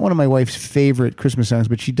 it's not one of my wife's favorite Christmas songs,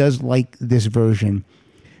 but she does like this version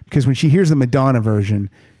because when she hears the Madonna version,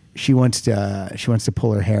 she wants to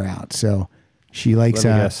pull her hair out. So she likes,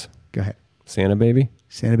 Let me guess. Go ahead. Santa Baby?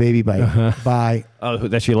 Santa Baby by Oh,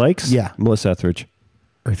 that she likes? Yeah. Melissa Etheridge.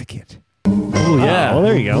 Eartha Kitt. Oh, yeah. Well,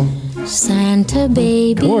 there you go. Santa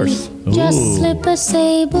baby, Of course. just Ooh. slip a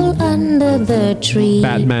sable under the tree.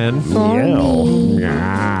 Batman. For me.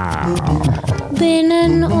 Been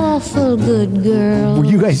an awful good girl. Were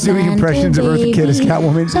you guys doing Santa impressions of Eartha Kitt as baby.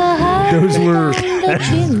 Catwoman? So high Those were down the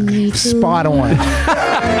chimney spot on.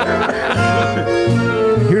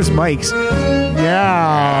 Here's Mike's.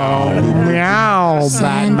 Meow, meow,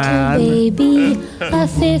 Santa Batman. baby, a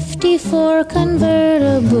 54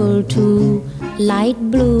 convertible to light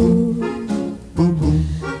blue.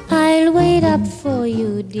 I'll wait up for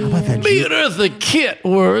you, dear. Me and Eartha Kitt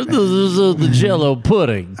were the Jello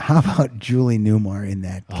pudding. How about Julie Newmar in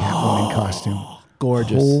that Catwoman costume?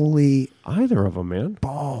 Gorgeous. Holy Either of them, man.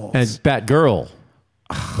 balls. And Batgirl.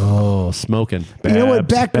 Oh, smoking. You know what,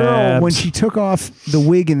 Babs, Batgirl, when Babs. she took off the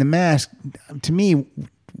wig and the mask, to me,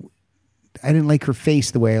 I didn't like her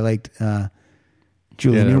face the way I liked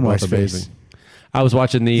Julie Yeah, they're Newmar's both face. amazing. I was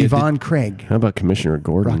watching the Yvonne Craig. How about Commissioner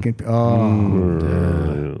Gordon? Rockin',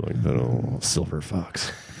 Like that old silver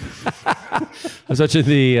fox. I was watching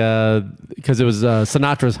the because it was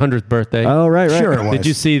Sinatra's 100th birthday. Oh, right. Sure it was. Did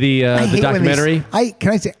you see the I hate when documentary?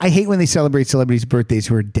 I hate when they celebrate celebrities' birthdays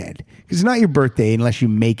who are dead because it's not your birthday unless you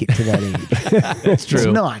make it to that age. It's true. It's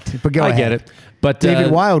not. But go I ahead. get it. But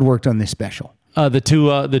David Wilde worked on this special. the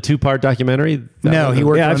two-part documentary. No, he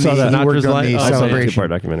worked Yeah, on I saw that. he worked Sinatra's on life? the Oh, I saw it. celebration. Two-part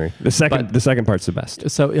documentary. The second part's the best.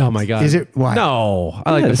 So, oh my god, Is it? Why? No,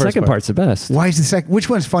 I like Yeah, the the first second part. part's the best. Why is the second? Which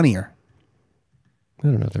one's funnier? I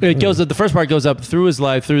don't know. It goes. The first part goes up through his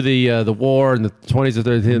life, through the war in the 20s or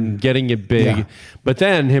 30s, him getting it big, Yeah. but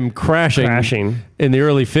then him crashing in the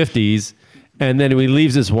early 50s, and then he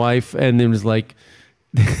leaves his wife, and then was like,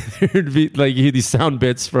 there'd be like these sound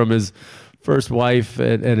bits from his first wife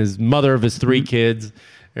and his mother of his three kids,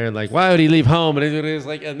 and like, why would he leave home? And it was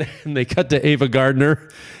like, and then they cut to Ava Gardner,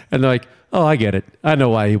 and they're like, oh, I get it. I know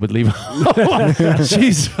why he would leave home.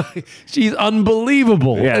 she's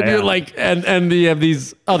unbelievable. Yeah, and you're yeah. like, and you have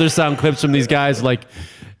these other sound clips from these guys like,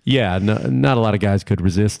 yeah, no, not a lot of guys could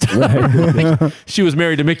resist. Like, she was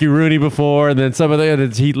married to Mickey Rooney before, and then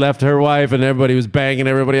and he left her wife, and everybody was banging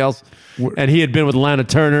everybody else. And he had been with Lana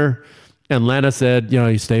Turner, and Lana said,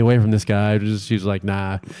 you stay away from this guy. She was like,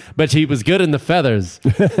 nah. But he was good in the feathers.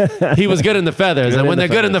 He was good in the feathers. And when they're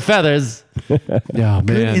good in the feathers, oh, man.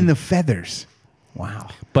 Good in the feathers. Wow.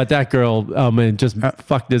 But that girl, oh man, just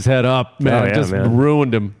fucked his head up, man. Oh, yeah, just man.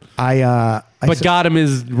 ruined him. But got him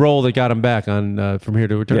his role that got him back on From Here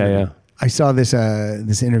to Eternity. Yeah. I saw this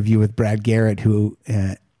this interview with Brad Garrett, who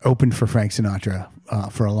opened for Frank Sinatra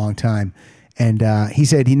for a long time, and he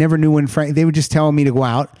said he never knew when Frank. They would just tell me to go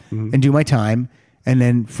out and do my time, and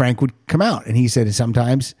then Frank would come out, and he said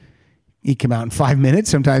sometimes he'd come out in 5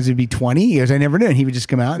 minutes, sometimes it'd be 20. He goes, I never knew, and he would just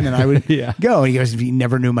come out, and then I would go. And he goes, he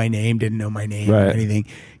never knew my name, didn't know my name or anything.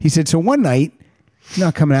 He said, so one night. He's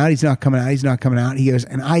not coming out. He's not coming out. He's not coming out. He goes,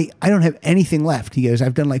 and I don't have anything left. He goes,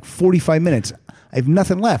 I've done like 45 minutes. I have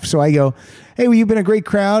nothing left. So I go, hey, well, you've been a great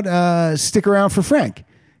crowd. Stick around for Frank.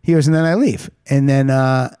 He goes, and then I leave. And then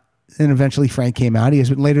eventually Frank came out. He goes,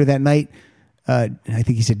 but later that night, I think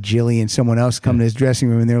he said Jilly and someone else come to his dressing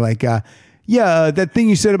room, and they're like, that thing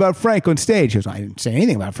you said about Frank on stage. He goes, I didn't say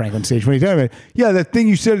anything about Frank on stage. What are you talking about? Yeah, that thing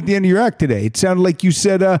you said at the end of your act today. It sounded like you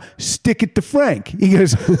said, stick it to Frank. He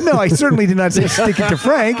goes, no, I certainly did not say stick it to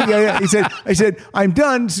Frank. He said, I said, I'm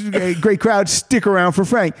done. Great crowd. Stick around for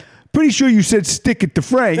Frank. Pretty sure you said stick it to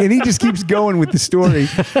Frank. And he just keeps going with the story.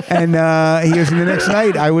 And he goes, and the next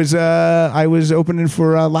night I was opening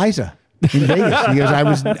for Liza. in Vegas. He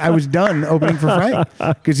goes, I was done opening for Frank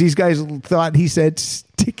because these guys thought he said,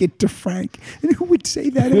 "Stick it to Frank." And who would say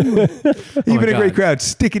that anyway? Even a great crowd.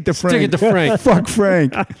 Stick it to Frank. Stick it to Frank. Fuck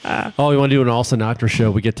Frank. Oh, we want to do an all Sinatra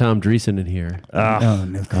show. We get Tom Dreesen in here. Oh,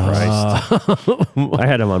 no Christ. I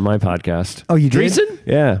had him on my podcast. Oh, you did? Dreesen?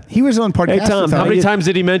 Yeah. He was on podcast. Hey, Tom, with How many times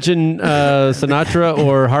did he mention Sinatra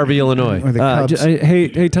or Harvey, Illinois? Or the Cubs.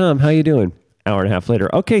 Hey, Tom, how you doing? Hour and a half later.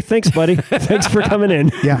 Okay, thanks, buddy. Thanks for coming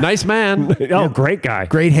in. Yeah. Nice man. Oh, great guy.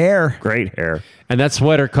 Great hair. Great hair. And that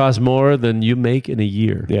sweater costs more than you make in a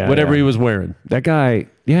year. Yeah, Whatever yeah. he was wearing. That guy,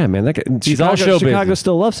 yeah, man. That guy, He's all show Chicago business.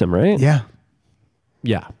 still loves him, right? Yeah.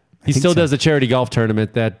 Yeah. He think still so. does the charity golf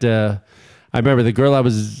tournament that I remember the girl I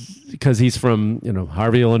was, because he's from,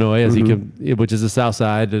 Harvey, Illinois, as he could, which is the south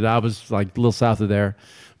side, and I was like a little south of there.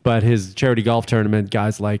 But his charity golf tournament,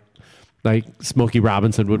 guys like Smokey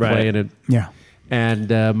Robinson would play in it. Yeah. And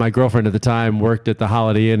my girlfriend at the time worked at the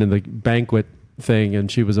Holiday Inn in the banquet thing, and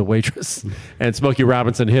she was a waitress. And Smokey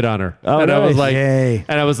Robinson hit on her. Oh, and I was nice. like, Yay.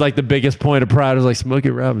 and I was like the biggest point of pride. I was like, Smokey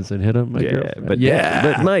Robinson hit on my girlfriend. But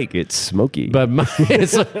but Mike, it's Smokey. But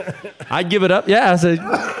I'd give it up. Yeah, I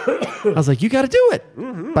was like, you got to do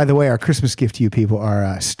it. By the way, our Christmas gift to you people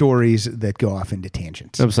are stories that go off into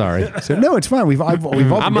tangents. I'm sorry. So no, it's fine. We've all I'm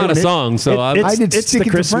been on doing a it. song, so I did it's Stick the It to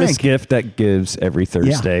Christmas Frank. gift that gives every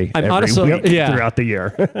Thursday, I'm every on a song- week yeah. throughout the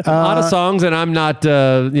year. a lot of songs, and I'm not,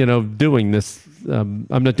 doing this. I'm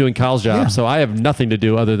not doing Kyle's job, Yeah. so I have nothing to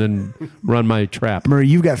do other than run my trap Murray,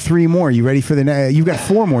 you've got 3 more. You ready for you've got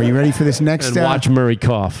 4 more. You ready for this next? and watch Murray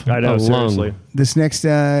cough. I know, alone. seriously. This next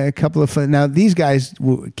couple of now these guys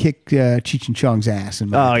will kick Cheech and Chong's ass. In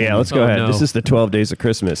my Oh, yeah, opinion. let's go ahead. no. This is the 12 Days of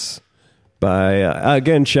Christmas by,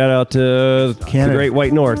 again, shout out to Canada. the Great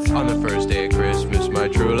White North. On the first day of Christmas, my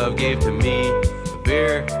true love gave to me a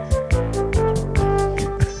beer.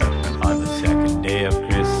 On the second day of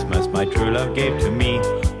Christmas, my true love gave to me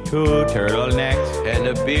 2 turtlenecks and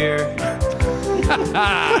a beer.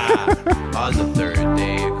 On the third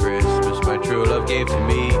day of Christmas, my true love gave to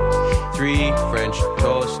me 3 French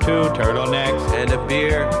toasts, 2 turtlenecks. and a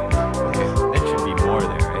beer. Okay, that should be more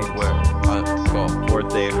there, right? Where? Go. Fourth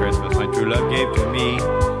day of Christmas, my true love gave to me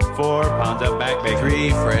 4 pounds of back bacon, 3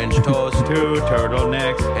 French toasts, 2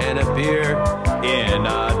 turtlenecks and a beer. in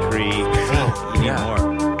a tree. You need more.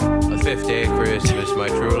 On the fifth day of Christmas, my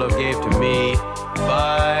true love gave to me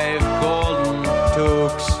 5 golden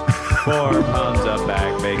toques, 4 pounds of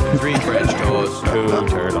back bacon, 3 French toasts, 2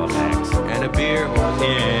 turtlenecks and a beer.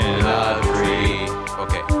 in a tree.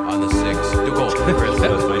 Okay, on the 6th, do golden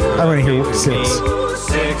Christmas, my true I want to love hear gave to 6. me 6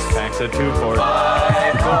 packs of 2-4,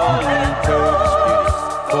 5 golden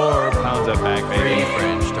toques, 4 pounds of back 3 bacon,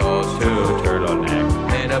 French toasts, 2 turtlenecks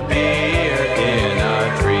and a beer in a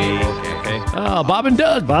tree. Okay. Oh, Bob and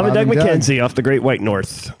Doug. Bob and Doug and Doug. McKenzie off the Great White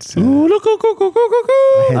North. I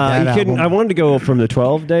had that You couldn't, album. I wanted to go from the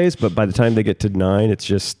 12 days, but by the time they get to 9, it's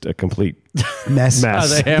just a complete mess.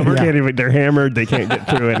 mess. Are they hammered? Can't even- they're hammered. They can't get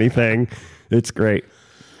through anything. It's great.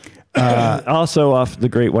 Also off the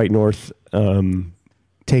Great White North,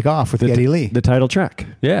 Take off with Geddy Lee. the title track,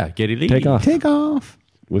 Yeah, Geddy Lee. Take Off Take off.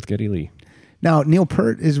 with Geddy Lee. Now Neil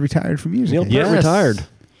Peart is retired from music. Neil Yes. Peart retired.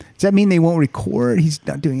 Does that mean they won't record? He's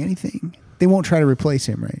not doing anything. They won't try to replace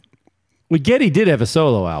him, right? Well, Geddy did have a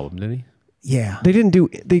solo album, didn't he? Yeah. They didn't do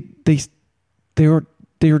they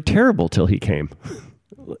were terrible till he came.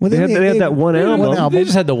 Well, they had that one album. They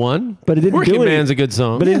just had the one. But it didn't Working do any- Man's a good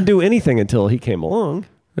song. But it didn't do anything until he came along.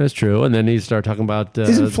 That's true. And then he started talking about...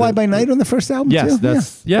 Isn't Fly By Night on the first album Yes, too?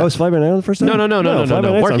 that's... Yeah. Oh, is Fly By Night on the first No, album? no. Fly By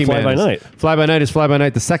Night's on Working Fly Man By is- Night. Fly By Night is Fly By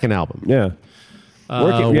Night, the second album. Yeah.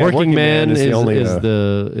 Working Man is the only,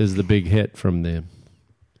 the big hit from them.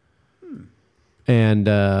 And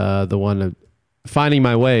the one... Finding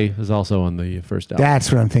My Way is also on the first album.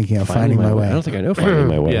 That's what I'm thinking of. Finding My Way. I don't think I know Finding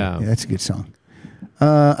My Way. Yeah. Yeah, that's a good song.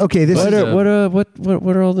 Okay, this What is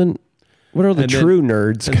are all the And then- true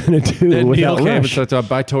nerds going to do Then Neil without came and Rush? started talking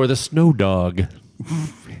about I Tore the Snow Dog.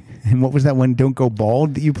 and what was that one? Don't Go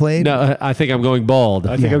Bald that you played? No, I think I'm going bald.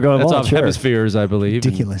 I think I'm going That's bald, off sure. Hemispheres, I believe.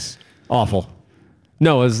 Ridiculous. Awful.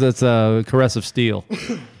 No, that's Caress of Steel.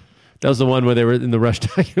 That was the one where they were in the Rush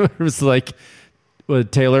document. It was like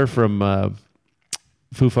Taylor from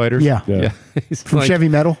Foo Fighters. Yeah. He's From like- Chevy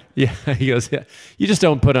Metal. Yeah, he goes. Yeah, you just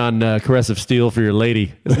don't put on Caress of Steel for your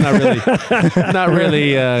lady. It's not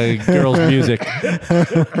really girls' music.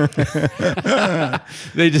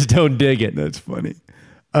 They just don't dig it. That's funny.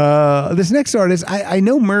 This next artist, I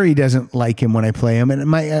know Murray doesn't like him when I play him,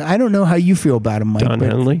 and I don't know how you feel about him, Mike. Don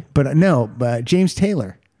Henley? But no, James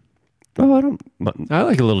Taylor. Oh, I don't. I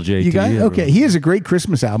like a little JT. You got okay. He has a great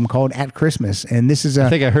Christmas album called At Christmas, and this is I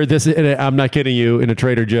think I heard this. I'm not kidding you. In a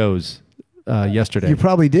Trader Joe's. yesterday. You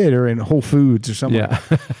probably did, or in Whole Foods or something. Yeah.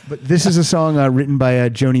 But this is a song written by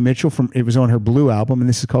Joni Mitchell. It was on her Blue album, and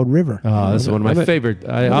this is called River. Oh, this is one of my favorite.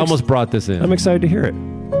 I almost brought this in. I'm excited to hear it.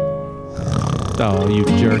 Oh, you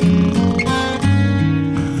jerk.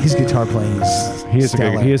 His guitar playing is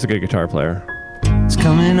He is a good guitar player. It's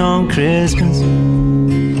coming on Christmas.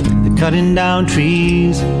 They're cutting down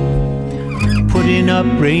trees, putting up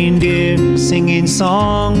reindeer, singing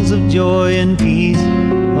songs of joy and peace.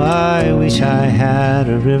 Oh, I wish I had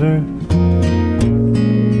a river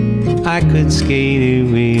I could skate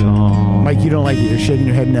away on. Mike, you don't like it. You're shaking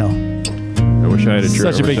your head no. I wish I had a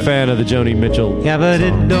Such a big fan of the Joni Mitchell. Yeah, but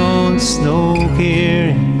it don't snow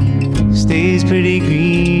here. Stays pretty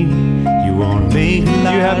green. You won't make a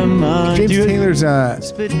lot of money. James Taylor's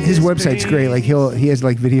his website's great. Like he has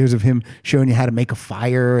like videos of him showing you how to make a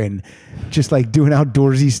fire and just like doing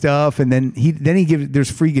outdoorsy stuff. And then he gives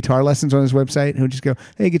there's free guitar lessons on his website. He'll just go,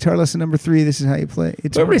 hey, guitar lesson number 3. This is how you play.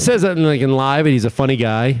 Everybody says that in live, and he's a funny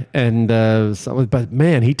guy. And but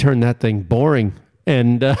man, he turned that thing boring.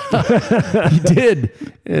 And he did.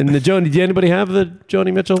 And the Joni, did anybody have the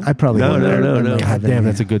Joni Mitchell? I probably no. God damn,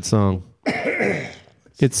 that's a good song.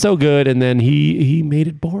 It's so good, and then he made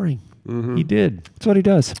it boring. Mm-hmm. He did. That's what he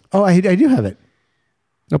does. Oh, I do have it.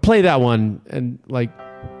 Now play that one, and like.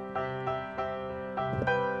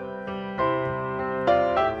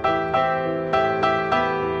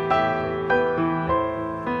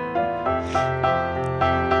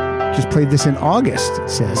 Just played this in August, it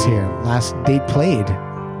says here. Last date played.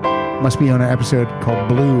 Must be on an episode called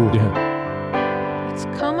Blue. Yeah. It's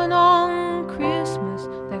coming on Christmas.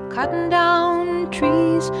 They're cutting down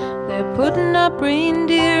trees. They're putting up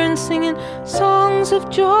reindeer and singing songs of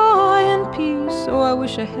joy and peace. Oh, I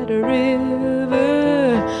wish I had a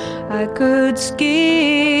river I could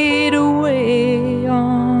skate away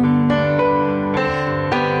on.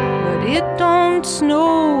 But it don't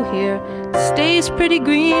snow here. It stays pretty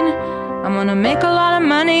green. I'm gonna make a lot of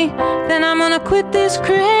money, then I'm gonna quit this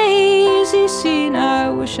crazy scene.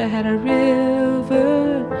 I wish I had a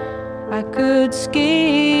river I could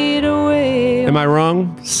skate away. Am I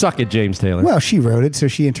wrong? Suck it, James Taylor. Well, she wrote it, so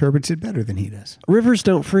she interprets it better than he does. Rivers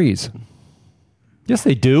don't freeze. Yes,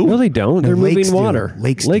 they do. No, they don't. They're lakes moving do. water.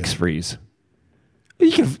 Lakes freeze.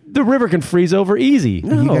 The river can freeze over easy.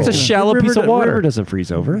 No, it's a shallow piece of water. A river doesn't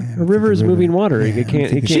freeze over. A river is moving water. It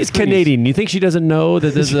can't. It can't She's freeze. Canadian. You think she doesn't know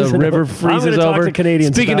that there's a river freezes I'm gonna over? talk to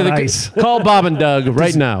Canadians Speaking about of the ice. call Bob and Doug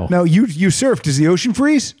right now. No, you surf. Does the ocean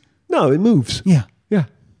freeze? No, it moves. Yeah. Yeah.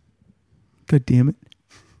 God damn it.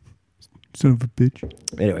 Son of a bitch.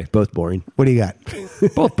 Anyway, both boring. What do you got?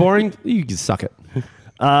 Both boring. You can suck it.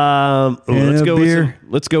 Let's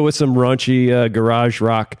go with some raunchy garage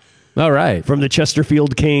rock. All right. From the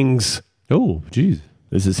Chesterfield Kings. Oh, geez.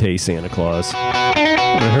 This is Hey Santa Claus. I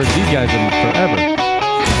haven't heard these guys in forever.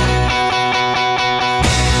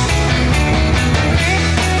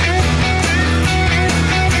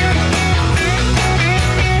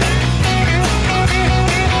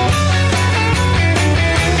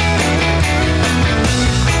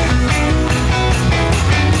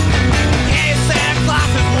 Hey, Santa Claus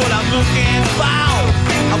is what I'm looking for.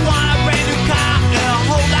 I want a brand new car and a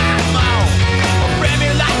whole lot more. Bring me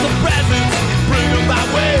lots of presents, bring them my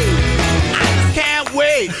way. I just can't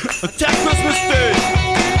wait until Christmas Day.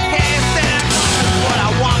 Hey, Santa Claus is what I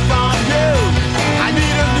want from you. I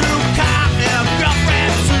need a new car and a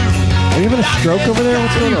girlfriend too. Are you having a stroke over there?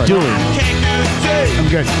 What's going on? Doing. I'm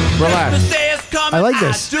good. Relax. Christmas Day is coming. I like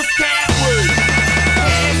this. I just can't wait.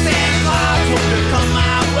 Hey, Santa Claus, won't you come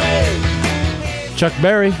my way? Chuck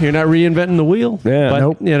Berry, you're not reinventing the wheel. Yeah. But,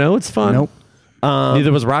 Nope. you know, it's fun. Nope.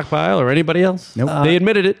 Neither was Rockpile or anybody else. Nope. They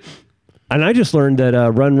admitted it. And I just learned that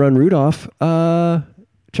Run, Run, Rudolph,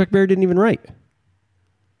 Chuck Berry didn't even write.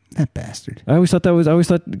 That bastard. I always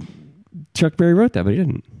thought Chuck Berry wrote that, but he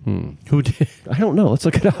didn't. Who did? I don't know. Let's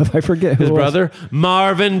look it up. I forget who His it was. brother,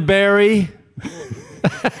 Marvin Berry.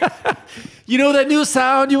 You know that new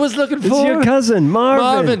sound you was looking It's for? your cousin,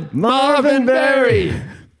 Marvin. Marvin Berry.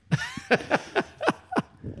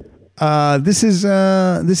 This is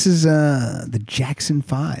the Jackson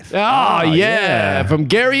 5. Oh, yeah. From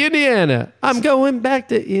Gary, Indiana. I'm going back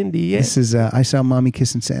to Indiana. This is I Saw Mommy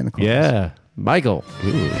Kissing Santa Claus. Yeah. Michael.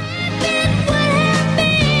 Ooh.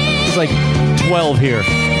 He's like 12 here.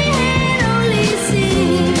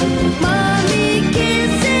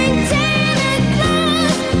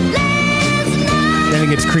 Then it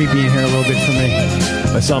gets creepy in here a little bit for me.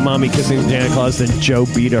 I saw Mommy kissing Santa Claus, then Joe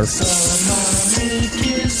beat her.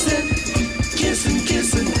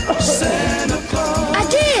 I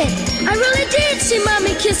did. I really did see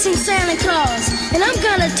Mommy kissing sing Santa Claus, and I'm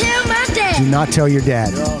gonna tell my dad. Do not tell your dad.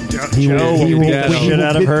 He Joe, will beat the shit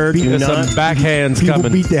out of her. Do There's not. some backhands He will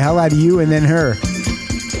coming. beat the hell out of you and then her.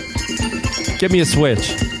 Give me a switch.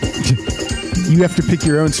 You have to pick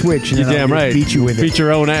your own switch. And You're then I'll damn right. Beat you with it. Beat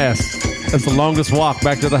your own ass. That's the longest walk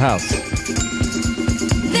back to the house.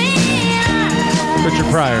 Richard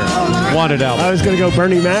Pryor, Wanted album. I was going to go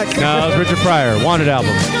Bernie Mac. No, it's Richard Pryor, Wanted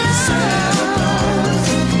album.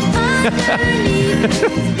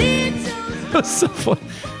 That's so funny.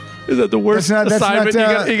 Is that the worst That's not-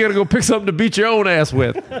 assignment? You gotta go pick something to beat your own ass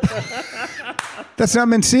with. That's not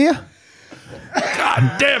Mencia?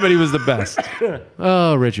 God damn it, he was the best.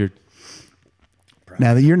 Oh, Richard.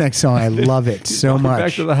 Now, your next song, I love it so Back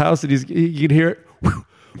much. to the house, and you can hear it.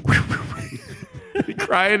 He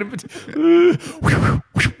crying.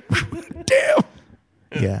 Damn.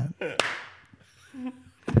 Yeah.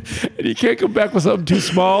 And you can't come back with something too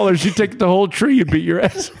small, or she'd take the whole tree and beat your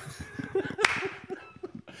ass.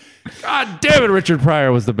 God damn it, Richard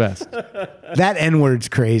Pryor was the best. That N-word's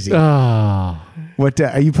crazy. Oh. What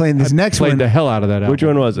are you playing? This next Played one. the hell out of that album. Which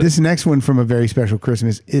one was it? This next one from A Very Special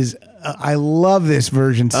Christmas is. I love this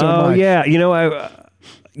version so much. Oh yeah, you know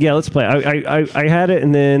let's play. I had it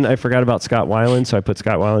and then I forgot about Scott Weiland, so I put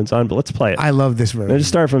Scott Weiland's on. But let's play it. I love this version. Let's just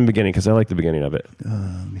start from the beginning because I like the beginning of it.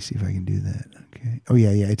 Let me see if I can do that. Okay. Oh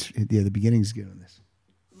yeah. The beginning's good on this.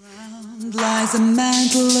 Lies a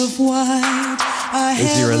mantle of white, a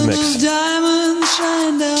heaven of diamonds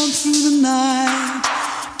shine down through the night.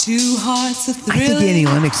 Two hearts are thrilling. I think Annie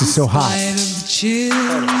Lennox is so hot. In spite of the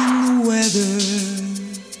chill in the weather.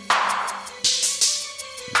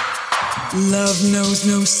 Love knows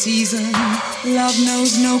no season, love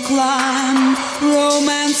knows no clime.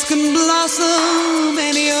 Romance can blossom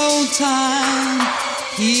any old time.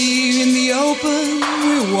 Here in the open,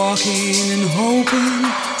 we're walking and hoping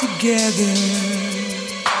together.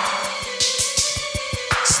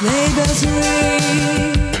 Sleigh bells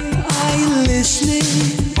ring, are you listening?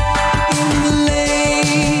 In the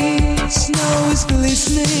lane, snow is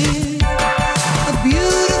glistening. A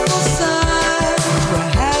beautiful sight we're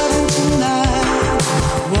having tonight.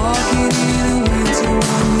 Walking in a winter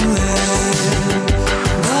wonderland.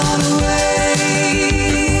 Gone away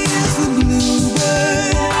is the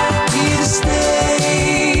bluebird. Here to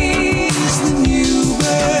stay is the new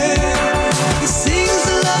bird. He sings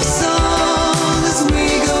a love song as we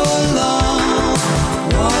go along.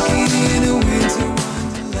 Walking in a winter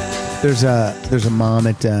wonderland. There's a mom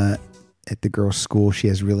at the girls' school. She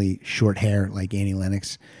has really short hair like Annie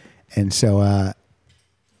Lennox, and so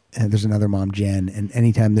and there's another mom, Jen. And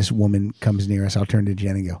anytime this woman comes near us, I'll turn to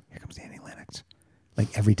Jen and go, "Here comes Annie Lennox,"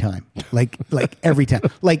 like every time, like every time.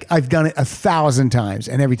 Like I've done it 1,000 times,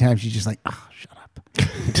 and every time she's just like, "Oh, shut up."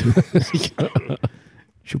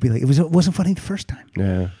 She'll be like, "It wasn't funny the first time."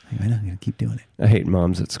 Yeah, I know. I'm gonna keep doing it. I hate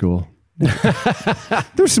moms at school.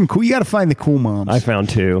 There's some cool. You got to find the cool moms. I found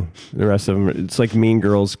two. The rest of them, it's like Mean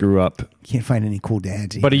Girls grew up. Can't find any cool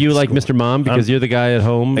dads. But are you like Mr. Mom because you're the guy at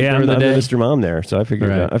home Yeah, during I'm the day? Mr. Mom there. So I figured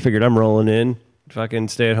Right. I'm rolling in. Fucking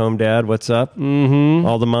stay-at-home dad. What's up? Mm-hmm.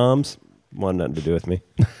 All the moms want nothing to do with me.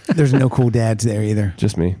 There's no cool dads there either.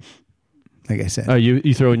 Just me. Like I said. Oh,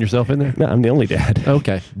 you throwing yourself in there? No, I'm the only dad.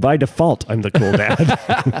 Okay. By default, I'm the cool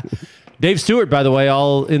dad. Dave Stewart, by the way,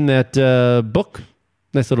 all in that book.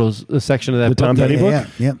 Nice little section of that The book. Tom Petty book?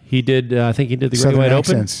 Yeah. He did. I think he did the Great Southern White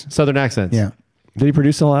Accents. Open. Southern Accents. Yeah. Did he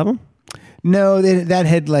produce the whole album? No, that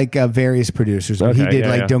had like various producers. But he Okay, did yeah,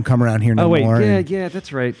 like yeah. Don't Come Around Here No Oh wait, More. and- yeah,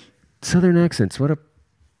 that's right. Southern Accents. What a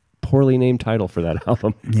poorly named title for that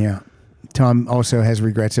album. Yeah. Tom also has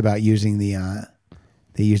regrets about using the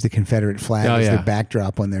they used the Confederate flag Oh, as yeah. their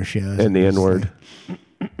backdrop on their shows. And the It's N-word. like-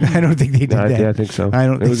 I don't think they did that. Yeah, I think so. I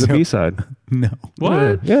don't It think was so. a B-side. No.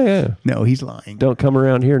 What? Yeah. No, he's lying. Don't come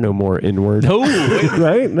around here no more, N-word. No.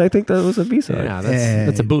 Right? And I think that was a B-side. Yeah,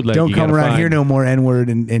 that's a bootleg. Don't you come gotta around find. here no more N-word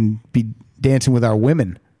and be dancing with our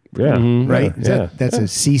women. Yeah. Right? Is Yeah. that's a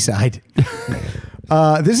C-side.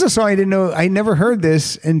 This is a song I didn't know. I never heard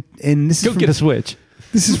this. And this Go is from, get a switch.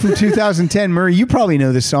 This is from 2010. Murray, you probably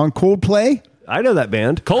know this song. Coldplay. I know that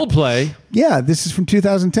band. Coldplay. Yeah, this is from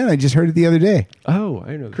 2010. I just heard it the other day. Oh,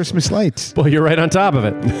 I know. Christmas Lights. Boy, you're right on top of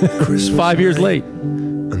it. 5 years late.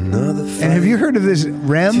 And have you heard of this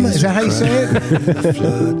Rem? Is that how you say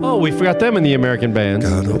it? Oh, we forgot them in the American band.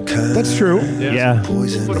 That's true. Yeah. Put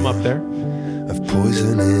them up there. Of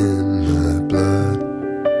poison in my blood.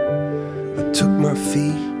 I took my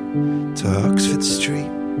feet to Oxford Street,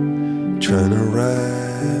 trying to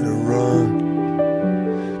right a wrong.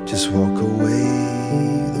 Just walk away,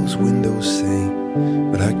 those windows say,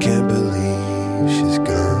 but I can't believe she's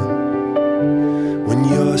gone. When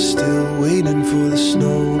you're still waiting for the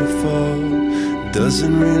snow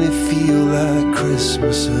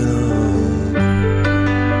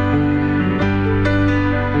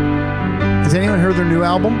new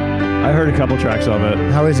album? I heard a couple tracks of it.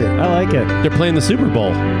 How is it? I like it. They're playing the Super Bowl.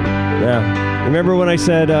 Yeah. Remember when I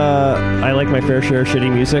said I like my fair share of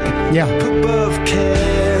shitty music? Yeah.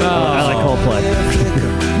 I like Coldplay.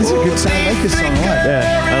 This is a good song. I like this song a lot.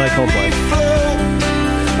 Yeah, I like Coldplay.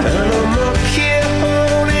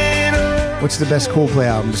 What's the best Coldplay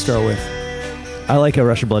album to start with? I like A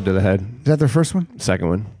Rush of Blood to the Head. Is that their first one? Second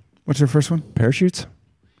one. What's their first one? Parachutes.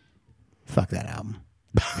 Fuck that album.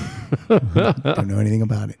 Don't know anything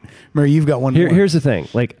about it. Murray, you've got one more. Here's the thing.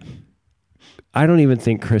 Like, I don't even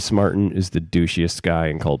think Chris Martin is the douchiest guy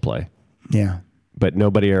in Coldplay. Yeah. But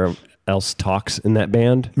nobody else talks in that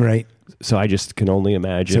band. Right. So I just can only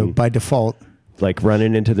imagine. So by default. Like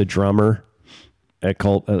running into the drummer at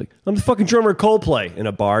I'm the fucking drummer at Coldplay in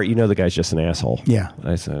a bar. You know the guy's just an asshole. Yeah.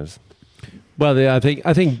 I suppose. Well, I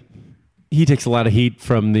think he takes a lot of heat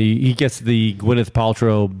from he gets the Gwyneth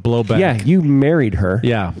Paltrow blowback. Yeah, you married her.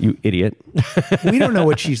 Yeah. You idiot. We don't know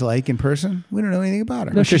what she's like in person. We don't know anything about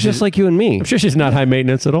her. No, she's just like you and me. I'm sure she's not high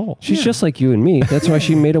maintenance at all. She's just like you and me. That's why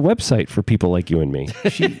she made a website for people like you and me.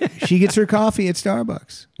 She gets her coffee at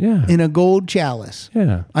Starbucks. Yeah. In a gold chalice.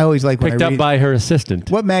 Yeah. I always like when Picked I up read, by her assistant.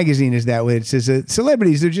 What magazine is that with? It says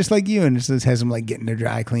celebrities, they're just like you, and it says, has them like getting their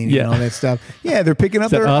dry cleaning and all that stuff. Yeah, they're picking up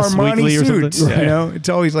Is that their Us Armani Weekly or something? suits. Right. You know, it's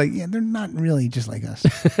always like, yeah, they're not really just like us.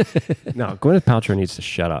 No, Gwyneth Paltrow needs to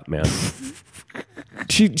shut up, man.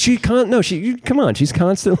 Come on, she's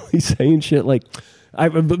constantly saying shit like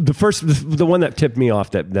the one that tipped me off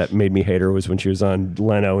that made me hate her was when she was on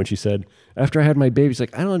Leno and she said, after I had my baby, she's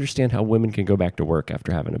like, I don't understand how women can go back to work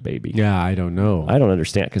after having a baby. Yeah, I don't know. I don't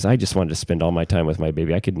understand because I just wanted to spend all my time with my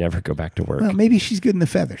baby. I could never go back to work. Well, maybe she's good in the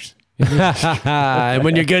feathers. And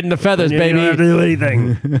when you're good in the feathers, baby. You don't have to do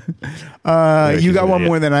anything. You got one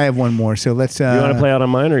more than I have one more. So let's. You want to play out on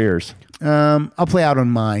mine or yours? I'll play out on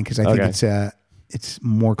mine because I think Okay. it's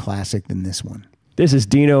more classic than this one. This is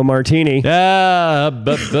Dino Martini. The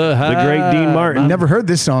great Dean Martin. Never heard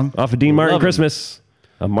this song. Off of Dean Martin Love it. Christmas.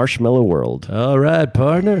 A Marshmallow World. All right,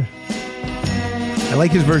 partner. I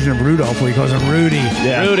like his version of Rudolph where he calls him Rudy.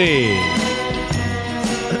 Yeah. Rudy.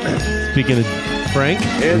 Speaking of Frank.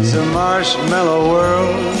 It's a marshmallow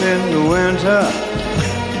world in the winter.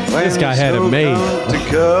 This guy had it made. To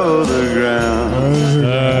cover the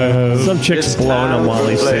ground. Some chick's blowing on while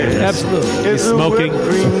he's saying this. Absolutely. He's It's smoking. a wet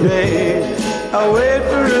green day. I wait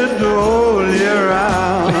for it to hold you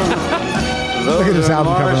around. Look at this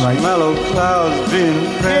album cover, Mike. Marshmallow clouds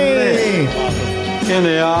being friendly in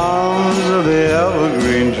the arms of the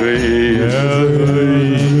evergreen trees.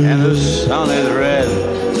 And the sun is red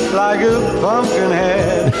like a pumpkin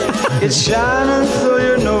head. It's shining so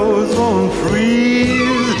your nose won't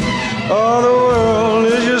freeze. Oh, the world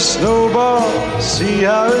is your snowball. See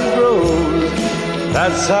how it grows.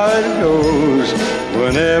 That's how it goes.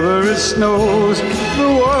 Whenever it snows, the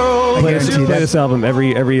world I Play guarantee play that's, this album every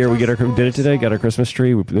year. We did it today. Got our Christmas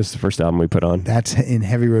tree. This is the first album we put on. that's in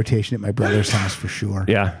heavy rotation at my brother's house for sure.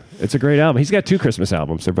 Yeah, it's a great album. He's got 2 Christmas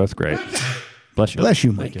albums. They're both great. Bless you. Bless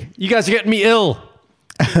you, Mike. You guys are getting me ill.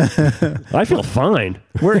 I feel fine.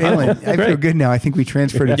 We're in. I feel good now. I think we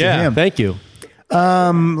transferred it to Yeah, him. thank you.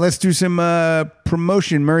 Let's do some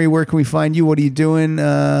promotion. Murray, where can we find you? What are you doing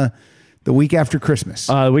the week after Christmas?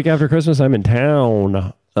 The week after Christmas, I'm in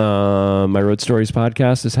town. My Road Stories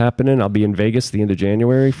podcast is happening. I'll be in Vegas the end of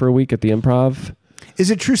January for a week at the Improv. Is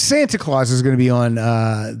it true Santa Claus is going to be on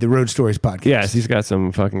the Road Stories podcast? Yes, he's got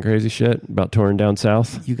some fucking crazy shit about touring down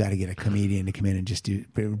south. You got to get a comedian to come in and just do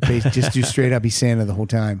straight up. He's Santa the whole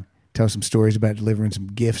time. Tell some stories about delivering some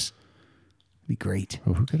gifts. Be great.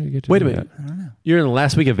 Oh, who could I get to Wait do a minute. that? I don't know. You're in the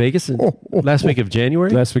last week of Vegas? Last week of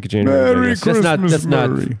January? Last week of January. Merry Vegas. Christmas. That's not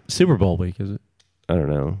Murray. Super Bowl week, is it? I don't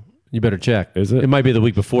know. You better check. Is it? It might be the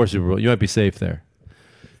week before Super Bowl. You might be safe there.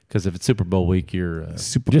 Because if it's Super Bowl week, you're...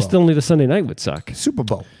 Super Just Bowl. only the Sunday night would suck. Super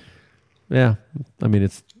Bowl. yeah. I mean,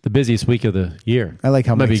 it's the busiest week of the year. I like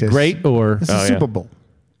how it might Mike be says, great or... This is Super Bowl.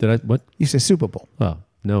 Did I... What? You said Super Bowl. Oh,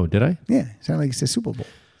 no. Did I? Yeah, it sounded like you said Super Bowl.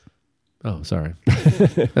 Oh, sorry.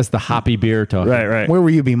 That's the hoppy beer talking. Right. Where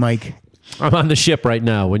will you be, Mike? I'm on the ship right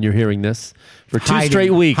now when you're hearing this. For 2 Hiding-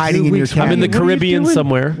 straight weeks. hiding in your I'm in the cabin. What are you Caribbean doing?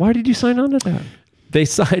 somewhere. Why did you sign on to that? They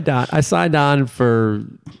signed on. I signed on for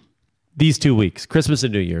these 2 weeks. Christmas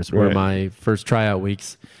and New Year's were Right. my first tryout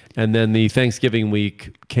weeks. And then the Thanksgiving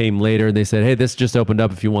week came later and they said, hey, this just opened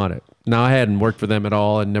up if you want it. Now, I hadn't worked for them at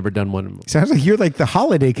all and never done one. Sounds like you're like the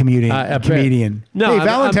holiday comedian. No, hey, I'm-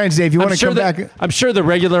 Valentine's Day, if you I'm want to sure come that- back. I'm sure the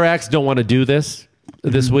regular acts don't want to do this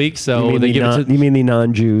week. So You mean, they the give it to... you mean the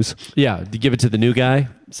non-Jews? Yeah, to give it to the new guy.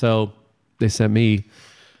 So they sent me...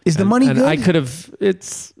 Is the money and good? I could have...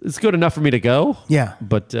 It's good enough for me to go. Yeah.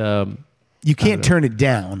 But... You can't turn it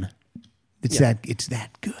down. It's that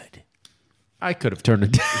good. I could have turned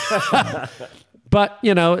it down. But,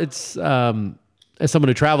 it's as someone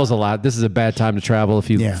who travels a lot, this is a bad time to travel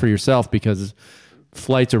for yourself because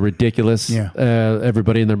flights are ridiculous. Yeah.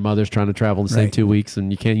 Everybody and their mother's trying to travel in the same 2 weeks,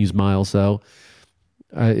 and you can't use miles. So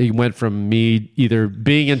it went from me either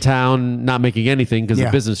being in town, not making anything because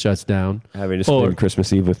the business shuts down. Having to spend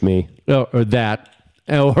Christmas Eve with me. Or that.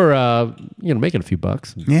 Or, making a few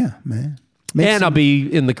bucks. Yeah, man. I'll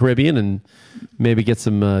be in the Caribbean and maybe get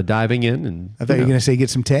some diving in. And I thought you were going to say get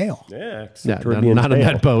some tail. Yeah. Not on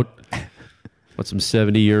that boat. What's some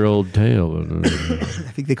 70-year-old tail?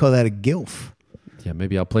 I think they call that a gilf. Yeah,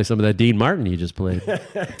 maybe I'll play some of that Dean Martin you just played.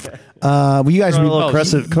 Well, you guys will be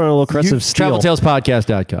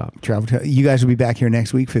TravelTalesPodcast.com. You guys will be back here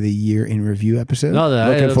next week for the year in review episode.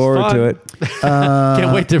 Looking forward to it.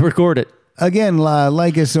 Can't wait to record it. Again,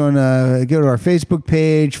 like us on, go to our Facebook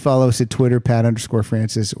page, follow us at Twitter,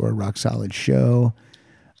 Pat_Francis or Rock Solid Show.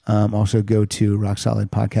 Also go to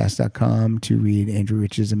rocksolidpodcast.com to read Andrew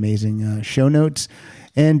Rich's amazing show notes.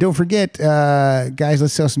 And don't forget, guys,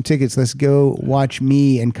 let's sell some tickets. Let's go watch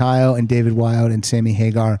me and Kyle and David Wild and Sammy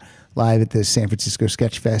Hagar live at the San Francisco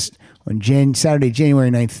Sketch Fest on Saturday, January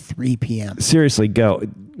 9th, 3 p.m. Seriously, go.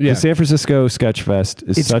 Yeah. The San Francisco Sketch Fest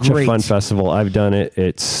is such a fun festival. I've done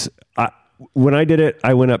it. When I did it,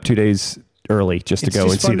 I went up 2 days early just to go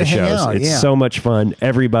and see the shows. It's so much fun.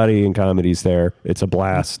 Everybody in comedy's there. It's a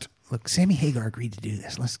blast. Look, Sammy Hagar agreed to do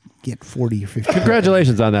this. Let's get 40 or 50.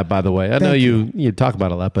 Congratulations on that, by the way. I know you talk about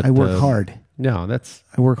it a lot, but I work hard. No,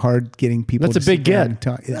 I work hard getting people. That's to a big get.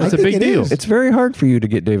 That's a big deal. It's very hard for you to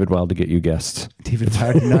get David Wild to get you guests. David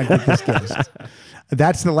Wild did not get this guest.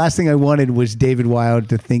 That's the last thing I wanted was David Wild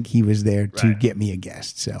to think he was there to get me a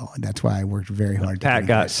guest. So that's why I worked very hard. Pat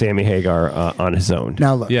got Sammy Hagar on his own.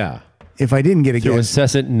 Now look, if I didn't get a guest,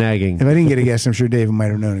 incessant nagging. If I didn't get a guest, I'm sure David might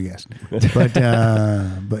have known a guest. But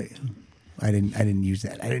I didn't use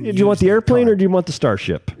that. Did you want the airplane or do you want the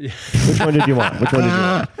Starship? Which one did you want?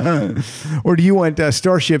 Or do you want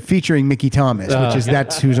Starship featuring Mickey Thomas,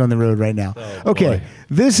 that's who's on the road right now? Okay, boy.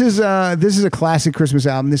 This is a classic Christmas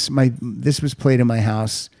album. This was played in my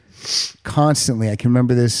house constantly. I can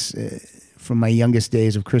remember this from my youngest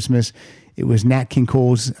days of Christmas. It was Nat King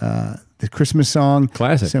Cole's the Christmas song.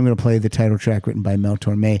 Classic. So I'm going to play the title track written by Mel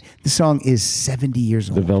Torme. This song is 70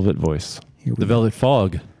 years old. The Velvet Voice. The Velvet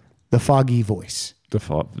Fog. The Foggy Voice. The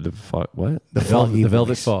foggy The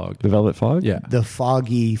Velvet Fog. The Velvet Fog? Yeah. The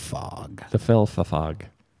Foggy Fog. The Felfa Fog.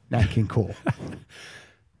 Nat King Cole.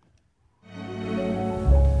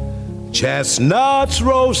 Chestnuts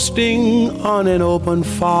roasting on an open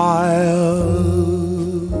fire,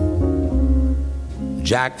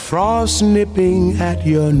 Jack Frost nipping at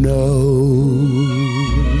your nose,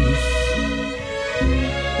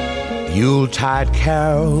 Yuletide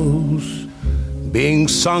carols being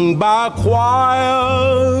sung by a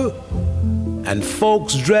choir, and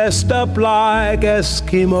folks dressed up like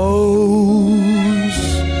Eskimos.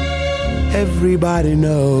 Everybody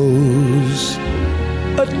knows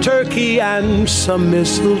a turkey and some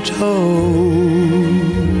mistletoe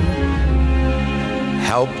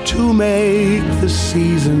help to make the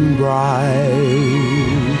season bright.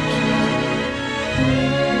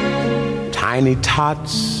 Tiny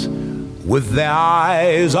tots with their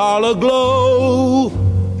eyes all aglow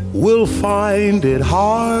will find it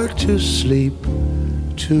hard to sleep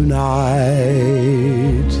tonight.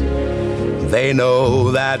 They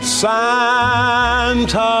know that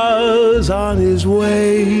Santa's on his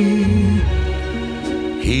way.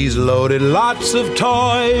 He's loaded lots of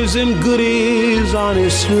toys and goodies on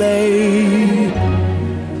his sleigh,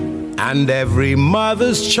 and every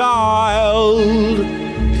mother's child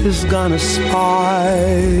is gonna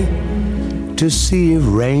spy to see if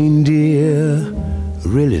reindeer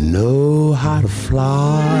really know how to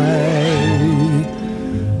fly.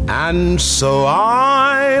 And so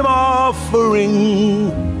I'm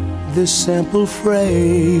offering this simple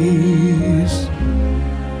phrase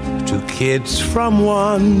to kids from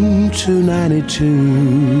 1 to 92.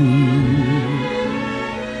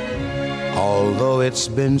 Although it's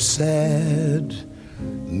been said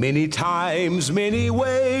many times, many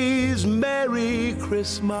ways, Merry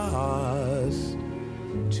Christmas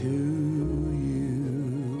to you.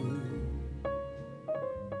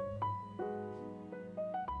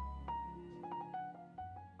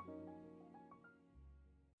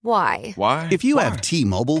 Why? Why? If you have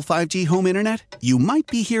T-Mobile 5G home internet, you might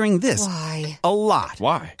be hearing this Why? a lot.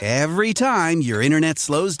 Why? Every time your internet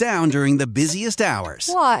slows down during the busiest hours.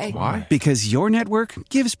 Why? Why? Because your network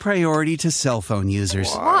gives priority to cell phone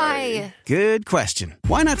users. Why? Good question.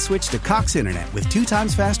 Why not switch to Cox Internet with 2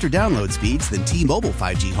 times faster download speeds than T-Mobile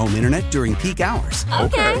 5G home internet during peak hours?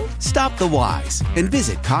 Okay. Stop the whys and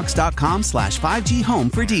visit cox.com/5G home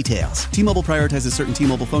for details. T-Mobile prioritizes certain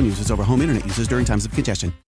T-Mobile phone users over home internet users during times of congestion.